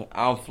sung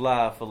I'm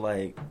Fly for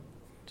like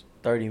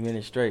 30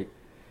 minutes straight."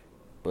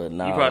 But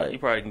now you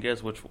probably can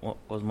guess which one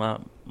was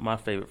my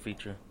favorite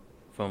feature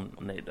from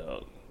Nate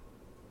Dogg.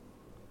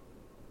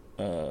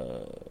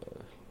 Dang.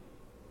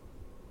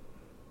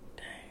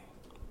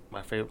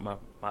 My favorite,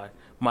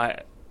 my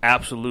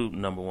absolute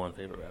number 1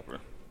 favorite rapper.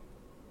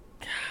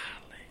 Golly.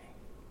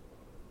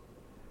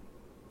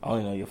 I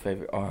only know your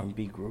favorite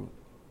R&B group.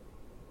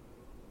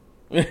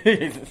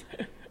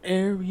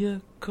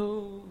 Area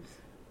Codes.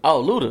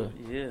 Oh, Luda.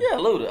 Yeah. Yeah,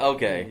 Luda.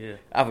 Okay. Yeah.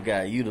 I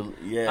forgot you.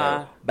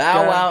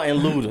 Bow Wow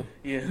and Luda.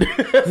 Yeah.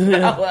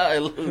 Bow Wow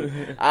and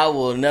Luda. I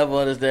will never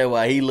understand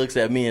why he looks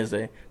at me and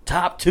say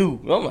top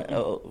 2. I'm like,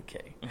 oh,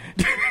 okay.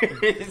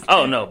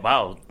 Oh no,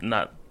 Bow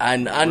not. I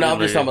know. I'm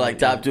just talking about like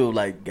top 2,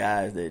 like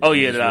guys that. Oh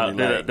yeah,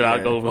 that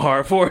I'll go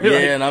hard for.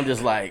 Yeah, and I'm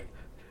just like,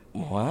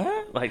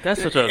 What? Like,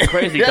 that's such a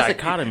crazy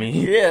dichotomy.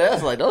 Yeah,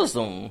 that's like, those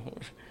some...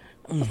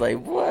 I was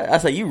like, what? I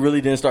said, you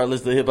really didn't start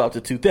listening to hip-hop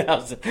to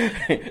 2000.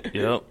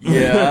 Yep.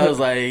 Yeah, I was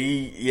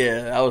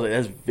like,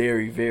 that's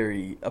very,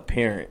 very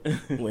apparent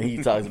when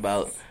he talks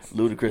about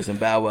Ludacris and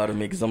Bow Wow to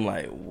me, because I'm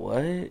like,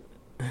 what?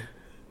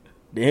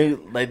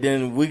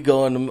 Then we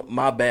go into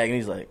my bag, and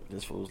he's like,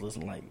 this fool's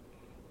listening like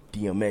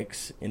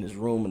DMX in his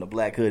room in a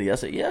black hoodie. I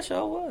said, yeah,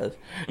 sure was.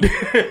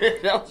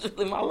 That was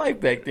really my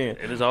life back then.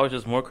 It is always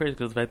just more crazy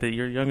because of the fact that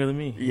you're younger than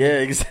me. Yeah,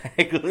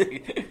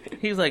 exactly.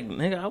 He's like,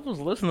 nigga, I was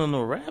listening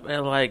to rap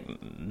at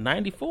like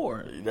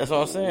 94. That's what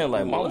I'm saying.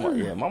 Like, my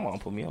mom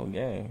put me on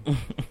game.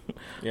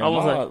 Yeah, I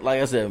was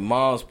like I said,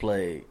 mom's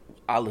played.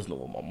 I listened to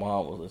what my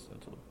mom was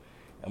listening to.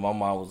 And my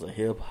mom was a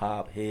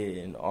hip-hop head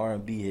and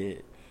R&B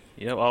head.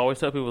 Yep, I always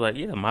tell people, like,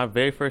 yeah, my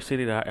very first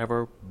CD that I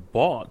ever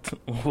bought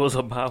was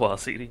a Bow Wow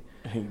CD.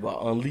 He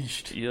bought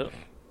Unleashed. Yep.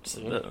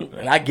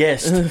 And I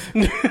guessed.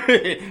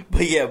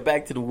 But yeah,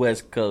 back to the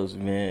West Coast,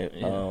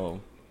 man.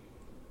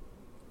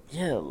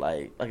 Yeah,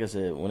 like I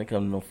said, when it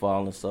comes to them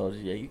Fallen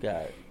Soldiers, yeah, you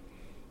got,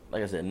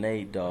 like I said,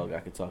 Nate Dogg. I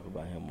could talk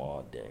about him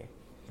all day.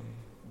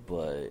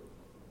 But,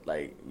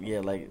 like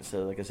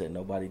I said,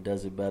 nobody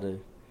does it better.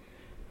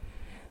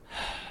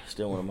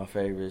 Still one of my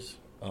favorites.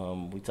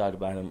 We talked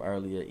about him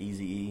earlier,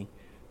 Eazy-E.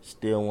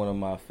 Still one of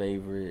my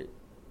favorite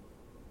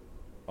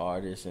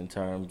artists in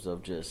terms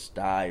of just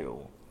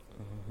style,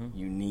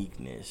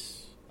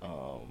 uniqueness.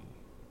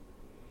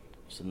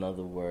 It's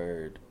another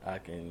word I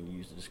can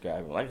use to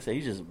describe him. Like I said,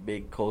 he's just a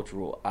big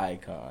cultural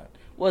icon.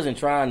 Wasn't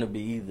trying to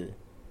be either.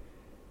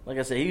 Like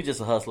I said, he was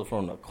just a hustler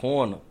from the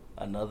corner.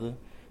 Another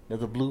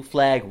blue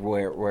flag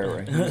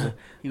wearer.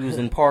 He was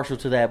impartial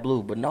to that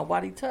blue, but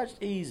nobody touched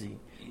Eazy.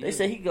 They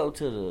say he go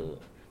to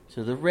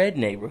the red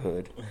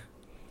neighborhood,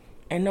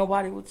 and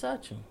nobody would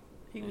touch him.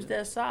 He was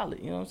that solid.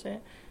 You know what I'm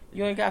saying?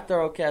 You ain't got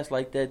thorough cats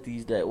like that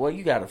these days. Well,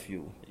 you got a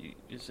few. You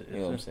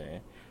know what I'm saying?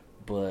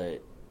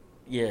 But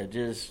yeah,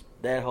 just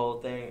that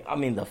whole thing. I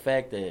mean, the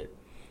fact that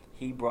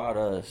he brought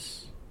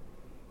us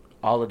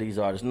all of these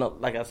artists. No,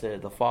 like I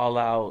said, the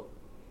Fallout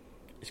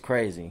is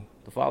crazy.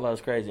 The Fallout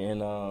is crazy,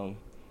 and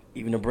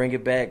even to bring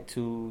it back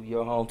to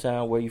your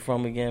hometown, where you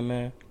from again,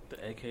 man?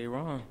 The AK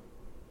Ron.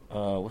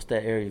 What's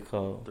that area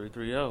called?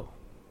 330.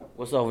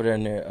 What's over there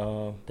in there?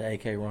 The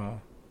AK Ron.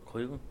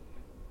 Cleveland.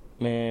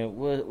 Man,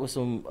 what's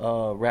some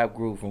rap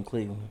group from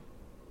Cleveland?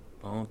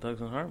 Bone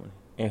Thugs and Harmony.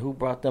 And who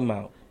brought them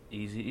out?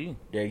 Eazy-E.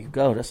 There you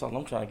go. That's all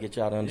I'm trying to get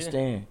y'all to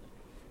understand.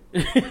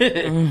 For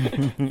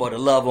the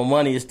Love of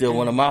Money is still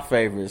one of my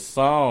favorite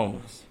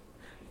songs.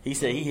 He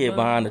said he hid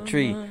behind a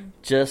tree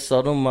just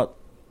so them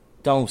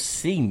don't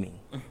see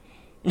me.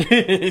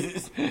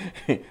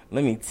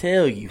 Let me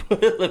tell you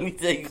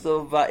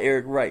something about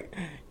Eric Wright.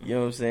 You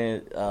know what I'm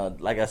saying?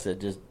 Like I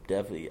said, just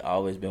definitely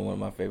always been one of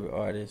my favorite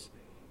artists.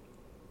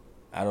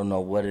 I don't know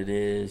what it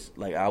is.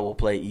 Like, I will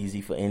play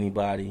Easy for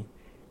anybody,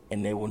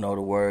 and they will know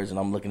the words, and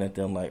I'm looking at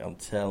them like, I'm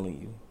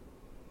telling you,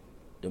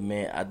 the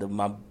man,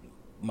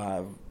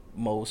 my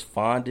most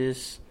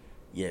fondest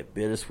yet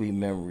bittersweet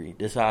memory.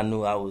 This how I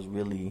knew I was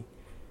really,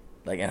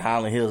 like, in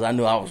Highland Hills. I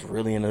knew I was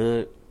really in the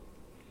hood.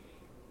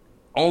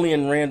 Only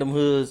in random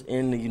hoods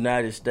in the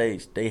United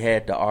States, they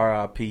had the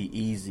R.I.P.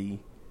 Easy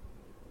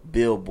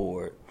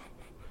billboard.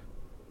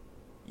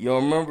 You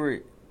don't remember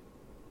it?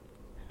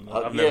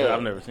 No,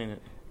 I've never seen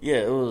it. Yeah,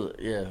 it was.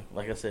 Yeah,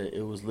 like I said,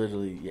 it was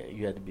literally. Yeah,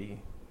 you had to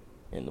be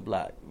in the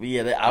block. But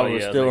yeah, I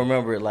would still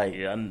remember it. Like,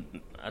 yeah,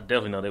 I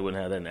definitely know they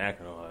wouldn't have that in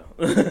Akron,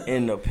 Ohio.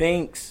 In the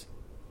Pinks,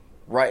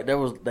 right?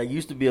 There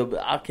used to be a.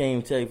 I can't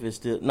even tell you if it's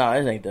still. No,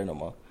 it ain't there no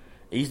more.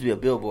 It used to be a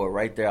billboard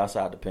right there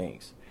outside the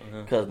Pinks.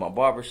 Because my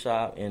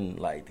barbershop and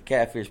like the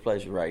Catfish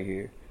place was right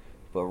here,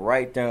 but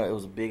right there it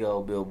was a big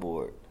old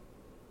billboard.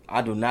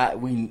 I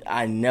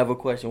never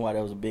questioned why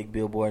there was a big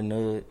billboard in the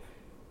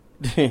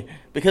hood.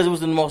 Because it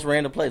was in the most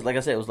random place. Like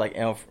I said, it was like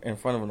in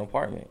front of an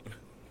apartment.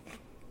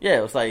 Yeah,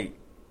 it was like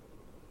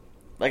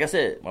I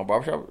said, my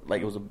barbershop,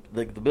 like it was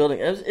the building.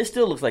 It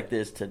still looks like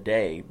this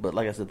today, but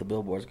like I said, the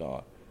billboard's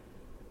gone.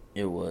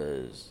 It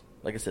was,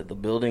 like I said, the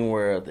building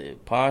where the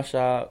pawn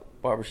shop,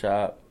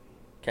 barbershop,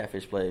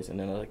 Catfish place, and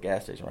then a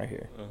gas station right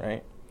here,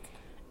 right?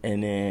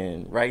 And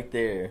then right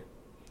there,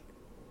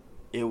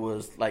 it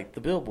was like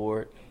the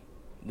billboard.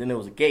 Then there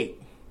was a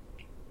gate.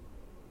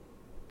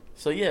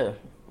 So yeah,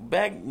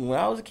 back when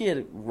I was a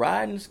kid,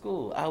 riding to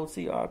school, I would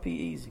see R.P.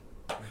 Easy.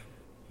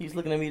 He was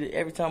looking at me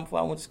every time before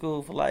I went to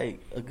school for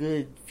like a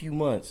good few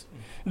months.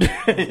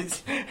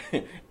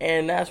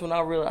 And that's when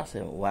I realized, I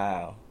said,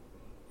 wow.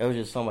 It was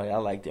just somebody I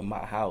liked in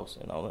my house.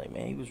 And I was like,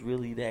 man, he was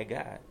really that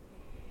guy.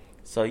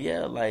 So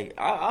yeah, like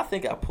I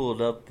think I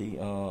pulled up the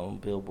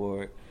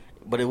billboard,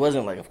 but it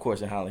wasn't like, of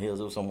course, in Highland Hills.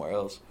 It was somewhere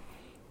else.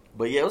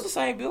 But yeah, it was the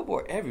same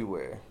billboard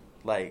everywhere,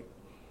 like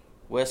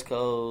West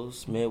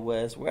Coast,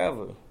 Midwest,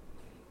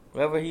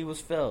 wherever he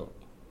was felt.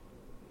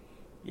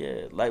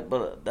 Yeah, like,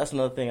 but that's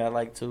another thing I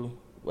like too.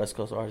 West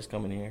Coast artists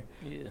coming here.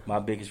 Yeah. My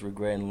biggest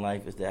regret in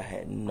life is that I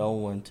had no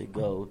one to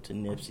go to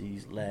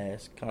Nipsey's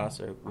last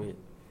concert with.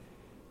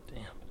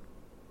 Damn.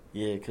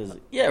 Yeah, because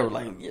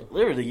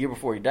literally the year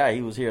before he died,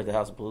 he was here at the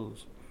House of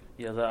Blues.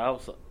 Yeah,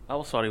 I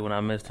was salty when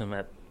I missed him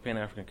at Pan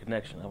African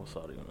Connection. I was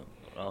salty when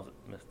I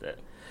missed that.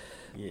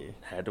 Yeah,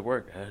 had to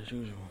work as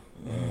usual.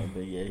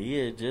 But yeah, he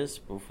had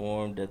just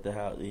performed at the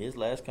house. His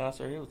last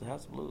concert here was the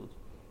House of Blues,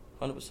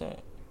 100%.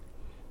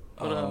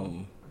 But, I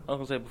was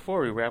gonna say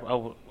before we wrap,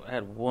 I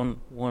had one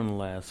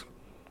last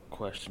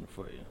question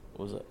for you.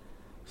 What's up?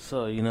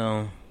 So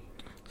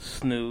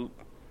Snoop,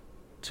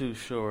 Too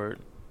Short,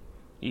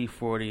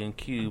 E40, and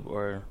Cube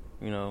are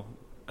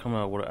coming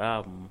out with an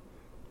album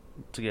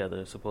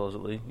together.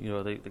 Supposedly,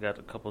 they got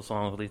a couple of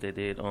songs at least they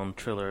did on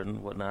Triller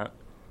and whatnot.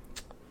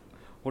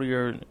 What are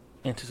your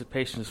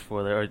anticipations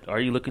for that? Are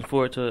you looking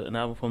forward to an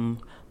album from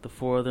the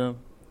four of them?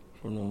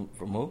 From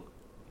who?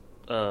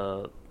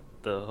 The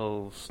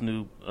whole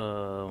Snoop.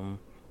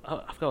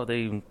 I forgot what they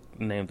even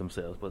named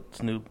themselves, but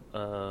Snoop,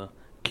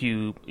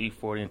 Cube,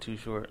 E40, and Too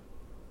Short.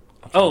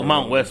 Oh,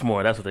 Mount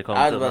Westmore. That's what they call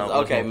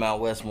it.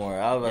 Mount Westmore.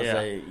 I was about to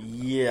say,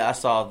 yeah, I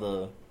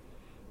saw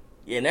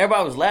and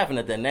everybody was laughing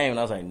at that name, and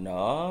I was like,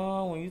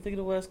 no, when you think of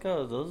the West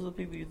Coast, those are the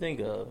people you think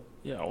of.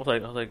 Yeah, I was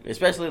like,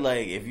 especially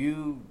like if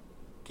you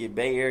get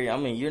Bay Area, I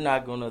mean, you're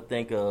not gonna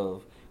think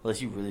of,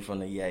 unless you really from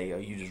the Yay or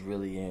you just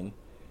really in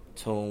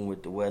tune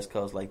with the West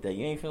Coast like that.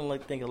 You ain't feeling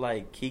like think of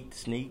like Keek the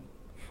Sneak.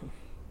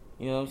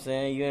 You know what I'm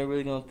saying? You ain't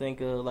really gonna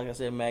think of, like I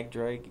said, Mac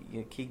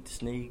Drake, Keek the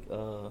Sneak,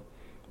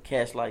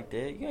 cats like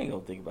that. You ain't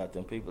gonna think about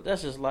them people.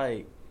 That's just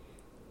like,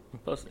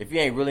 if you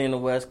ain't really in the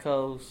West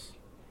Coast,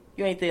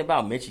 you ain't think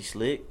about Mitchie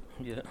Slick.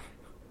 Yeah.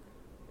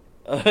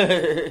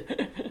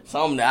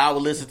 Something that I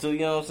would listen to, you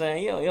know what I'm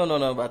saying? You don't know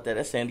nothing about that.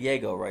 That's San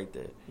Diego right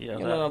there. Yeah, you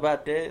don't know nothing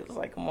about that. It's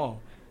like, come on.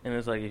 And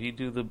it's like, if you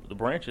do the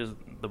branches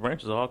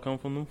all come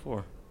from them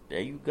four. There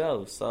you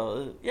go.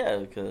 So, yeah,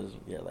 because,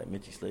 like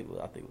Mitchie Slick,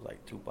 I think it was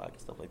like Tupac and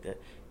stuff like that.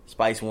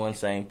 Spice One,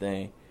 same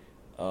thing.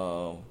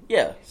 That's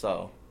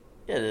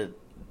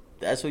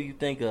who you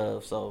think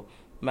of. So,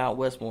 Mount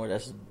Westmore,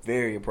 that's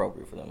very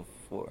appropriate for them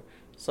for.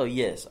 So,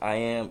 yes, I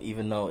am,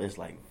 even though it's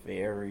like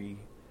very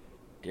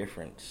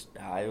different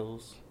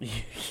styles.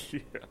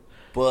 Yeah.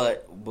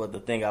 But the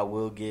thing I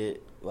will give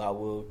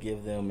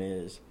them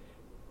is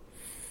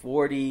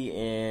 40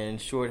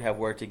 and Short have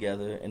worked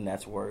together, and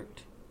that's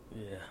worked.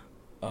 Yeah.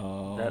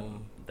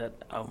 That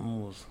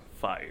album was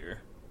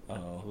fire.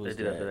 Who's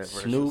that?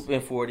 Snoop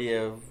and 40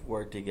 have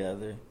worked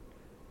together.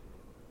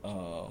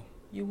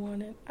 You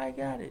want it? I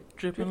got it.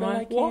 Dripping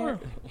like water.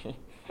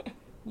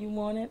 You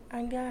want it?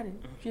 I got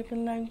it.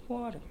 Dripping like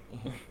water.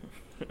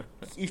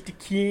 It's the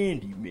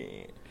candy,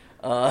 man.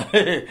 But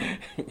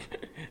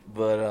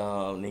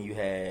then you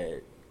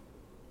had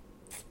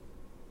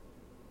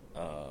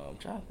I'm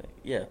trying to think.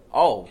 Yeah.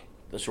 Oh,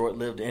 the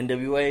short-lived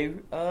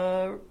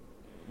NWA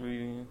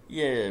reunion.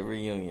 Yeah,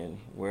 reunion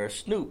where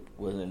Snoop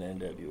was in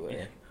NWA.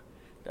 Yeah.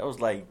 That was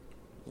like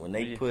when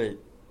they put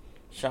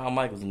Shawn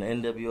Michaels in the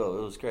NWO.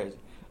 It was crazy.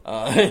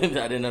 I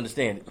didn't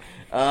understand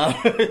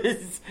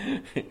it.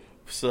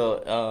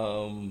 So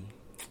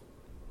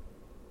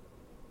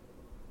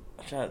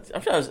I'm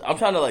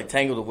trying to like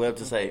tangle the web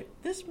to say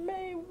this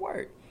may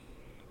work.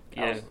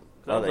 Yeah,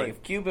 I was like,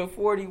 if Cube and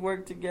 40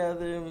 work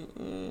together,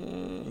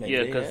 maybe.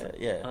 Yeah, because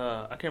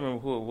I can't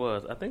remember who it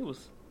was. I think it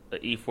was an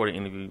E40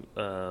 interview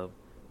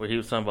where he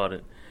was talking about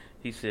it.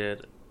 He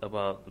said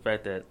about the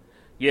fact that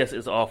yes,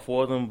 it's all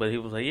four of them, but he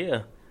was like,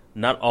 yeah,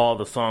 not all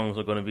the songs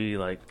are going to be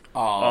like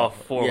all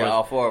four. Yeah,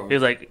 all four of them. He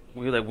was like,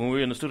 when we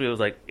were in the studio, it was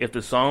like if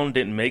the song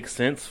didn't make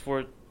sense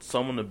for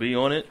someone to be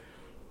on it,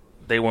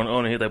 they weren't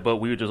on it. But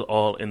we were just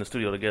all in the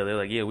studio together. They're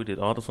like, yeah, we did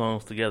all the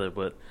songs together,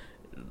 but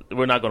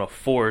we're not going to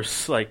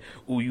force like,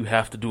 ooh, you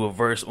have to do a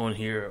verse on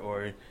here,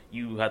 or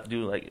you have to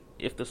do like,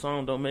 if the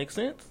song don't make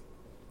sense,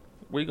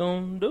 we're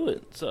going to do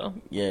it. So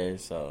yeah,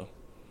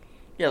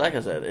 like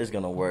I said, it's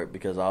going to work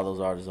because all those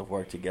artists have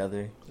worked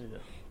together,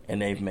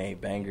 and they've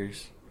made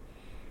bangers.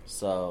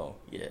 So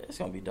yeah, it's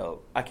going to be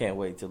dope. I can't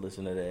wait to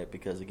listen to that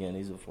because again,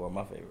 these are four of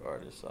my favorite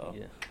artists. So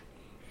yeah,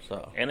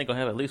 and they're going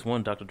to have at least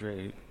one Dr.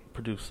 Dre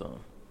produced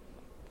song.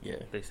 Yeah,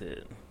 they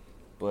said.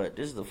 But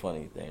this is the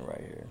funny thing right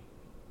here,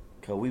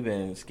 cause we've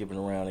been skipping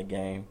around the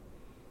game.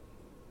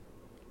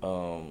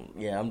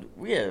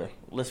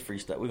 Let's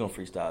freestyle. We're gonna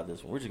freestyle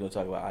this one. We're just gonna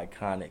talk about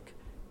iconic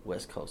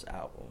West Coast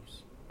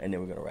albums, and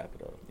then we're gonna wrap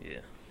it up.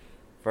 Yeah.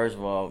 First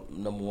of all,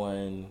 number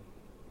one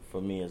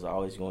for me is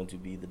always going to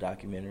be The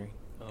Documentary.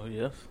 Oh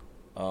yes.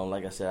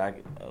 Like I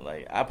said,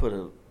 I put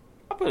a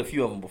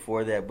few of them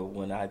before that, but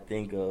when I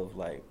think of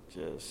like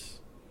just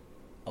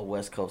a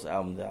West Coast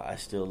album that I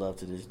still love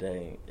to this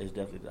day, it's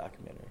definitely The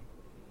Documentary.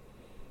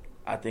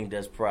 I think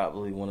that's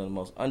probably one of the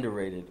most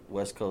underrated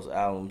West Coast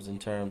albums in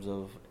terms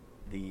of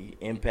the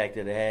impact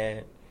that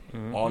it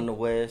had on the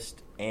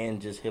West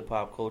and just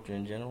hip-hop culture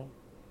in general.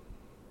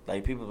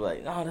 Like, people be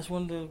like, no, that's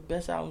one of the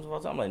best albums of all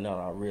time. I'm like, no,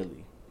 not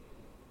really.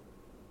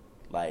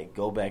 Like,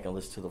 go back and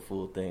listen to the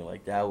full thing.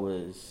 Like, that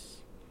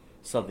was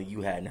something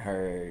you hadn't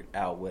heard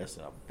out West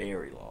in a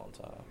very long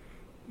time.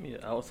 Yeah,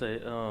 I would say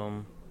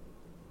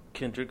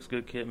Kendrick's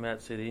Good Kid,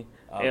 Mad City,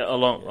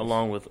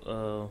 along with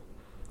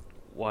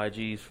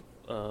YG's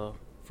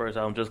first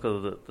album just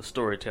because of the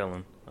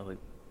storytelling. I was like,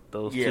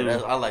 those two.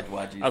 Yeah, I like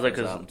YG's I was like,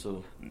 first album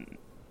too.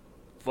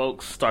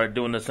 Folks started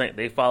doing the same.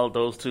 They followed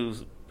those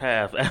two's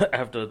path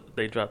after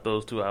they dropped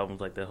those two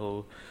albums. Like the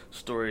whole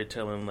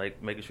storytelling,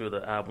 like making sure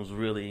the albums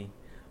really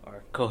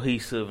are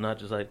cohesive, not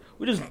just like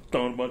we just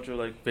throwing a bunch of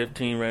like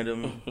 15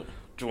 random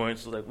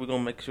joints. So, like we're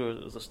gonna make sure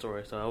there's a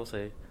story. So I would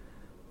say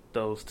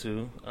those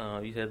two.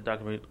 You had the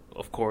documentary,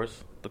 of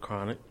course, The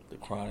Chronic. The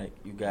Chronic.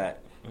 You got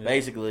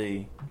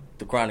basically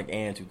The Chronic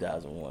and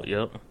 2001.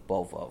 Yep.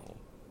 Both of them.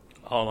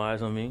 All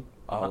Eyes on Me.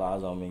 All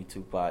Eyes on Me,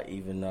 Tupac,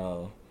 even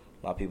though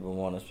a lot of people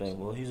want to say,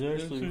 well, he's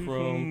actually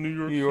from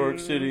New York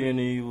City and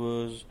he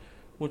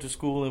went to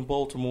school in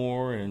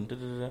Baltimore and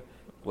da-da-da.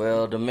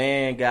 Well, the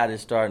man got his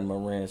start in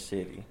Marin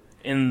City.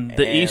 In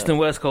the East and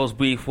West Coast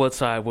beef, what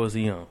side was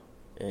he on?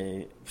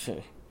 He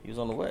was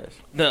on the West.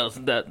 No,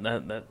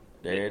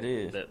 there it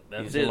is.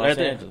 That's He's it in right Los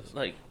there. Angeles.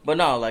 Like, but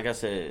no, like I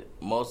said,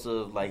 most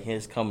of like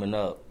his coming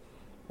up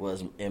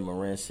was in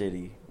Marin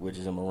City, which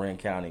is in Marin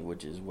County,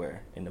 which is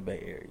where in the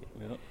Bay Area.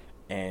 Yep.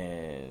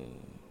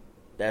 And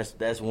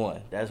that's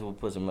one. That's what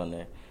puts him on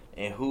there.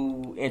 And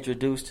who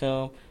introduced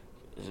him?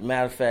 As a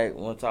matter of fact,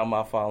 one time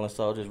about Fallen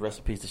Soldiers, rest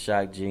in peace to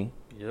Shock G.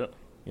 Yep.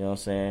 You know what I'm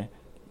saying?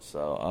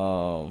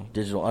 So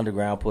Digital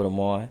Underground put him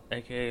on.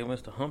 AKA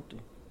Mr. Humpty.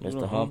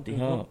 Mr. Humpty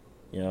Hump.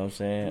 You know what I'm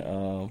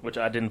saying? Which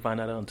I didn't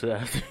find out until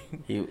after.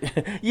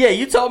 Yeah,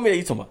 you told me that.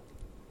 You told me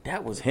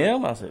that was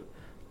him. I said,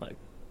 like,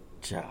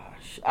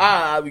 Josh.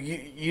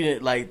 You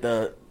didn't like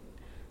the.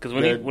 Because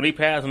when he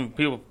passed and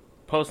people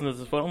posting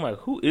this photo, I'm like,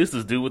 who is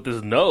this dude with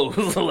this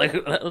nose? Like,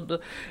 and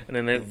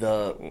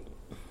then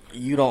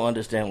you don't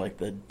understand like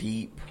the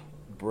deep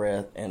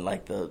breath and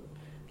like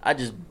I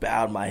just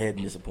bowed my head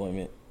in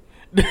disappointment.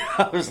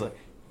 I was like,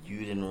 you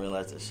didn't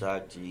realize that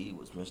Shock G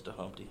was Mr.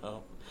 Humpty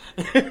Hump?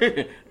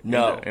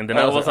 No. And then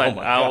I was like,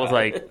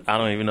 I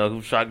don't even know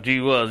who Shock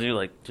G was. And you're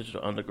like,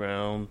 Digital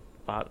Underground.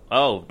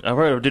 Oh, I've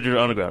heard of Digital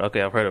Underground.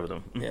 Okay, I've heard of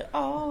them. Yeah.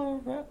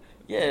 Oh, right.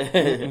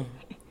 Yeah.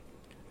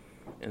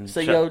 And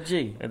say Yo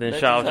G. And then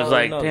Shaw was just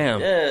like, damn.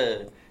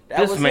 Yeah.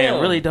 This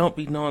man really don't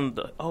be knowing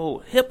the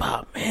hip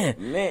hop, man.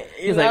 Man,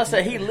 you know,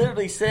 like, he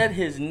literally said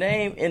his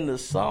name in the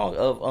song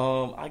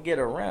of I Get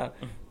Around.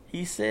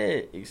 He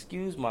said,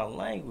 excuse my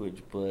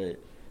language, but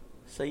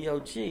say Yo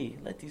G,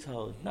 let these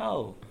hoes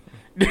know.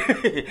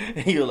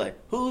 And you're like,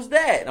 who's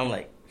that? And I'm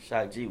like,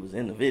 Shock G was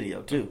in the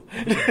video too.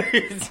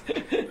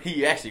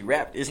 He actually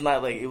rapped. It's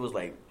not like it was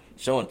like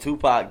showing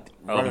Tupac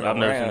running around.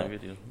 Never seen the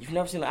video. You've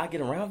never seen the I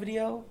Get Around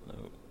video?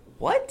 No.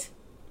 What?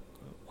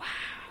 Wow.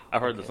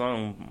 I've heard the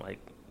song like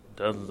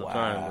dozens of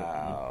times.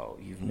 Wow.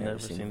 You've never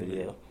seen the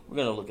video. We're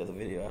going to look at the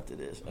video after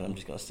this, and I'm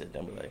just going to sit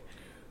down and be like,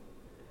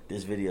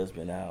 this video's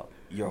been out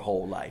your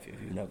whole life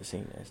if you've never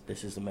seen this.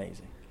 This is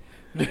amazing.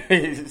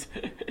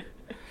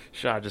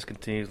 Shaw just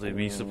continuously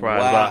be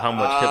surprised about how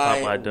much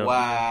hip-hop I do.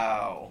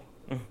 Wow.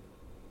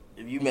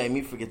 If you made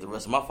me forget the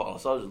rest of my Fallen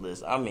Soldiers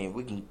list, I mean,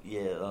 we can,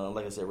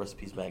 like I said, rest in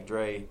peace, Mac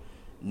Dre,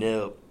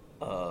 Nip.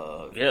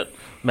 Yep,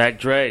 Mac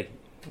Dre.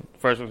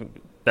 First,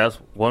 that's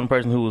one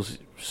person who was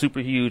super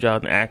huge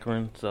out in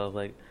Akron, so I was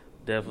like,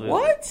 definitely.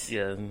 What?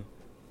 Yeah.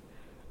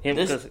 Him,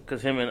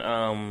 because him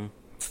and,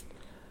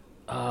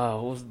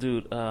 what was the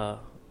dude? I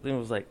think it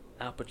was like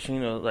Al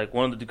Pacino, like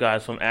one of the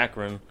guys from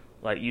Akron,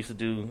 like used to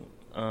do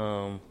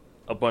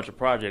a bunch of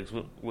projects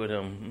with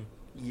him.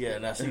 Yeah,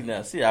 now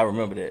see, I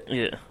remember that.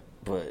 Yeah.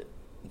 But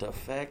the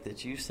fact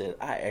that you said,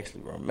 I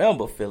actually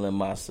remember feeling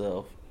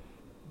myself,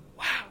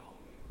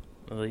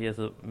 wow. Yeah,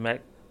 so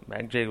Mac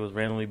J was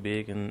randomly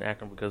big in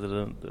Akron because of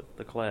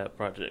the collab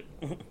project.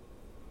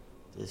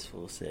 This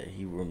fool said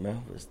he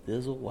remembers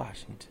Thizzle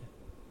Washington.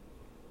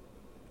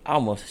 I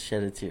almost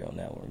shed a tear on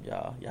that one,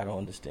 y'all. Y'all don't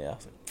understand. I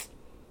was like,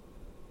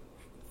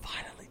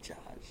 finally,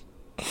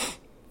 Josh.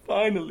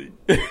 Finally.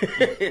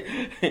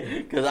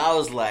 Because I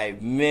was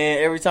like, man,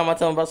 every time I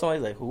tell him about somebody,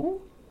 he's like,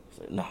 who? I was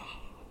like, no.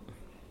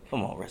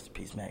 Come on, rest in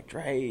peace, Mac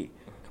Dre.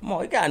 Come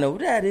on, you gotta know who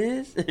that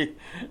is.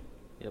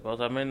 Yeah, but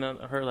I may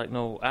not have heard like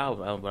no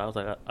album, but I was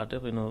like, I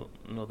definitely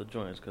know the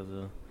joints because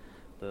of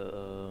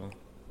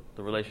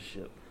the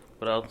relationship.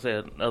 But I would say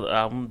another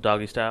album,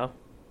 Doggy Style.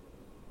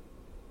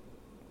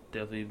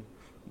 Definitely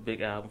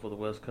big album for the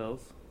West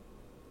Coast.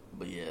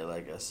 But yeah,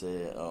 like I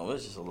said,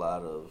 it's just a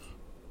lot of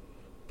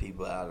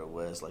people out of the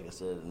West, like I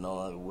said, no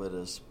longer with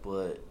us.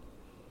 But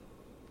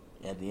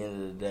at the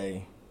end of the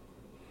day,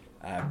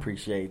 I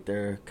appreciate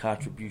their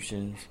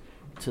contributions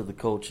to the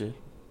culture.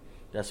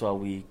 That's why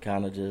we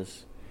kind of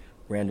just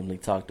randomly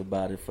talked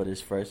about it for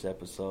this first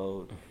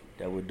episode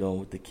that we're doing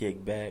with the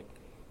kickback.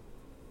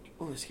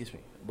 Oh, excuse me.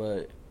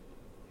 But,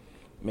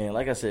 man,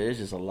 like I said, it's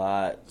just a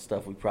lot of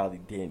stuff we probably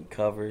didn't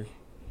cover.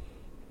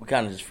 We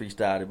kind of just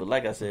freestyled it. But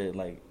like I said,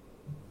 like,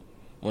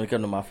 when it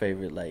comes to my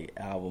favorite, like,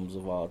 albums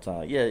of all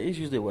time, yeah, it's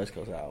usually a West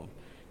Coast album.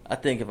 I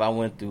think if I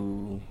went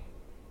through,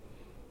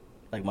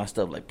 like, my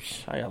stuff, like,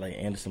 I got, like,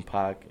 Anderson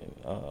 .Paak.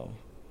 And,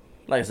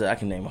 like I said, I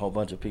can name a whole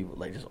bunch of people,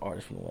 like, just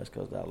artists from the West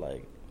Coast that I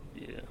like.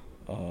 Yeah.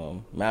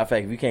 Matter of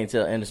fact, if you can't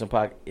tell, Anderson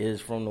 .Paak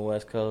is from the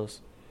West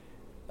Coast.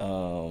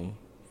 For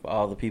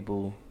all the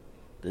people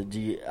the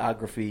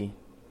geography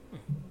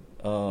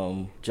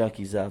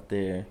junkies out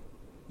there,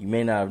 you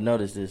may not have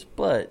noticed this,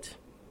 but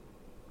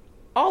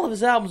all of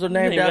his albums are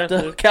named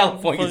after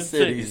California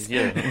cities.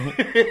 Yeah.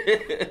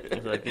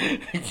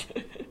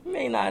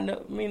 may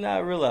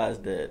not realize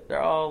that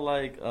they're all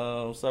like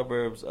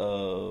suburbs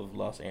of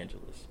Los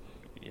Angeles.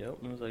 Yep.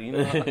 It was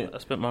like, I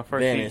spent my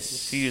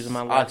first few years of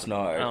my life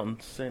out in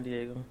San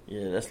Diego.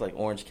 Yeah, that's like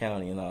Orange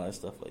County and all that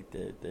stuff like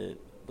that. That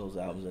those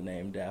albums are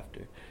named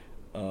after.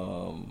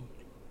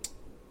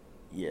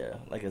 Yeah,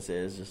 like I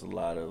said, it's just a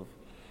lot of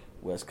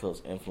West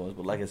Coast influence.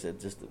 But like I said,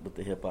 just with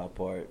the hip hop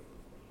part,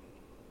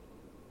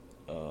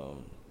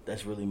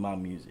 that's really my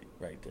music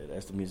right there.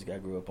 That's the music I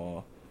grew up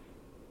on.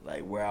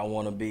 Like Where I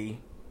Want to Be,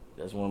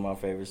 that's one of my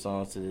favorite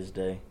songs to this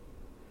day.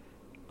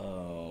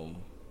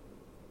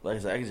 Like I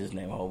said, I could just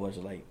name a whole bunch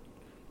of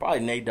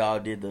probably Nate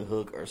Dogg did the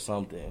hook or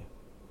something.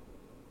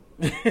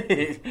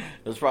 It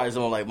was probably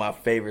some of like my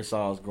favorite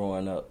songs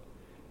growing up.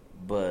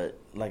 But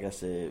like I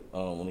said,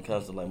 when it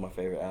comes to like my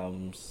favorite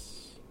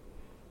albums,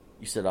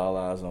 you said All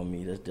Eyes on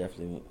Me. That's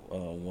definitely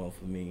one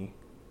for me.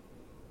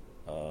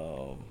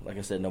 Like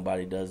I said,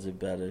 Nobody Does It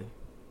Better.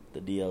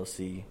 The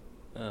DLC.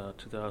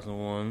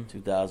 2001.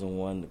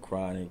 The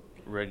Chronic.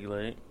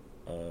 Regulate.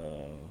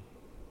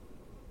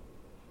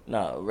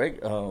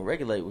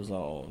 Regulate was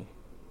on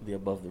the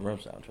Above the Rim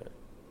soundtrack.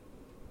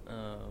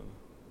 Oh.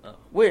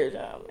 Weird.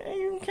 Man,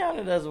 you can count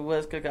it as a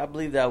West Coast. I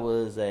believe that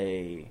was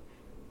a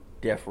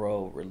Death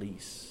Row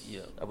release.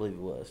 Yeah, I believe it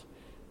was.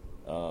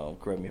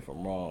 Correct me if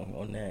I'm wrong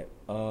on that.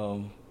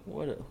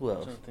 Who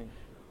else?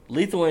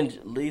 Lethal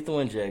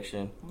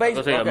Injection.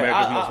 Basically,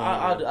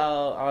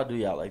 I'll do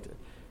y'all like that.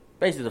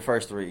 Basically, the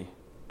first 3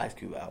 Ice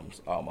Cube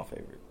albums are all my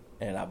favorite,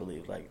 and I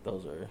believe like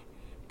those are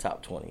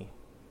top 20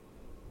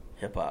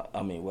 hip hop.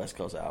 I mean West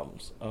Coast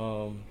albums.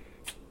 I'm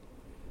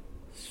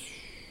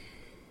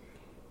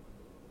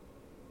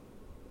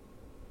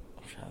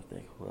trying to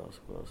think who else.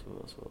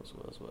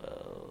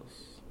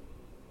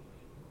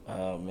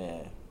 Oh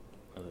man,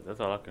 that's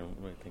all I can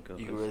really think of.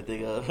 You can really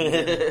think of?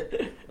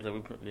 we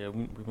pretty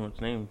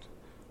much named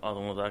all the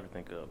ones I can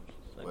think of.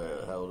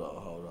 Well, hold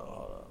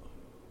on.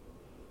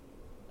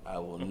 I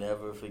will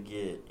never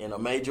forget, in a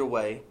major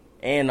way,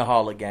 and the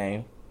Hall of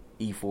Game,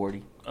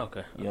 E40.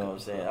 Okay. You know what I'm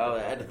saying? I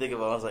had to think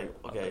of it. I was like,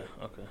 okay.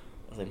 Okay.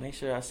 I was like, make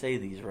sure I say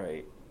these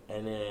right.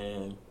 And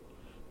then,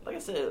 like I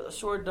said, a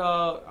Short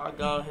Dog, I'll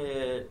go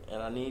ahead,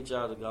 and I need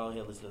y'all to go ahead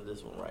and listen to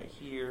this one right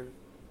here.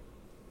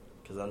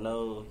 Because I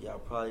know y'all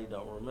probably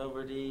don't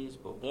remember these,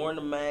 but Warren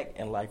the Mac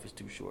and Life is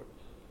Too Short.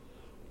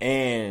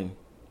 And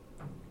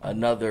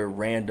another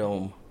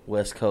random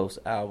West Coast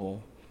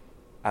album.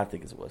 I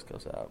think it's a West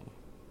Coast album.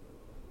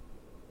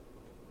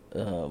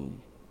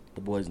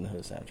 The Boys in the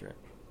Hood soundtrack.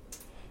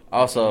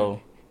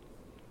 Also,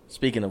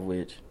 speaking of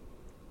which,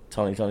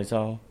 Tony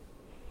Tone.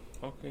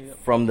 Okay, yep.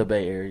 From the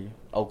Bay Area,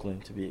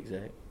 Oakland to be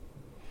exact.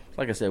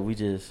 Like I said, we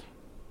just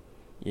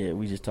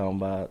talking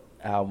about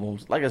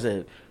albums. Like I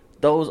said,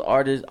 those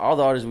artists, all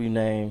the artists we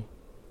named,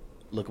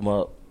 look them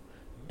up.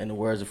 In the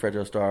words of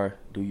Fredro Starr,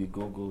 do your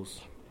Googles.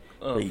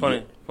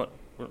 Funny,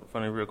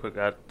 real quick,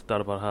 I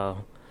thought about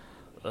how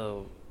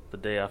the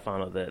day I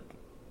found out that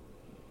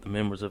the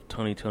members of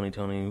Tony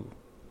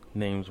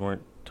names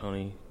weren't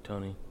Tony.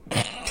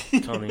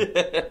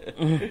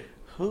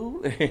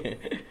 Who?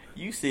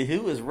 You said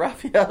who is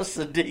Raphael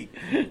Sadiq?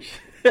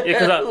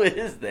 Yeah, who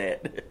is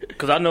that?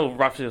 Because I know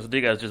Raphael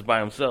Sadiq is just by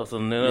himself, so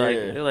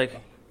they're like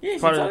yeah,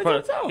 he's part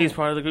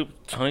of the group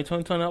Tony.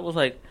 I was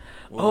like,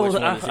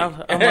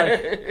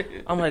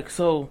 I'm like,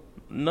 so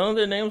none of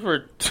their names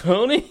were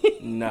Tony?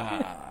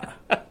 Nah.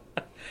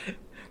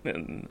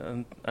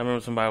 And I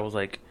remember somebody was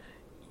like,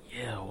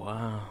 yeah,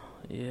 wow.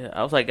 Yeah,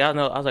 I was like, I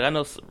know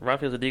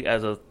Raphael Sadiq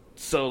as a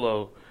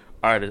solo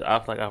artist. I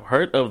was like, I've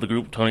heard of the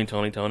group Tony,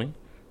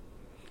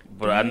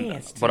 but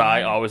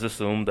I always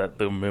assumed that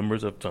the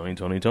members of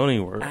Tony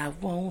were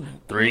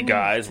 3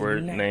 guys were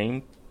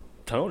named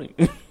Tony,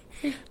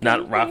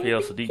 not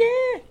Raphael Sadiq.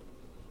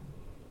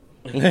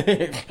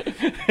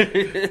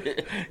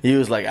 He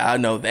was like, I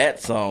know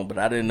that song, but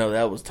I didn't know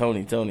that was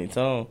Tony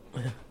Tone.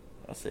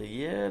 I said,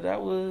 yeah,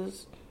 that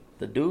was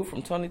the dude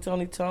from Tony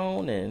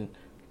Tone and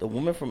the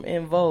woman from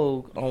En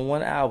Vogue on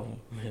one album,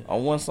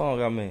 on one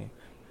song, I mean.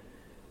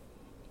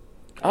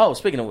 Oh,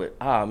 speaking of which,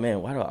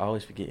 man, why do I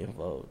always forget En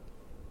Vogue?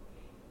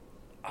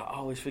 I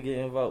always forget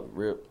En Vogue.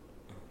 Rip.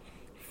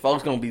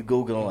 Folks gonna be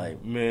Googling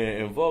like,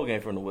 man, En Vogue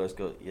ain't from the West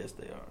Coast. Yes,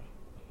 they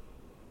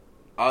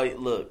are.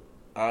 Look,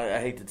 I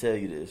hate to tell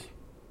you this.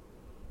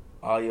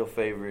 All your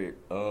favorite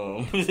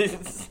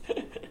artists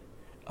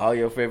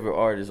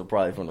are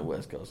probably from the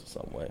West Coast in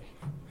some way.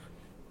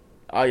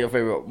 All your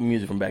favorite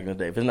music from back in the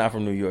day. If it's not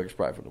from New York, it's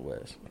probably from the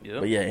West.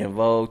 Yep. But yeah, En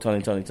Vogue,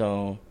 Tony,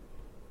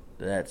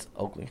 that's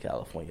Oakland,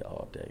 California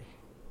all day.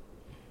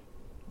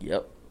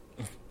 Yep.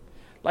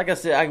 Like I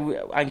said,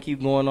 I can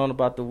keep going on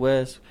about the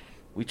West.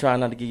 We try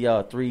not to give y'all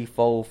a 3,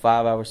 4,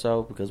 5 hour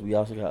show because we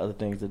also got other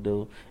things to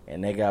do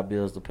and they got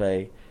bills to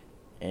pay.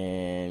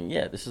 And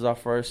yeah, this is our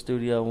first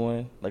studio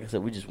one. Like I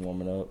said, we just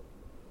warming up.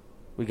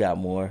 We got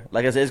more.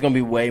 Like I said, it's gonna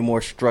be way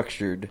more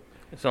structured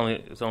It's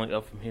only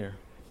up from here.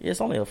 Yeah,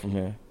 it's only up from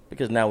here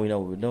because now we know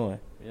what we're doing.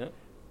 Yep.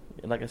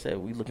 Like I said,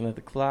 we looking at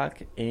the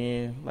clock,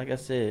 and like I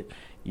said,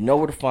 you know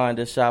where to find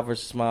us. Shy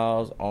vs.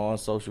 Smiles on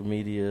social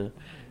media.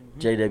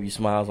 JW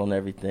Smiles on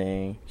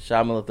everything.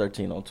 Shy Miller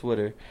 13 on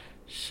Twitter.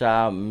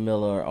 Shy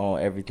Miller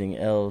on everything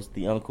else.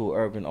 The Uncool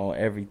Urban on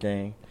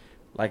everything.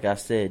 Like I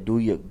said, do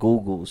your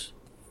Googles.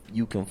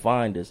 You can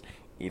find us.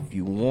 If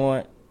you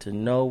want to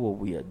know what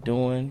we are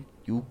doing,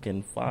 you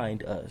can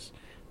find us.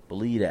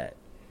 Believe that.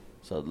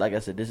 So, like I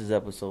said, this is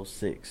episode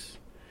 6.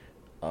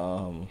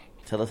 Tell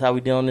us how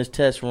we did on this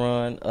test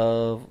run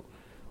of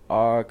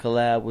our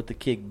collab with the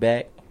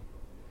Kickback.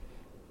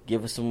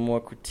 Give us some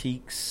more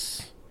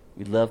critiques.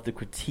 We love the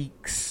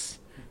critiques,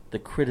 the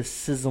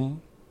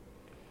criticism.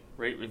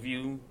 Rate,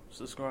 review,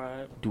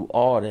 subscribe. Do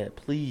all that,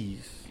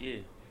 please. Yeah.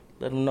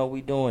 Let them know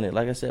we doing it.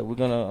 Like I said, we're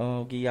going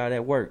to get y'all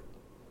that work.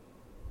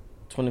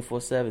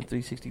 24/7,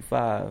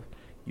 365.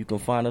 You can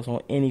find us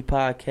on any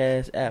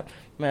podcast app.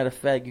 Matter of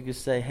fact, you can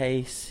say,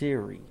 hey,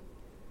 Siri,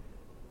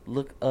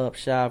 look up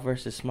Shy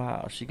vs.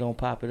 Smile. She going to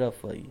pop it up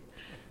for you.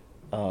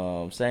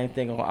 Same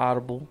thing on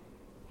Audible,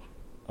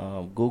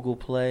 Google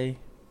Play.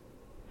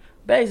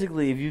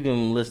 Basically, if you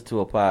can listen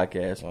to a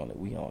podcast on it,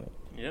 we on it.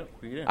 Yep,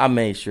 we did. I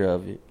made sure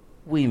of it.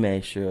 We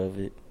made sure of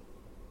it.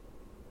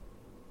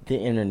 The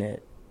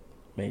internet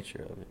made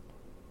sure of it.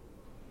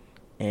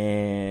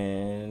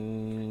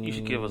 And you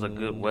should give us a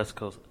good West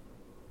Coast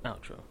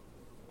outro.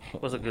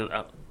 What's a good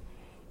out?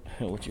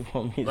 What you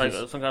want me to like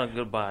some kind of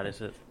goodbye that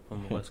says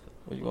from the West Coast.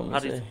 What you want me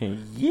to say?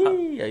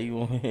 Yeah, you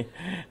want me?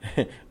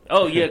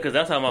 Oh yeah, because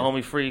that's how my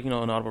homie Freak, in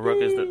Audible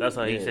Ruckus. That's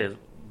how he says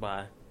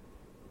bye.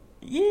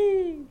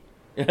 Yeah.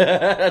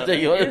 That's how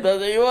you want it.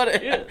 That's how you want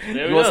it.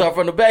 Yeah, you want something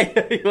from the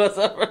bay? You want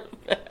something from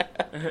the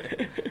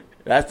bay?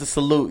 That's the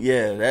salute.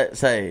 Yeah,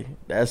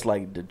 that's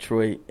like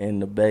Detroit and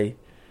the Bay.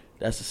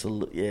 That's a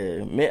salute.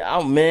 Yeah,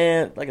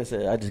 man. Like I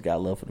said, I just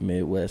got love for the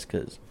Midwest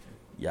because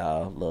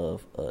y'all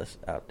love us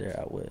out there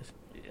out west.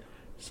 Yeah.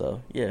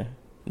 So yeah,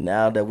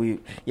 now that we're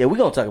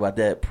gonna talk about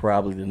that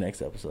probably the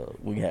next episode.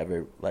 We can have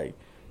it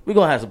we're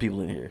gonna have some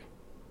people in here.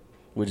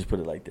 We'll just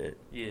put it like that.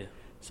 Yeah.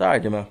 Sorry,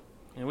 Demo.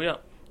 And we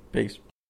out. Peace.